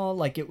I saw.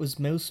 Like, it was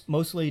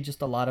mostly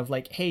just a lot of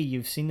like, hey,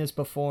 you've seen this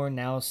before,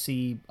 now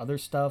see other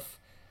stuff.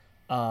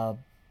 I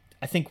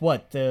think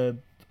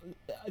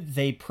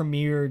they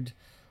premiered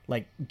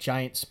like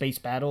giant space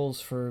battles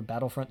for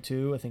Battlefront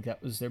 2. I think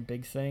that was their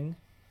big thing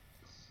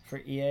for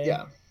EA.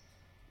 Yeah.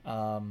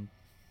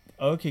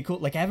 Okay, cool.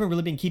 Like, I haven't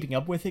really been keeping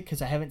up with it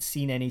because I haven't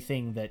seen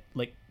anything that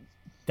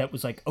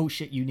was like, oh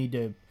shit, you need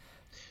to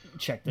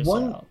check this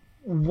out.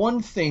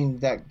 One thing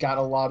that got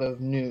a lot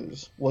of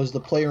news was the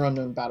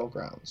PlayerUnknown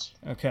Battlegrounds.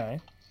 Okay.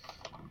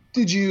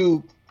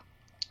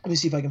 Let me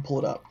see if I can pull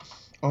it up.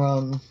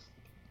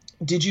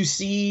 Did you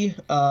see,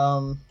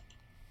 let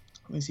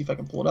me see if I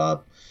can pull it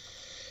up.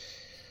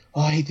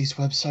 Oh, I hate these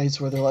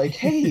websites where they're like,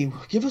 hey,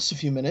 give us a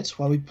few minutes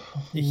while we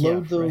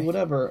load the right.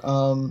 Whatever.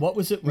 What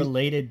was it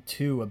related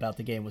to about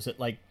the game? Was it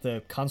like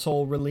the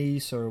console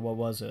release, or what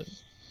was it?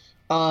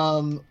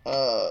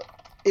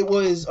 It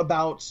was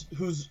about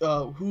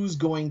who's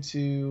going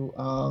to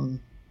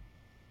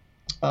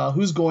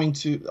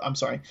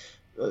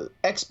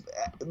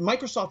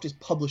Microsoft is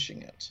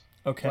publishing it.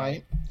 Okay.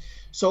 Right?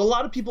 So a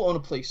lot of people own a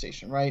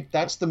PlayStation, right?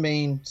 That's the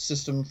main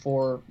system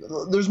for.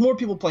 There's more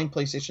people playing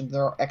PlayStation than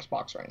there are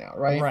Xbox right now,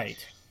 right? Right.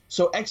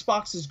 So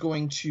Xbox is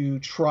going to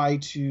try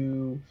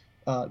to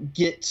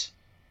get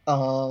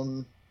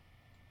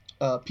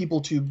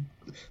people to.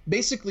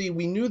 Basically,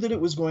 we knew that it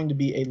was going to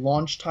be a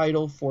launch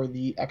title for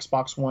the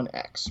Xbox One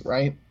X,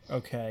 right?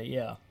 Okay.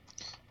 Yeah.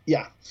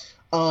 Yeah.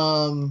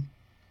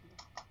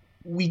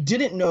 We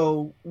didn't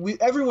know.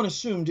 Everyone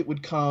assumed it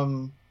would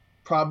come.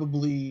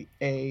 Probably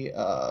a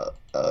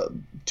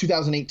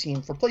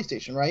 2018 for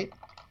PlayStation, right?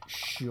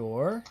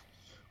 Sure.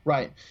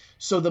 Right.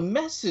 So the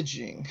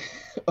messaging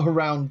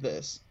around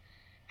this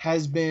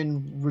has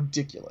been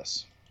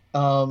ridiculous.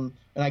 And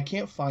I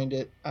can't find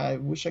it. I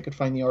wish I could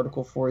find the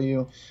article for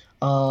you.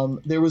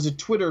 There was a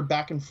Twitter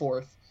back and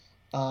forth.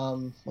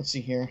 Let's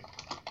see here.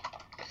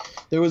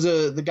 There was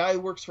the guy who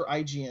works for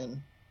IGN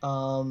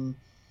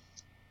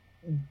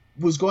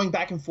was going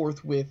back and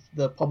forth with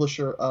the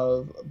publisher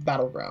of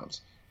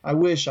Battlegrounds. I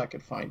wish I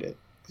could find it,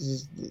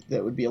 because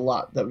that would be a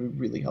lot. That would be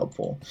really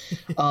helpful.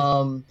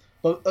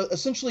 But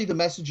essentially, the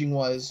messaging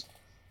was,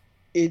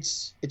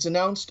 it's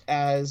announced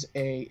as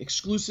a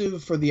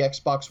exclusive for the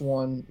Xbox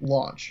One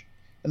launch,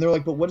 and they're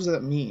like, but what does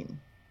that mean?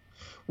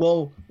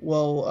 Well,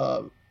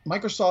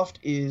 Microsoft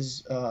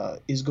is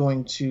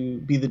going to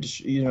be they're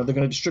going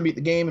to distribute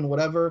the game and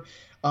whatever.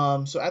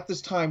 So at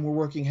this time, we're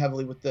working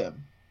heavily with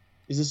them.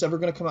 Is this ever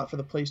going to come out for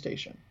the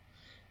PlayStation?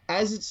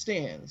 As it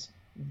stands,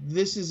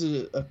 this is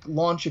a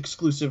launch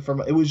exclusive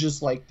from. It was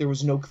just like there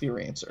was no clear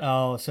answer.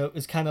 Oh, so it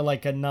was kind of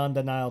like a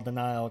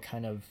denial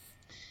kind of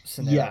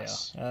scenario.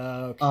 Yes.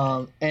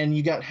 Okay. And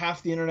you got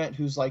half the internet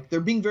who's like they're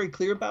being very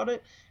clear about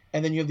it,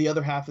 and then you have the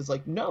other half is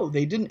like, no,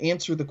 they didn't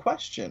answer the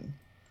question.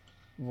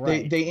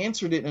 Right. They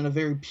answered it in a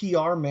very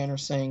PR manner,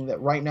 saying that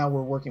right now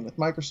we're working with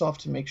Microsoft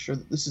to make sure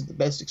that this is the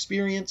best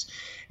experience,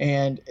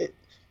 and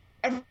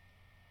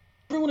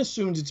everyone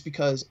assumes it's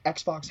because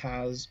Xbox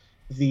has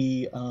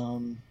the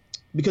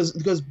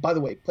because by the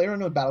way,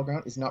 PlayerUnknown's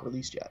Battleground is not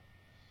released yet.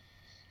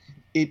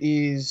 It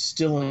is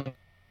still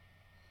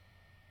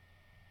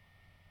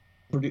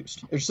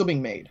produced. They're still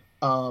being made.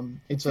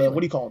 It's a what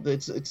do you call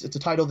it? It's a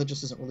title that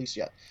just isn't released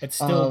yet. It's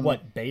still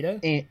what, beta?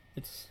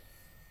 It's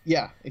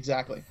yeah,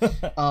 exactly.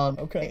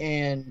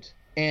 Okay.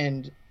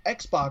 And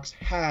Xbox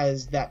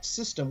has that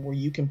system where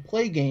you can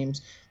play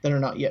games that are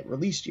not yet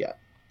released yet.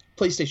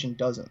 PlayStation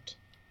doesn't.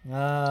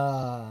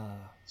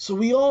 Ah. So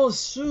we all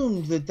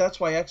assumed that that's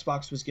why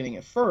Xbox was getting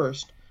it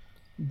first,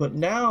 but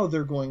now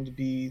they're going to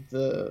be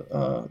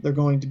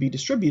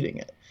distributing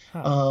it,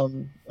 Huh.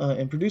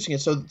 and producing it.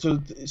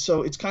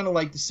 So it's kind of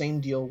like the same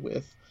deal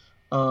with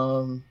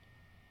Tomb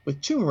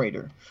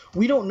Raider.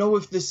 We don't know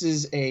if this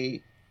is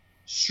a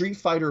Street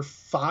Fighter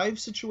V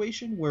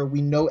situation where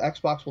we know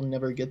Xbox will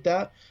never get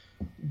that,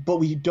 but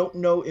we don't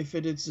know if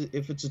it's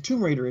a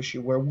Tomb Raider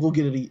issue where we'll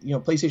get it.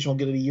 PlayStation will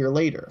get it a year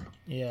later.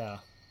 Yeah.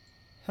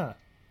 Huh.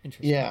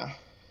 Interesting. Yeah.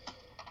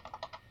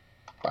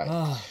 Right.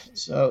 Ah.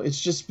 So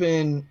it's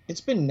been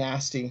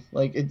nasty.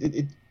 Like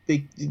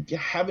they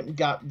haven't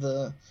got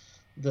to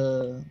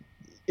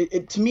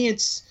me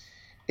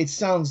it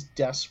sounds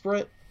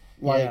desperate.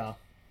 Like Yeah.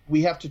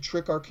 we have to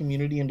trick our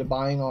community into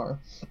buying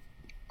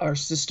our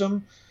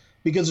system,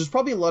 because there's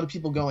probably a lot of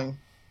people going,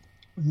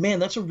 man,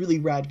 that's a really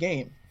rad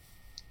game.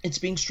 It's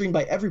being streamed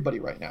by everybody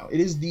right now.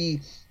 It's the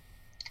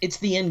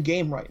end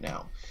game right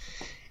now.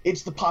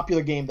 It's the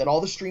popular game that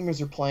all the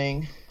streamers are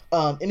playing,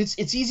 and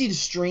it's easy to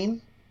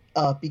stream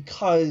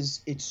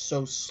because it's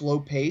so slow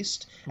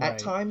paced at Right.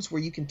 times,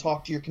 where you can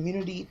talk to your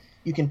community,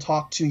 you can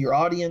talk to your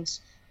audience,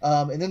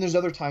 and then there's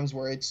other times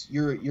where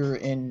you're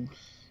in,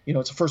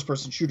 it's a first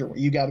person shooter where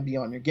you got to be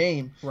on your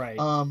game. Right.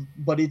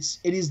 But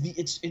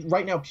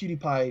right now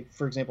PewDiePie,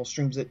 for example,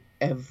 streams it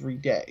every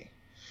day,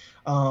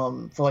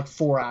 for like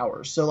 4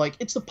 hours. So like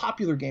it's the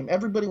popular game.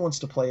 Everybody wants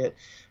to play it.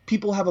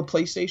 People have a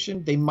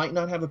PlayStation. They might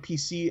not have a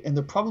PC, and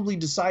they're probably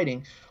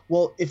deciding,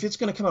 well, if it's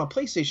going to come out on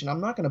PlayStation, I'm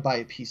not going to buy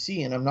a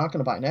PC and I'm not going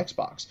to buy an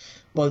Xbox.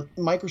 But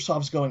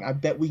Microsoft's going, I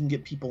bet we can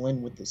get people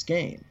in with this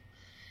game.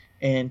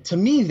 And to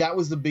me, that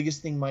was the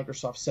biggest thing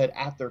Microsoft said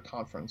at their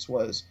conference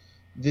was,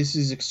 this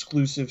is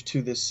exclusive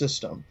to this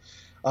system.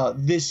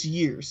 This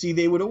year. See,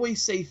 they would always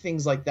say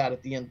things like that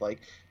at the end, like,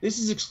 this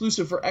is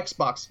exclusive for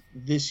Xbox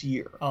this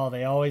year. Oh,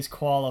 they always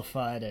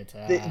qualified it.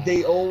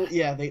 They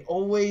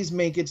always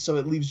make it so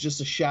it leaves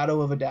just a shadow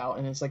of a doubt,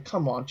 and it's like,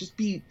 come on,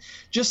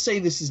 just say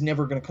this is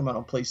never going to come out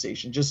on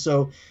PlayStation, just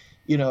so,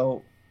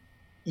 you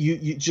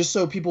just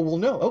so people will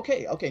know.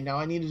 Okay, now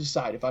I need to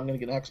decide if I'm going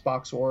to get an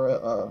Xbox or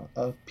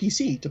a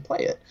PC to play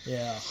it.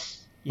 Yeah.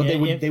 But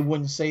Yeah, they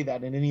wouldn't say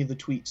that in any of the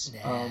tweets.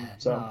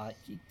 Nah,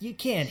 you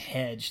can't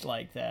hedge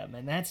like that,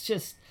 man. That's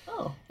just,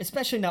 Oh,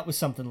 especially not with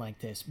something like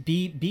this.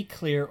 Be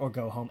clear or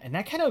go home, and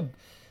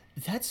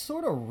that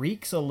sort of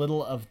reeks a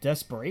little of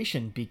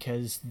desperation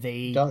because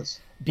it does.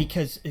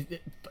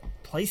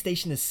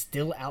 PlayStation is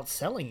still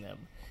outselling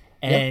them,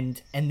 Yep.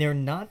 and they're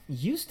not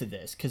used to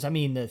this because I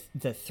mean the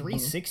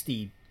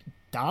 360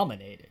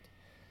 dominated,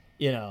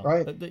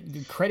 Right.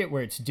 the credit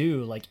where it's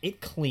due, like it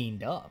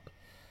cleaned up,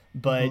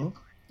 but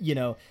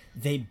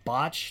they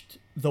botched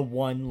the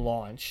one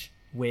launch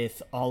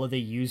with all of the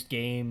used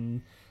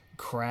game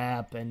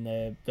crap and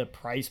the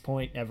price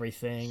point and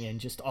everything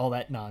and just all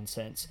that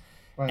nonsense.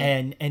 Right.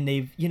 And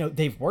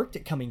they've worked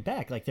at coming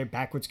back. Like their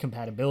backwards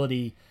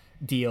compatibility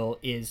deal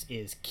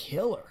is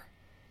killer.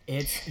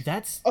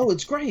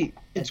 It's great.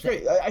 It's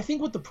great. I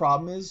think what the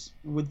problem is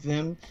with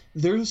them,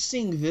 they're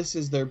seeing this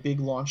as their big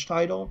launch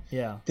title.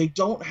 Yeah. They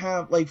don't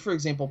have, like, for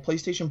example,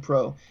 PlayStation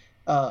Pro.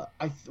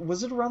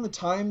 Was it around the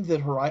time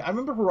that I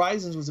remember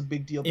Horizons was a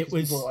big deal because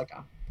people were like,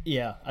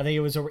 yeah, I think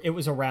it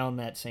was around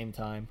that same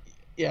time.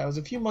 Yeah, it was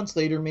a few months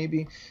later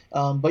maybe,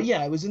 but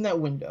yeah, it was in that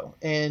window,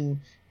 and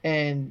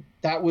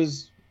that's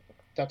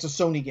a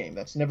Sony game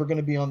that's never going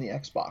to be on the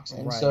Xbox,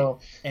 and Right. so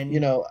And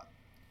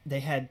they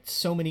had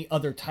so many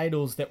other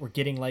titles that were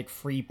getting like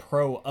free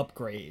pro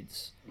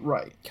upgrades,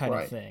 right, kind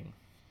right. of thing.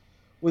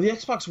 With the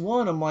Xbox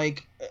One, I'm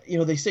like,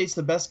 they say it's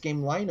the best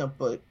game lineup,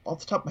 but off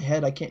the top of my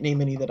head, I can't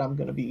name any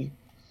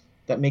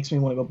that makes me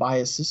want to go buy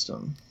a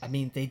system. I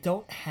mean, they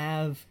don't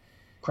have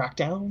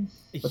Crackdown?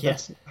 But yeah,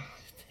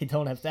 they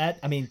don't have that.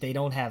 I mean, they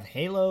don't have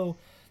Halo.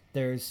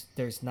 There's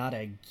not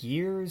a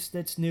Gears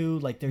that's new.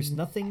 Like there's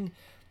nothing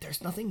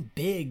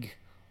big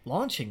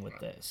launching with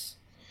this.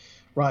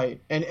 Right.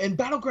 And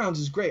Battlegrounds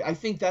is great. I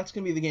think that's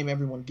going to be the game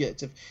everyone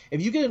gets.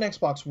 If you get an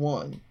Xbox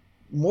One,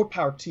 more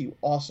power to you.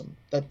 Awesome.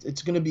 That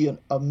it's going to be an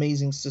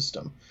amazing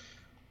system.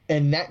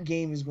 And that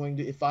game is going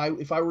to, if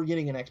I were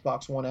getting an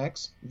Xbox One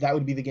X, that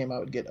would be the game I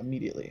would get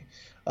immediately.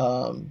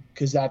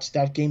 Cuz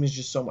that game is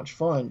just so much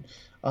fun.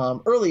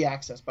 Early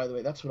access, by the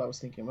way, that's what I was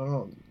thinking. I don't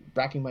know,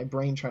 racking my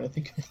brain trying to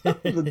think of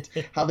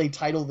how they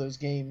title those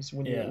games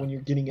when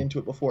you're getting into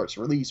it before it's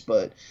released,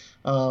 but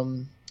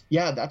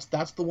yeah,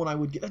 that's the one I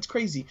would get. That's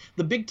crazy.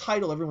 The big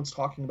title everyone's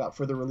talking about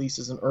for the release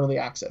is an early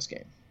access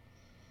game.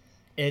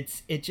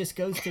 It just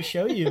goes to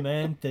show you,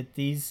 man, that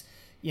these,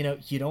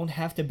 you don't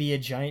have to be a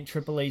giant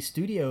AAA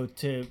studio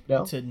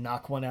to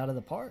knock one out of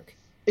the park.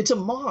 It's a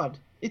mod.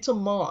 It's a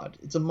mod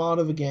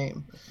of a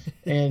game.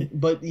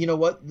 But you know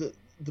what?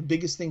 The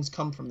biggest things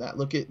come from that.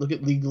 Look at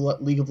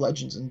League of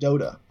Legends and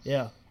Dota.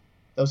 Yeah.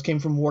 Those came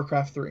from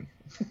Warcraft 3.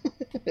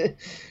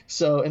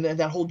 So, and then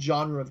that whole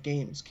genre of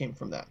games came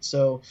from that.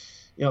 So,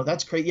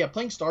 that's great. Yeah,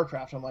 playing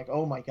StarCraft, I'm like,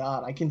 oh my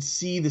God, I can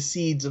see the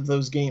seeds of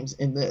those games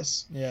in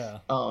this. Yeah.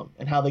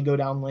 And how they go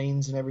down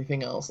lanes and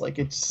everything else. Like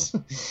it's,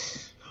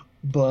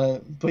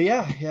 but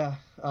yeah.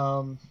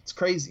 It's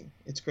crazy.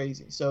 It's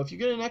crazy. So if you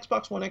get an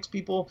Xbox One X,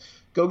 people,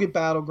 go get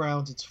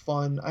Battlegrounds. It's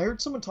fun. I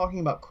heard someone talking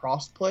about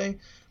crossplay.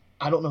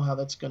 I don't know how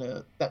that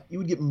you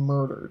would get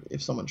murdered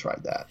if someone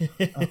tried that.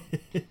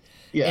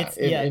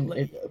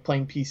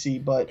 Playing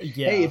PC, but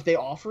hey, if they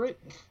offer it,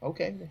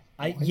 okay.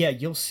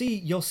 You'll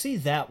see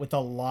that with a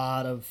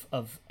lot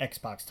of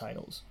Xbox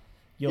titles.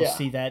 You'll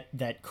see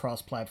that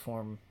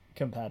cross-platform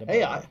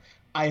compatibility. Hey,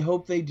 I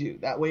hope they do.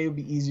 That way it'll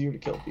be easier to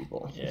kill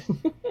people. Yeah.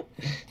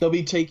 They'll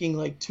be taking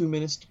like 2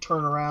 minutes to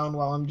turn around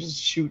while I'm just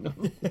shooting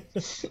them.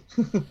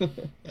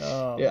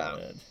 Oh, yeah.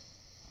 Man.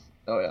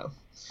 Oh yeah.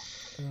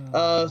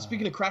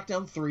 Speaking of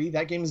Crackdown 3,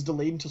 that game is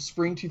delayed until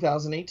spring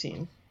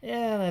 2018.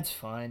 Yeah, that's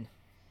fine.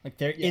 Like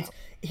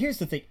here's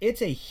the thing,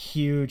 it's a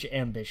huge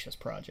ambitious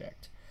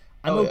project.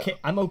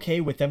 I'm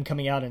okay with them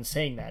coming out and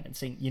saying that and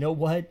saying, you know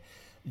what?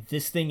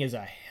 This thing is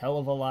a hell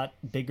of a lot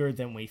bigger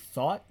than we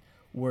thought.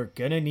 We're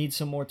gonna need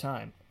some more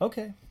time.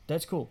 Okay,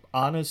 that's cool.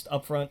 Honest,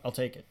 upfront, I'll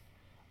take it.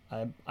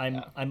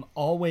 I'm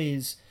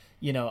always,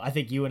 I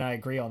think you and I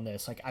agree on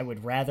this. Like, I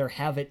would rather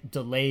have it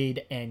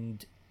delayed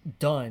and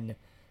done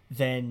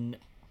than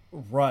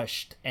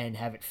rushed and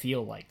have it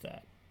feel like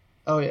that.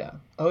 Oh yeah,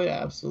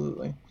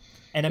 absolutely.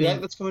 And I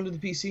mean, that's coming to the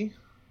PC.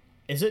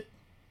 Is it?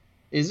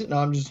 Is it? No,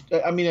 I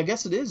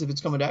guess it is if it's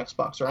coming to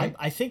Xbox, right?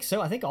 I think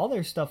so. I think all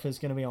their stuff is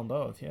going to be on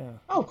both. Yeah.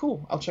 Oh,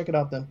 cool. I'll check it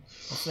out then.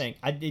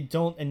 I think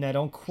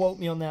don't quote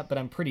me on that, but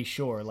I'm pretty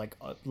sure. They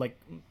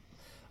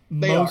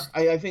are.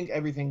 I think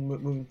everything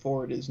moving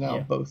forward is now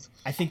both.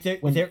 I think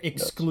they're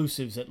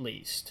exclusives at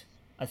least.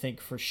 I think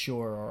for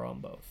sure are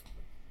on both.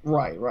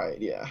 Right.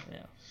 Yeah.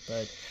 Yeah,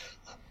 but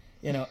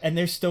and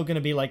there's still going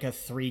to be like a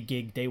 3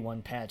 gig day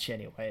one patch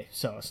anyway,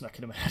 so it's not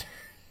going to matter.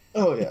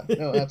 Oh yeah,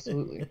 no,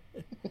 absolutely.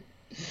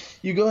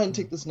 You go ahead and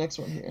take this next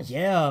one here.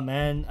 Yeah,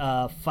 man.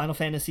 Final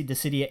Fantasy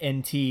Dissidia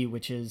NT,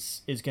 which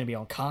is going to be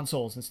on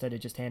consoles instead of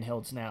just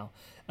handhelds now.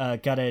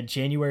 Got a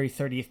January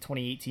 30th,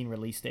 2018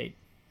 release date.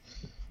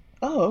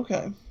 Oh,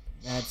 okay.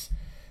 That's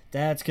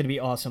going to be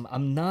awesome. I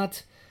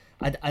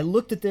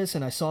looked at this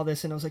and I saw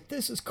this and I was like,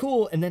 this is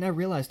cool. And then I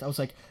realized, I was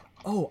like,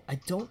 oh, I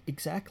don't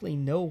exactly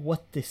know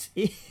what this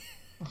is.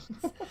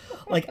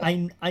 Like,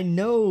 I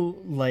know,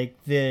 like,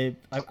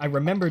 I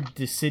remember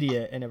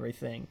Dissidia and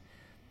everything,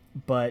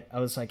 but I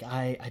was like,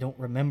 I don't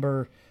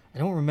remember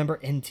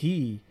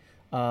NT.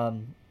 I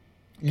don't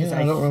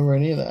remember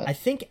any of that. I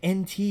think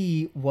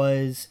NT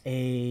was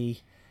an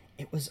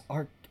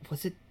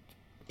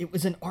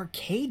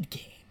arcade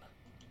game.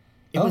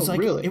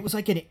 Really? It was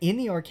like in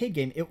the arcade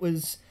game. It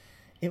was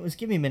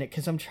give me a minute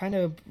because I'm trying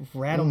to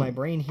rattle my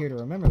brain here to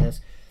remember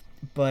this,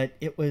 but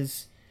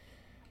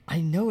I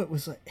know it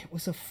was a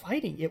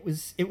fighting. It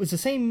was the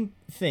same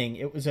thing.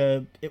 It was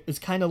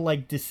kind of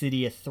like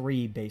Dissidia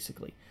 3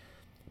 basically,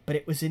 but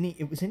it was in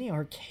the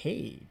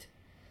arcade,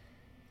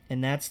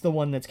 and that's the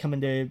one that's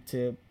coming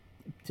to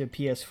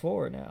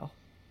PS4 now.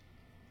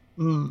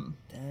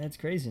 That's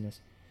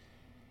craziness.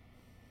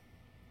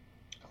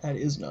 That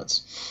is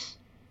nuts.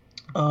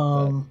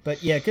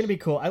 But yeah, gonna be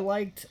cool. I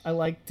liked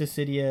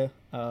Dissidia.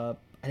 I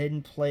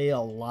didn't play a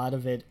lot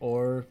of it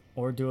or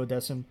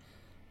Duodecim,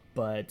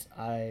 but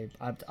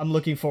I'm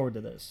looking forward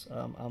to this.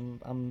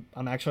 I'm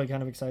actually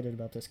kind of excited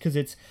about this because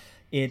it's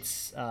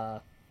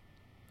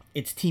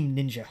Team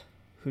Ninja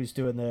who's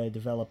doing the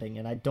developing,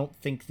 and I don't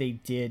think they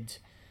did.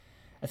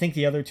 I think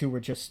the other two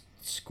were just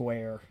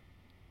Square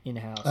in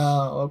house.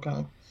 Oh,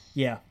 okay.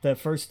 Yeah, the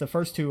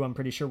first two I'm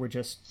pretty sure were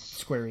just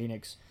Square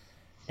Enix,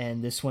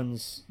 and this one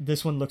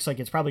looks like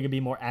it's probably gonna be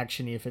more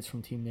actiony if it's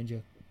from Team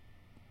Ninja.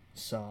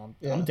 So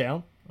I'm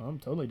down. I'm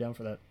totally down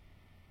for that.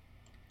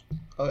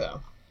 Oh yeah.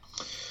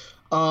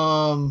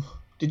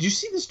 Did you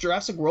see this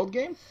Jurassic World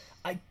game?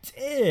 I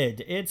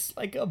did. It's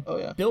like a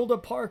build a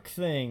park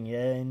thing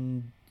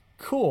and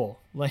cool.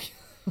 Like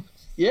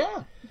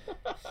Yeah.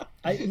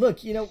 I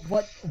look, you know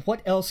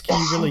what else can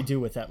you really do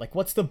with that? Like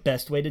what's the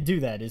best way to do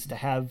that is to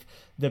have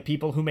the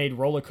people who made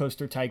Roller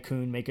Coaster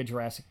Tycoon make a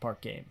Jurassic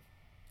Park game.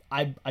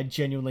 I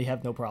genuinely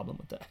have no problem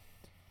with that.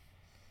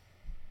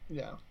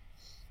 Yeah.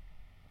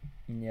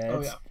 Yeah,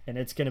 Oh yeah.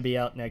 it's going to be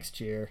out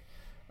next year.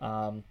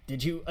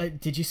 Did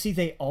you see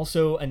they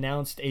also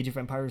announced Age of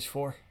Empires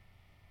 4?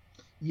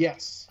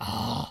 Yes.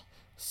 Ah,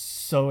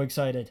 so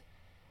excited.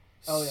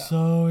 Oh yeah.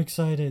 So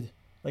excited.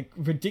 Like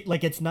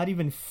it's not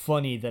even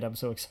funny that I'm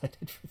so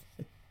excited for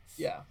this.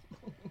 Yeah.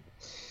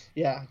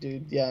 Yeah,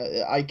 dude.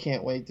 Yeah, I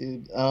can't wait,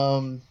 dude.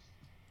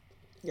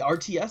 Yeah,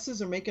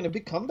 RTSs are making a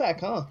big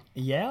comeback, huh?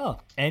 Yeah,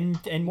 and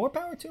more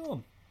power to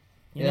them.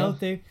 You know,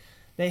 Yeah.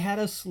 they had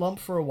a slump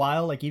for a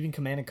while, like even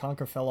Command and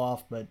Conquer fell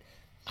off, but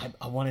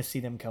I want to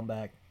see them come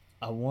back.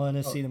 I want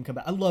to Oh, see them come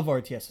back. I love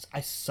RTSs. I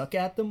suck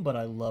at them, but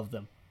I love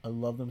them. I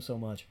love them so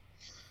much.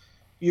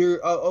 you're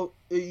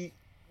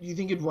you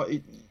think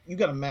you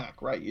got a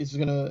Mac, right? It's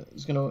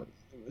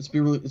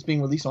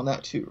being released on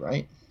that too,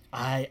 right?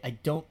 I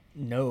don't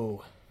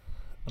know.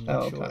 I'm not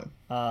Oh, sure.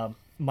 okay.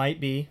 Might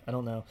be. I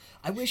don't know.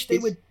 It's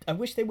I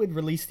wish they would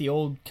release the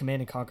old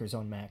Command and Conquers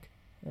on Mac.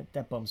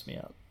 That bums me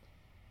out.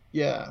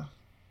 yeah.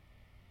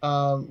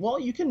 Well,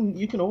 you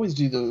can always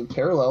do the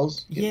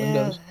parallels, get Yeah,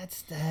 Windows.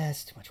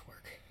 that's too much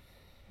work.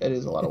 That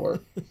is a lot of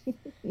work.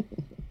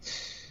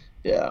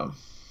 Yeah.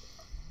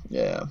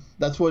 Yeah.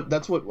 That's what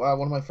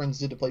one of my friends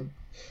did to play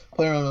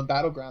around on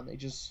Battleground. They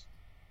just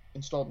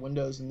installed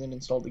Windows and then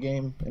installed the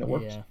game, and it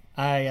worked. Yeah,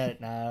 I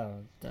no,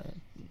 no,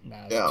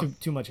 it's Yeah.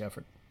 too much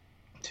effort.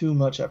 Too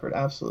much effort,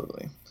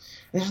 absolutely.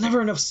 There's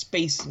never enough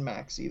space in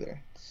Macs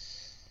either.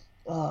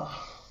 Uh,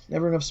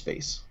 Never enough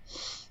space.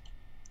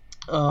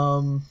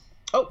 Um,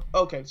 oh,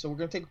 okay. So we're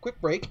gonna take a quick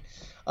break.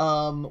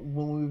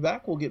 When we be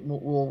back,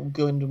 we'll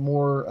go into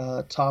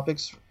more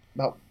topics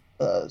about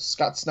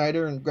Scott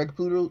Snyder and Greg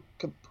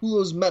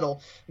Capullo's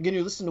Metal. Again,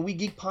 you're listening to We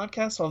Geek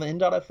Podcast on the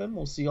N.FM.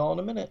 We'll see you all in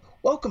a minute.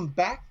 Welcome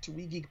back to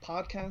We Geek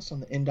Podcast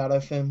on the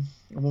N.FM.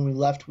 And when we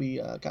left, we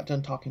got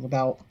done talking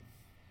about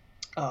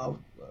uh,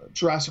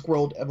 Jurassic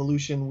World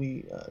Evolution.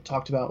 We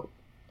talked about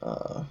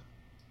the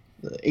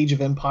Age of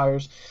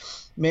Empires.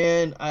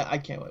 Man, I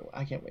can't wait.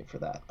 I can't wait for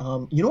that.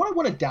 You know what I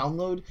want to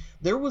download?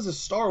 There was a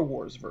Star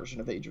Wars version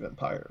of Age of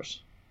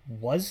Empires.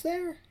 Was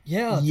there?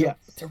 Yeah, Yes.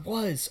 there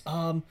was.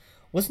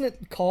 Wasn't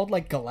it called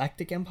like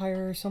Galactic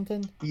Empire or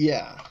something?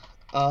 Yeah.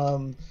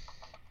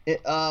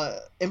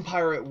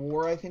 Empire at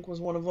War, I think, was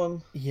one of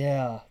them.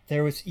 Yeah,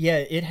 there was. Yeah,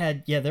 it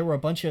had. Yeah, there were a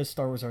bunch of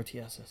Star Wars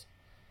RTSs.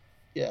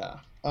 Yeah.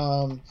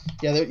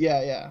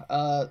 Yeah.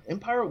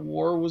 Empire at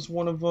War was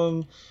one of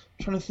them.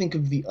 I'm trying to think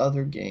of the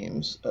other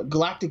games.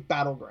 Galactic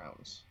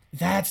Battlegrounds.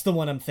 That's the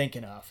one I'm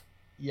thinking of.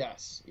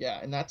 Yes. Yeah,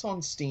 and that's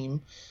on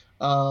Steam.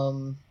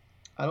 Um,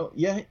 I don't.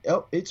 Yeah.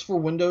 Oh, it's for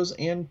Windows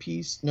and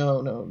PC.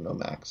 No,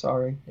 Mac.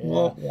 Sorry. Yeah,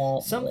 Wah, wah,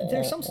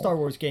 there's some wah. Star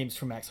Wars games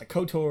for Macs. Like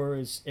KOTOR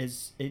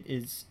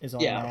is on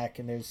Yeah. Mac,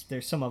 and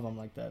there's some of them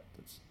like that.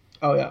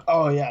 Oh yeah.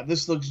 Oh yeah.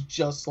 This looks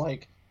just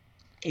like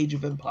Age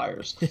of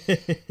Empires.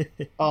 That's...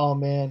 Oh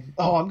man.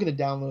 Oh, I'm gonna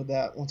download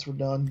that once we're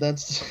done.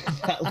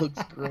 That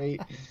looks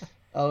great.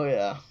 Oh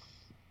yeah.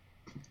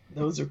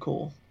 Those are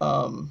cool.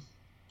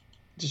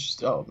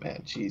 Just oh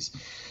man, jeez.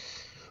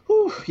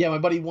 Whew. Yeah, my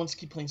buddy wants to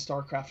keep playing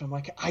StarCraft. I'm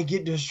like, I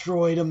get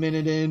destroyed a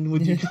minute in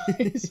with you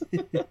guys.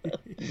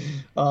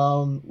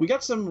 We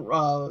got some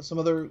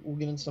other. We'll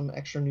get into some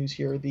extra news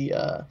here.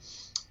 The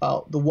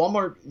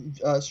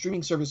Walmart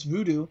streaming service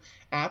Vudu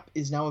app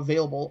is now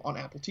available on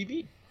Apple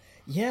TV.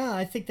 Yeah,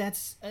 I think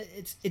that's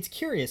it's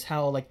curious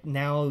how like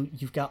now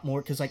you've got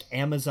more because like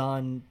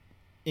Amazon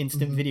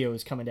Instant Video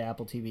is coming to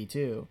Apple TV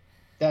too.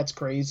 That's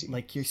crazy.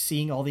 Like you're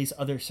seeing all these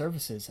other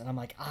services, and I'm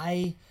like,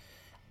 I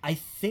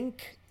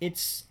think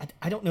it's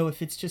I don't know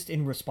if it's just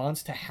in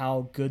response to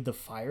how good the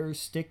Fire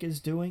Stick is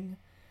doing.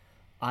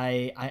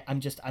 I'm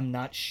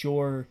not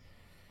sure.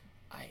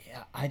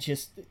 I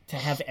just to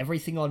have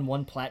everything on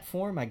one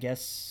platform, I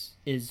guess,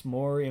 is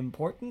more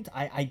important.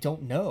 I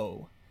don't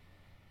know.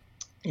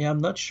 Yeah,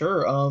 I'm not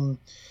sure.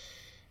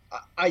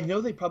 I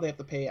know they probably have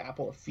to pay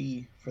Apple a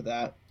fee for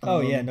that.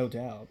 Oh yeah, no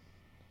doubt.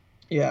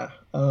 Yeah,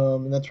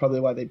 and that's probably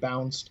why they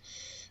bounced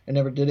and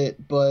never did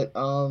it. But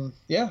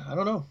yeah, I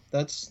don't know.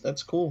 That's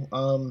cool.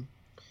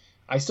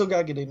 I still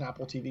gotta get an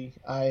Apple TV.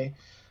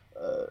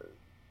 Uh,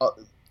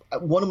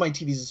 one of my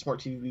TVs is a smart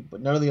TV,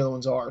 but none of the other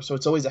ones are. So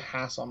it's always a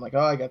hassle. I'm like, oh,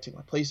 I gotta take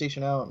my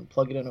PlayStation out and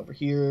plug it in over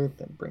here,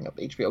 then bring up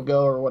HBO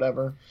Go or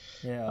whatever.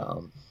 Yeah.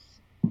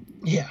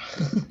 Yeah.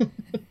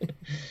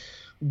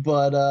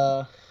 But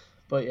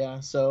yeah.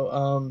 So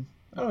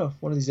I don't know.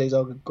 One of these days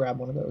I'll grab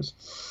one of those.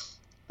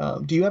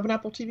 Do you have an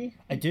Apple TV?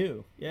 I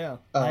do. Yeah.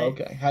 Oh,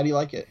 okay. How do you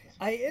like it?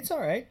 It's all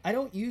right. I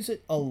don't use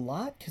it a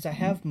lot because I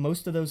have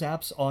most of those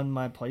apps on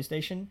my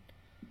PlayStation.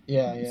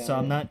 Yeah. So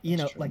I'm not,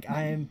 That's true. like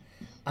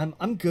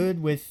I'm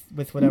good with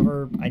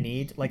whatever I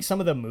need. Like some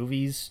of the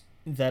movies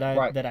that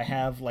I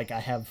have, like I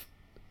have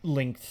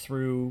linked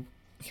through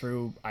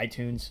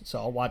iTunes, so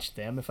I'll watch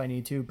them if I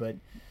need to. But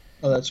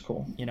Oh, that's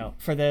cool.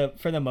 for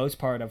the most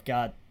part, I've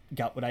got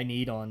what I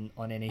need on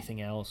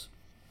anything else.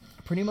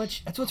 Pretty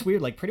much, that's what's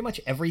weird. Like, pretty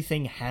much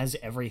everything has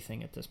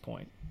everything at this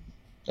point.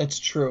 That's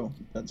true.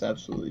 That's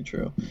absolutely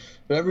true.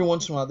 But every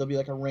once in a while, there'll be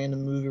like a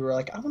random movie where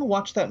like I want to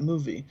watch that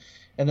movie,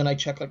 and then I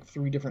check like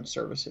 3 different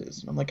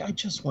services, and I'm like, I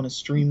just want to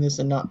stream this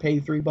and not pay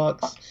 $3.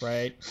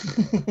 Right.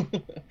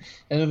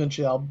 And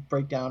eventually, I'll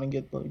break down and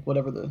get like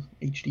whatever the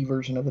HD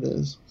version of it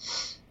is.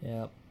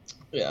 Yeah.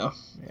 Yeah.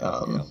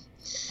 Yeah.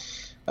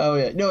 Oh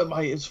yeah. No,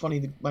 it's funny.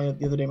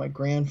 The other day, my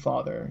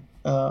grandfather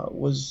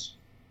was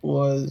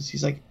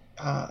he's like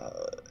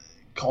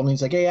called me.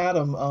 He's like, "Hey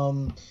Adam,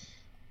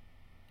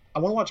 I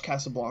want to watch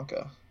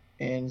Casablanca,"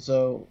 and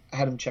so I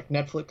had him check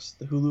Netflix,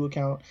 the Hulu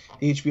account,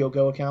 the HBO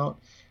Go account.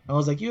 And I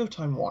was like, "You have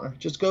Time Warner.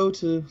 Just go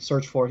to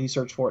search for it." He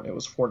searched for it, and it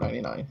was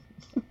 $4.99.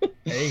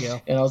 There you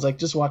go. And I was like,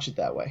 "Just watch it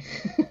that way."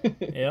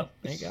 Yep.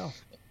 There you go.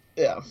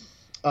 Yeah.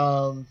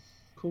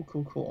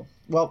 Cool.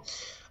 Well,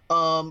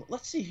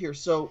 let's see here.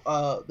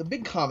 So the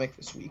big comic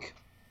this week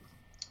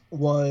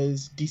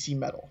was DC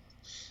Metal.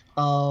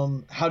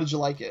 How did you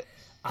like it?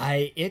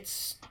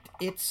 It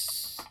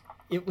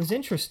was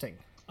interesting.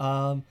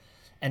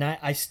 And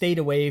I stayed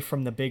away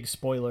from the big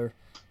spoiler,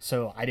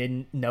 so I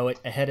didn't know it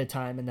ahead of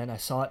time, and then I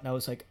saw it and I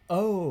was like,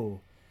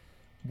 oh,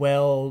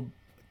 well,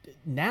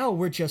 now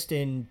we're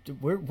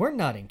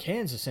not in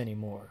Kansas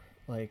anymore.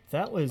 Like,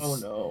 that was... Oh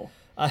no.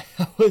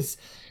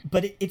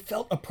 But it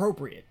felt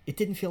appropriate. It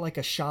didn't feel like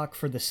a shock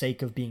for the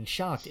sake of being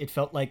shocked. It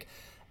felt like,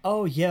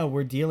 oh yeah,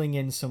 we're dealing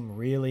in some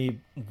really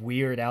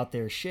weird out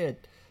there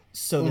shit,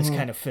 so this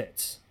kind of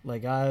fits.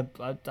 Like, I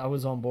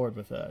was on board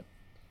with that.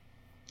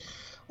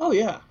 Oh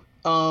yeah.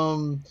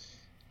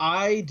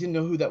 I didn't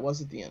know who that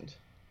was at the end.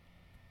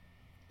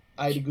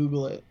 I had to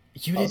Google it.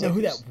 You didn't know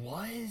who that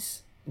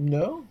was?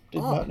 No,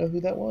 did not know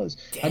who that was.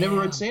 Damn. I never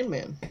read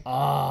Sandman.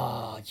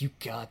 Ah, you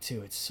got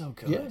to. It's so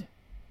good.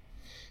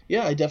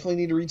 Yeah, I definitely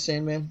need to read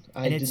Sandman.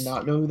 I did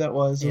not know who that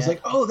was. I was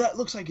like, oh, that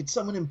looks like it's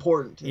someone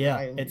important. And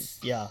man,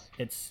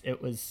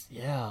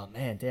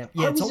 damn.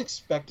 Yeah, I was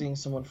expecting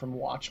someone from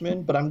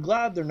Watchmen, but I'm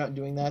glad they're not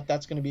doing that.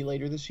 That's going to be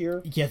later this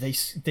year. Yeah,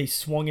 they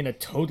swung in a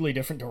totally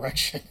different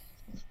direction.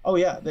 Oh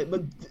yeah,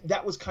 but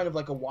that was kind of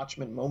like a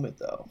Watchmen moment,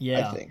 though.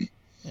 Yeah, I think.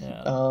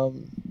 Yeah.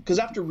 Because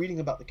after reading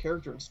about the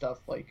character and stuff,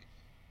 like,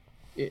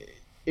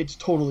 it's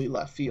totally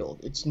left field.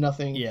 It's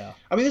nothing. Yeah.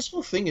 I mean, this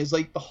whole thing is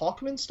like the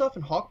Hawkman stuff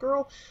and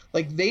Hawkgirl.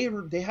 Like they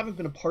haven't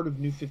been a part of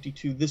New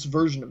 52. This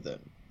version of them.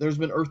 There's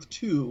been Earth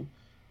 2,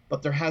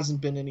 but there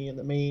hasn't been any in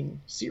the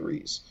main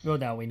series. Well,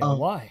 now we know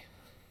why.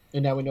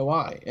 And now we know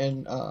why.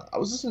 And I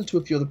was listening to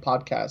a few other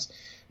podcasts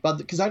about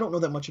because I don't know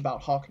that much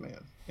about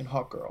Hawkman and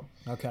Hawkgirl.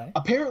 Okay.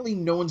 Apparently,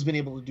 no one's been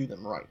able to do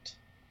them right,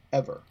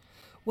 ever.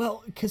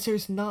 Well, because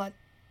there's not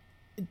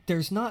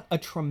a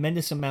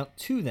tremendous amount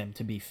to them,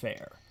 to be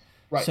fair.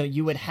 Right. So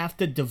you would have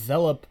to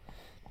develop,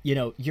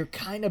 you're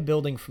kind of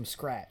building from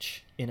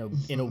scratch in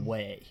a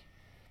way,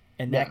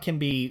 and that can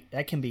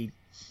be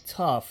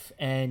tough.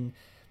 And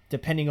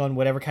depending on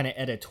whatever kind of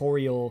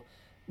editorial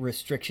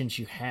restrictions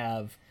you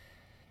have,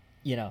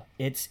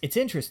 it's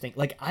interesting.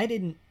 Like, I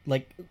didn't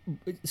like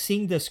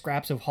seeing the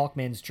scraps of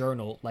Hawkman's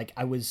journal. Like,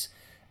 I was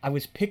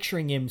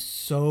picturing him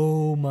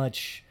so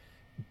much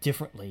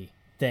differently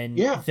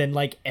than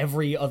like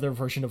every other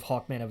version of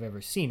Hawkman I've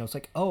ever seen. I was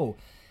like, oh,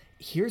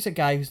 here's a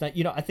guy who's not,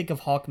 I think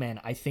of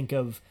Hawkman, I think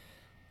of,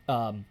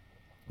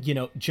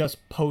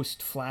 just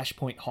post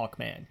Flashpoint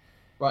Hawkman.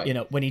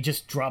 Right. When he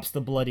just drops the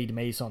bloodied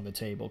mace on the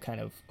table,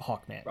 kind of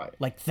Hawkman. Right.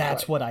 Like,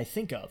 that's what I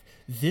think of.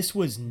 This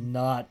was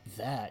not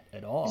that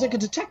at all. He's like a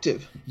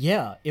detective.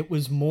 Yeah. It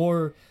was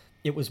more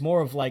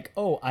of like,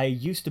 oh, I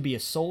used to be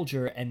a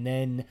soldier, and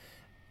then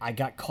I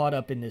got caught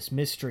up in this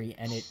mystery,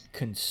 and it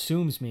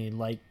consumes me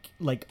like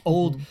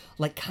old,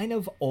 like kind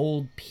of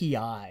old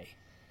PI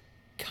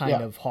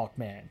kind of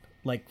Hawkman.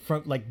 Like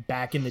from like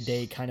back in the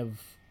day, kind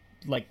of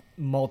like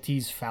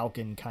Maltese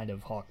Falcon kind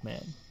of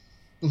Hawkman.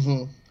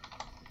 Mm-hmm.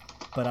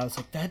 But I was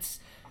like, that's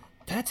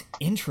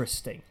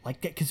interesting, like,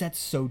 because that's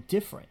so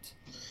different.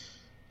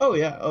 Oh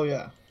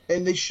yeah.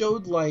 And they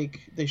showed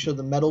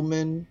the Metal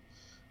Men,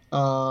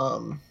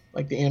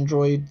 like the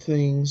android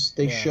things.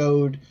 They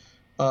showed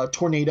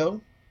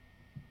Tornado.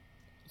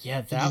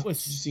 Yeah, Did you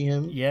see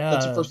him? Yeah,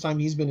 that's the first time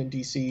he's been in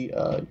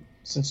DC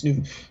since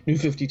New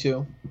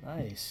 52.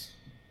 Nice.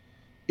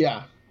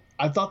 Yeah,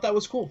 I thought that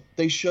was cool.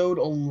 They showed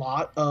a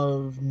lot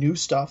of new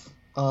stuff.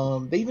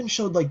 They even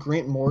showed like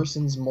Grant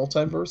Morrison's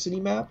Multiversity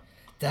map.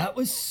 That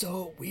was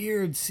so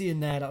weird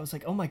seeing that. I was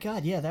like, oh my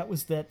god, yeah, that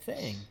was that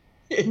thing.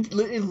 It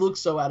looks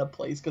so out of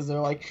place because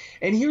they're like,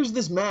 and here's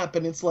this map,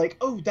 and it's like,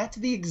 oh, that's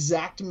the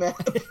exact map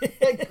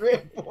that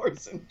Grant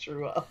Morrison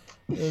drew up.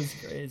 It was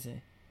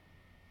crazy.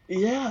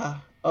 Yeah,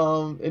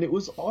 and it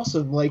was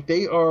awesome. Like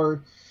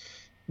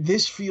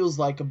this feels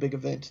like a big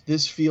event.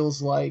 This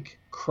feels like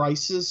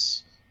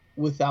Crisis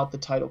without the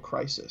title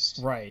Crisis.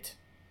 Right.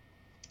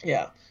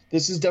 Yeah,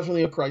 this is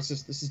definitely a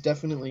Crisis. This is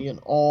definitely an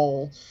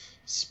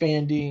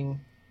all-spanning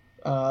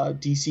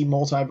DC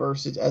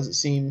multiverse, as it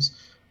seems,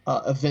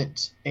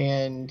 event.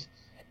 And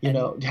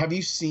have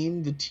you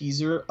seen the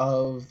teaser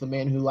of The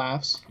Man Who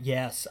Laughs?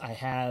 Yes, I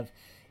have.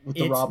 with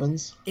the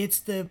Robins. It's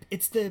the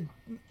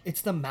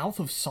mouth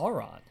of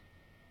Sauron.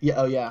 Yeah,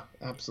 oh yeah,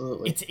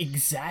 absolutely. It's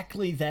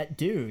exactly that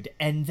dude,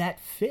 and that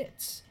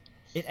fits.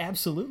 It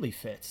absolutely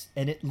fits,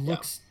 and it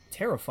looks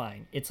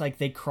terrifying. It's like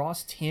they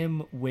crossed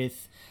him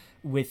with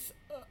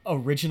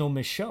original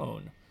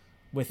Michonne,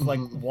 with like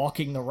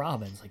walking the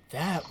Robins. Like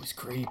that was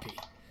creepy.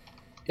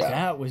 Yeah.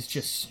 That was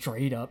just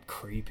straight up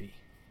creepy.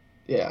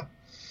 Yeah.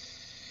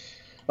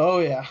 Oh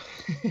yeah.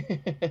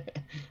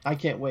 I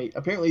can't wait.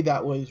 Apparently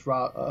that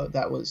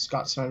was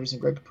Scott Snyder's and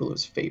Greg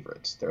Capullo's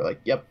favorites. They're like,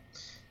 yep,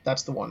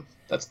 that's the one.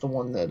 That's the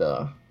one that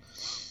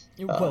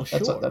well,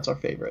 sure. That's our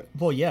favorite.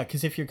 Well, yeah,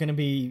 because if you're going to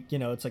be,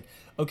 it's like,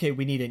 okay,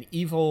 we need an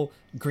evil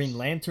Green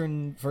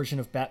Lantern version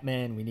of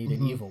Batman. We need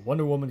an evil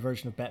Wonder Woman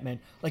version of Batman.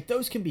 Like,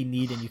 those can be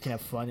neat, and you can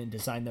have fun and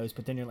design those.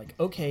 But then you're like,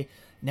 okay,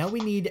 now we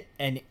need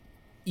an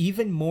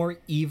even more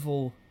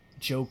evil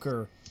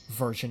Joker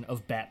version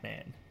of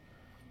Batman.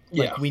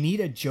 Like, we need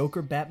a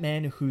Joker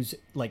Batman who's,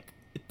 like,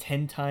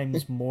 10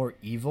 times more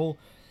evil.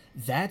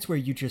 That's where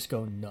you just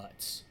go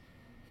nuts.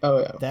 Oh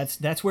yeah.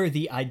 That's where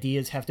the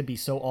ideas have to be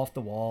so off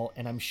the wall,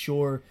 and I'm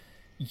sure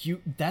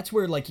that's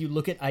where like you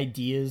look at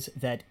ideas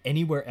that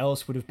anywhere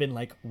else would have been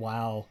like,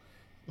 wow,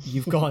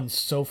 you've gone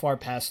so far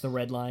past the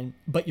red line,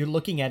 but you're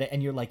looking at it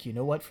and you're like, you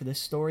know what, for this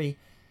story,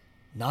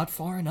 not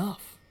far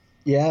enough.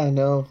 Yeah,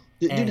 no.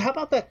 Dude, how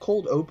about that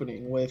cold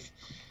opening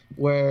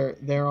where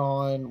they're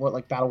on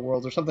like Battle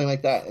Worlds or something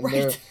like that, and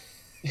they're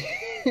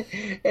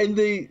and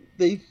they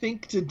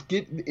think to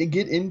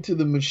get into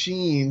the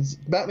machines.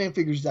 Batman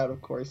figures it out, of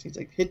course. He's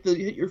like, hit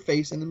your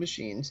face in the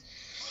machines,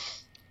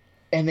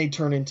 and they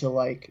turn into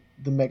like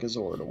the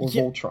Megazord or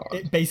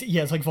Voltron.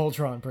 It's like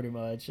Voltron, pretty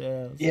much.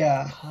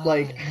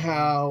 Like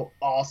how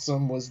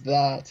awesome was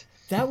that?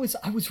 I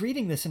was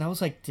reading this and I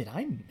was like, did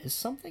I miss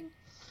something?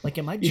 Like,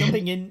 am I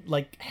jumping in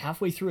like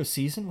halfway through a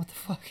season? What the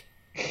fuck?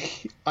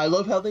 I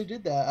love how they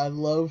did that.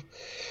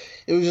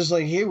 It was just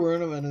like, hey, you're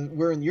in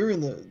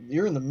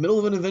the middle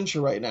of an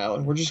adventure right now,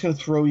 and we're just gonna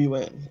throw you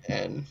in,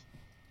 and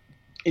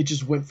it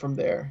just went from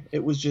there.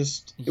 It was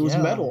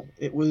metal.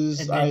 It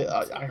was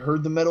I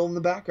heard the metal in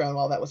the background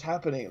while that was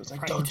happening. It was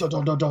like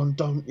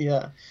dun,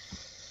 yeah.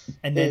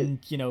 And then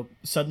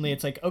suddenly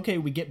it's like, okay,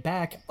 we get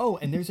back. Oh,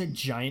 and there's a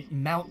giant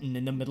mountain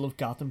in the middle of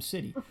Gotham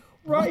City.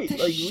 Right, what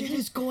the shit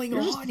is going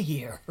on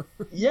here?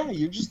 Yeah,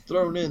 you're just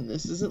thrown in.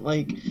 This isn't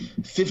like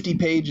 50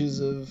 pages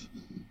of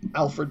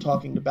Alfred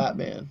talking to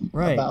Batman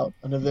about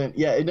an event.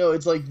 Yeah,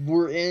 it's like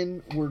we're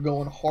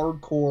going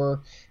hardcore,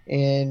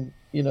 and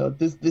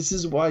this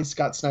is why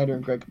Scott Snyder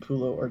and Greg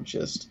Capullo are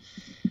just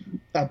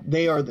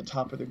they are the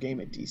top of their game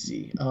at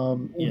DC.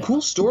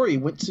 Cool story.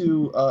 Went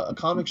to a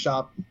comic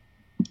shop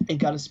and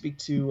got to speak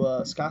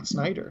to Scott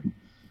Snyder.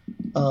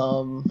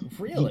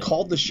 Really? He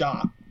called the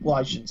shop. Well,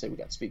 I shouldn't say we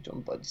got to speak to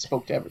him, but he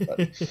spoke to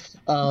everybody.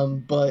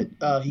 But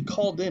he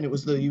called in. He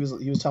was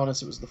telling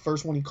us it was the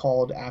first one he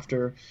called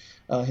after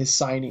his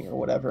signing or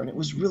whatever, and it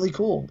was really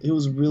cool. It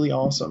was really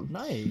awesome.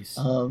 Nice.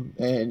 And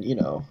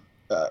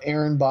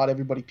Aaron bought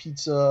everybody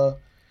pizza.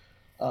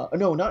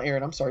 No, not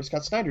Aaron. I'm sorry.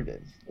 Scott Snyder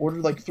did.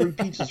 Ordered like 3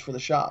 pizzas for the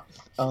shop.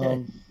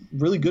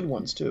 Really good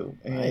ones too,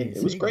 and nice.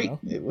 It was great. Go.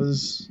 It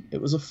was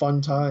a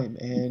fun time,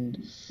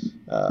 and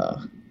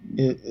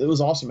it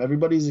was awesome.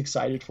 Everybody's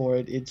excited for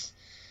it. It's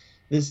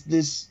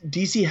this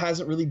DC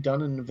hasn't really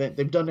done an event.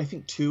 They've done, I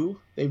think, 2.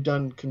 They've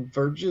done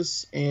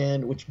Convergence,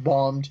 which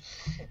bombed,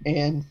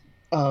 and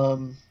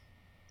what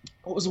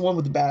was the one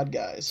with the bad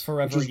guys?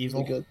 Forever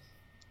Evil. Really good.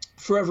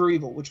 Forever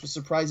Evil, which was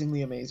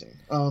surprisingly amazing.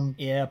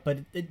 Yeah,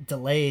 but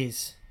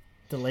delays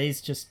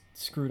just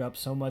screwed up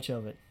so much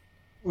of it.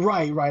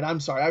 Right.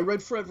 I'm sorry. I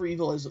read Forever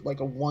Evil as like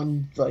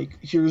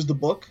here's the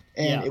book,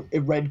 and it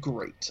read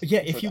great.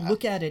 Yeah, if you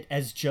look at it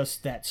as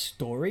just that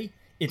story,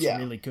 it's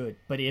really good.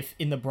 But if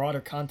in the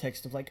broader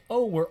context of like,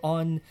 oh, we're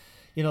on,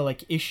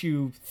 like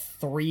issue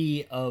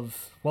 3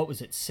 of, what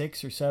was it,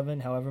 6 or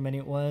 7, however many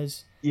it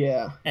was.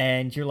 Yeah.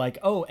 And you're like,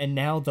 oh, and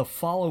now the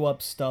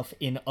follow-up stuff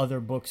in other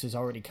books is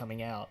already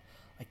coming out.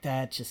 Like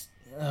that just,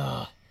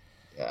 ugh.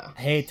 Yeah.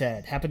 I hate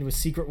that. Happened with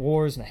Secret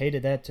Wars, and I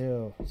hated that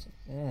too.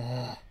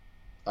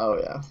 Oh,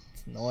 yeah.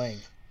 It's annoying.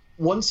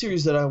 One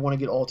series that I want to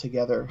get all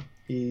together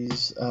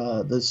is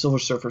the Silver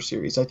Surfer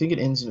series. I think it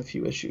ends in a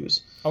few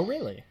issues. Oh,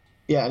 really?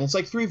 Yeah, and it's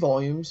like 3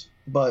 volumes,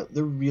 but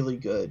they're really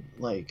good.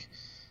 Like,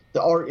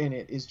 the art in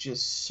it is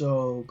just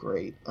so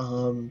great.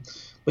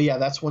 But yeah,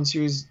 that's one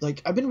series.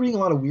 Like, I've been reading a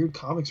lot of weird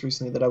comics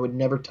recently that I would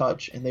never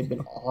touch, and they've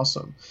been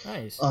awesome.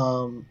 Nice.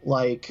 Hold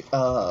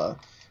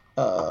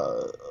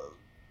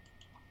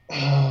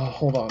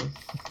on.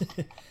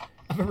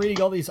 I've been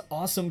reading all these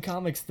awesome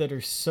comics that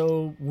are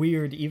so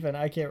weird, even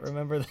I can't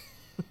remember them.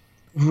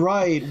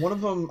 Right, one of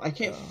them I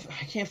can't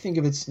think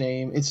of its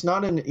name. It's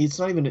not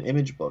even an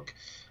Image book.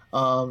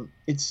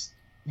 It's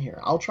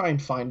here. I'll try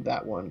and find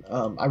that one.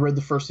 I read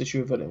the first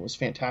issue of it and it was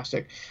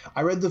fantastic.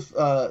 I read one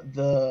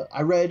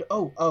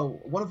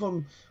of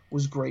them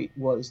was great,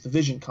 was the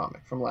Vision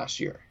comic from last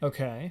year.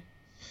 Okay.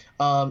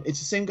 It's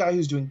the same guy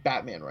who's doing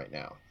Batman right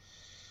now.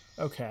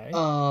 Okay.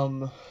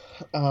 Hold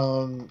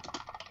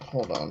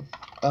on.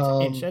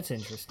 That's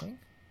interesting.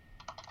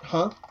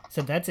 Huh?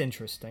 So that's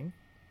interesting.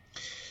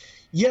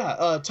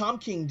 Yeah, Tom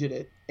King did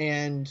it,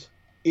 and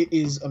it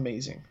is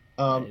amazing.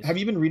 Nice. Have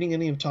you been reading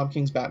any of Tom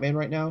King's Batman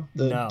right now?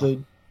 The No, the I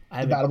the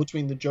haven't. battle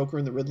between the Joker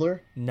and the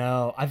Riddler?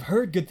 No, I've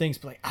heard good things,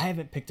 but like I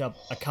haven't picked up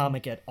a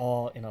comic at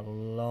all in a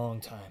long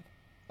time.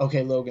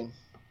 Okay, Logan,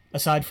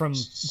 Aside from the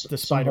some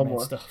Spider-Man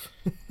homework. stuff.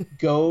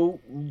 Go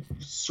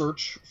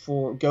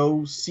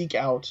go seek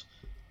out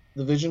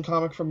the Vision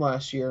comic from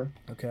last year.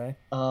 Okay.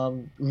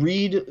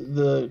 Read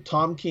the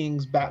Tom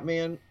King's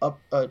Batman up.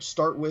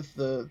 Start with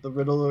the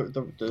Riddler,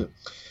 the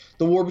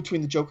war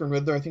between the Joker and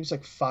Riddler. I think it's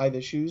like 5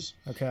 issues.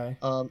 Okay.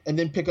 And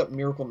then pick up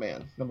Miracle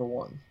Man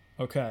 #1.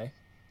 Okay.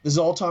 This is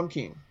all Tom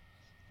King.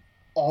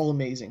 All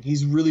amazing.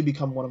 He's really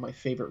become one of my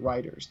favorite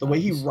writers. The way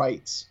he Nice.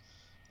 writes,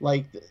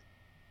 like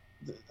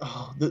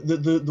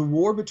the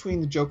war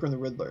between the Joker and the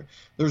Riddler.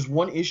 There's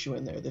one issue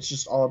in there that's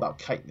just all about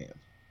Kite Man,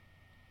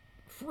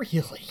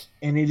 Really?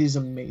 and it is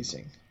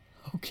amazing.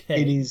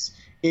 Okay.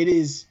 It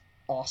is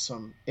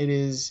awesome. It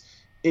is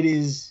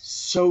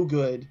so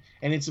good,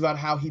 and it's about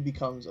how he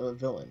becomes a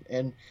villain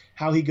and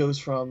how he goes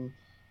from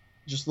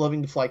just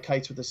loving to fly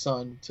kites with his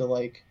son to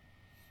like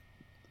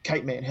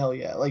Kite Man, hell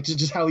yeah! Like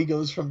just how he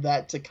goes from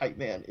that to Kite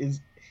Man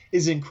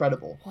is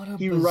incredible. What a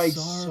He writes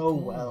bizarre so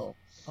pull. well.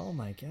 Oh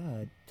my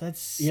god.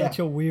 That's Yeah. such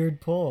a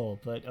weird pull,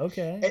 but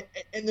okay.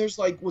 And there's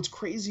like what's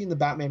crazy in the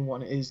Batman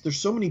one is there's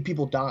so many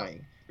people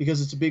dying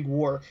because it's a big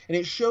war, and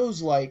it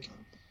shows like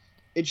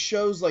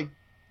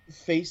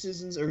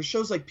faces or it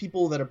shows like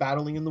people that are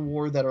battling in the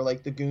war that are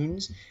like the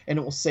goons, and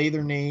it will say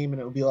their name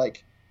and it will be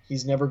like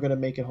he's never gonna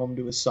make it home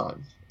to his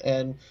son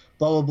and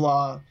blah blah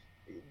blah.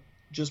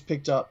 Just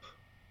picked up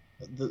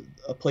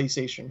a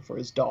PlayStation for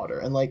his daughter,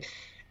 and like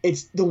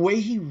it's the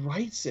way he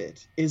writes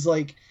it is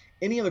like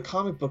any other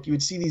comic book you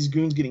would see these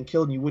goons getting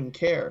killed and you wouldn't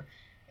care,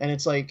 and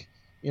it's like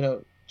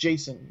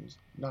Jason's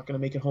not going to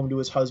make it home to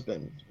his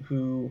husband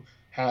who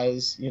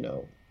has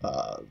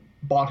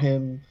bought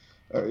him,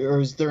 or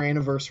is their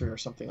anniversary or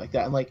something like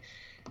that, and like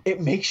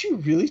it makes you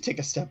really take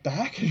a step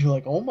back and you're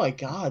like, oh my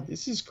god,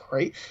 this is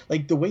great.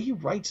 Like the way he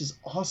writes is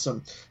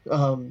awesome.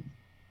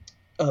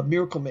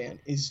 Miracle Man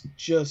is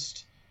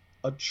just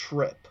a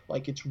trip.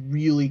 Like it's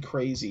really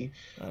crazy.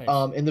 Nice.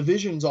 And the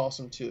Vision's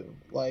awesome too.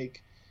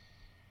 Like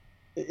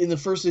in the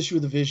first issue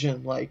of the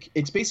Vision, like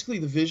it's basically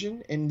the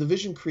Vision, and the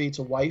Vision creates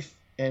a wife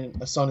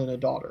and a son and a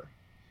daughter,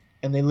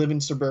 and they live in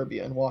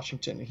suburbia in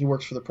Washington, and he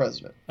works for the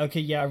president.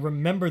 Okay, yeah, I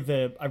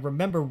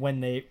remember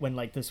when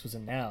like this was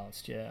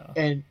announced, yeah.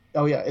 And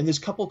oh yeah, and this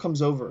couple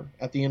comes over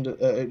at the end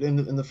of,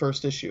 in the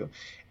first issue,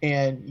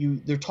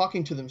 and they're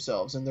talking to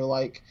themselves, and they're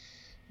like,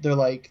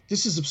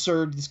 this is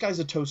absurd. This guy's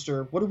a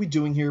toaster. What are we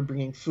doing here,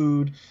 bringing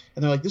food?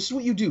 And they're like, this is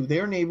what you do. They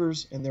are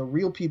neighbors, and they're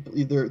real people.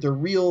 They're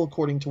real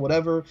according to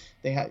whatever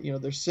they have.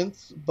 They're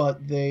synths,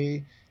 but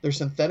they're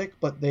synthetic,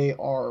 but they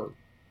are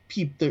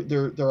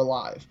They're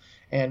alive,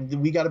 and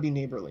we got to be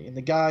neighborly. And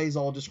the guy is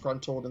all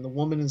disgruntled, and the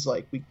woman is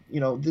like, we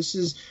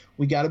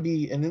got to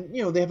be. And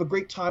then they have a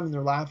great time, and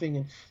they're laughing,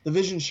 and the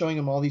Vision's showing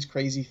him all these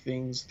crazy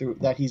things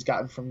that he's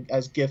gotten from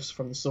as gifts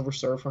from the Silver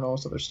Surfer and all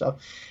this other stuff.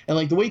 And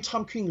like the way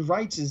Tom King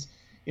writes is,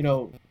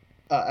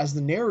 as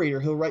the narrator,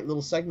 he'll write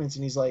little segments,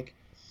 and he's like,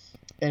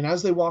 and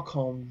as they walk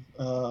home,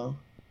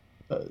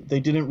 they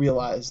didn't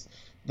realize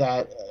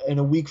that in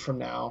a week from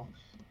now,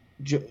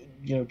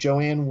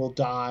 Joanne will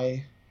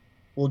die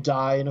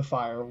in a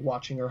fire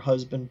watching her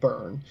husband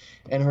burn,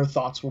 and her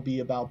thoughts will be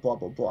about blah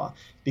blah blah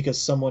because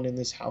someone in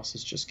this house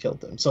has just killed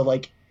them. So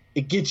like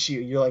it gets you.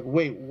 You're like,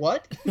 wait,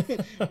 what?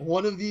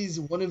 one of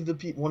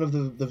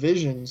the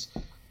Visions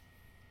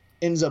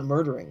ends up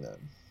murdering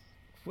them.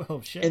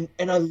 Well, shit.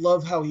 And I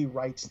love how he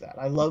writes that.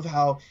 I love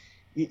how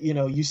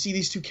you see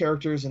these two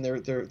characters, and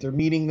they're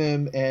meeting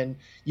them, and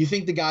you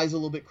think the guy's a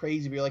little bit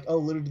crazy, but you're like, oh,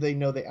 little do they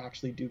know they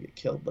actually do get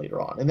killed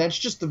later on. And that's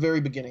just the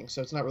very beginning,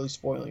 so it's not really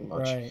spoiling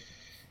much. Right.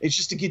 It's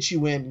just to get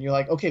you in, and you're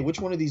like, okay, which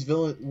one of these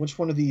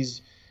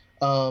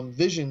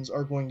Visions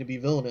are going to be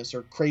villainous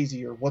or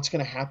crazy, or what's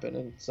going to happen?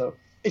 And so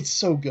it's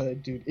so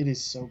good, dude. It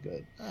is so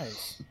good.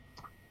 Nice.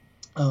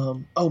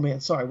 Oh man,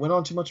 sorry, went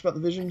on too much about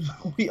the Vision.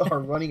 We are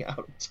running out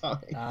of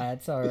time.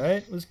 That's all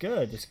right. It was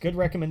good. It's a good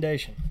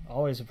recommendation.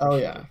 Always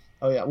appreciate it.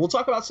 Oh yeah. We'll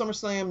talk about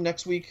SummerSlam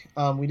next week.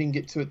 We didn't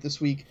get to it this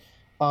week.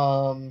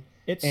 And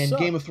sucked.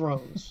 Game of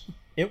Thrones.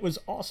 It was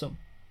awesome,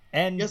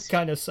 and Yes.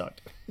 kind of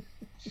sucked.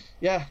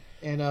 Yeah,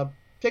 and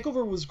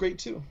Takeover was great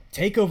too.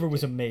 Takeover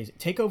was amazing.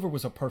 Takeover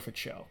was a perfect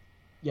show.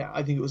 Yeah,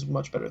 I think it was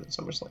much better than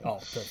SummerSlam. Oh,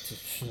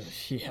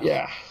 yeah.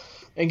 Yeah.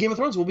 And Game of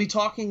Thrones, we'll be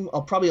talking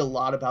probably a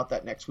lot about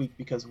that next week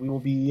because we'll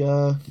be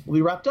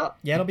wrapped up.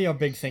 Yeah, it'll be our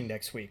big thing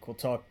next week. We'll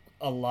talk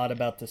a lot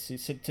about this.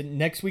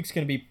 Next week's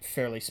going to be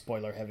fairly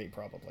spoiler heavy,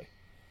 probably.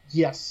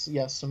 Yes.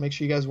 So make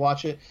sure you guys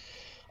watch it.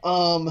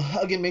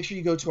 Again, make sure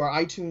you go to our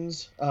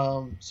iTunes,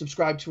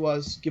 subscribe to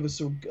us, give us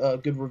a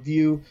good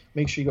review.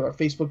 Make sure you go to our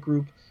Facebook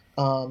group.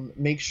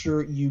 Make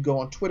sure you go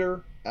on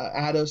Twitter,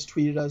 add us,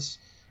 tweet at us,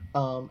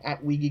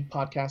 at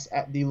WeGeekPodcast,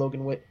 at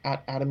TheLoganWitt,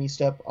 at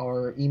AdamEstep,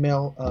 our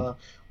email,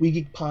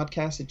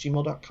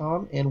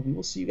 WeGeekPodcast@gmail.com, and we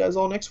will see you guys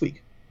all next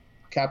week.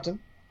 Captain.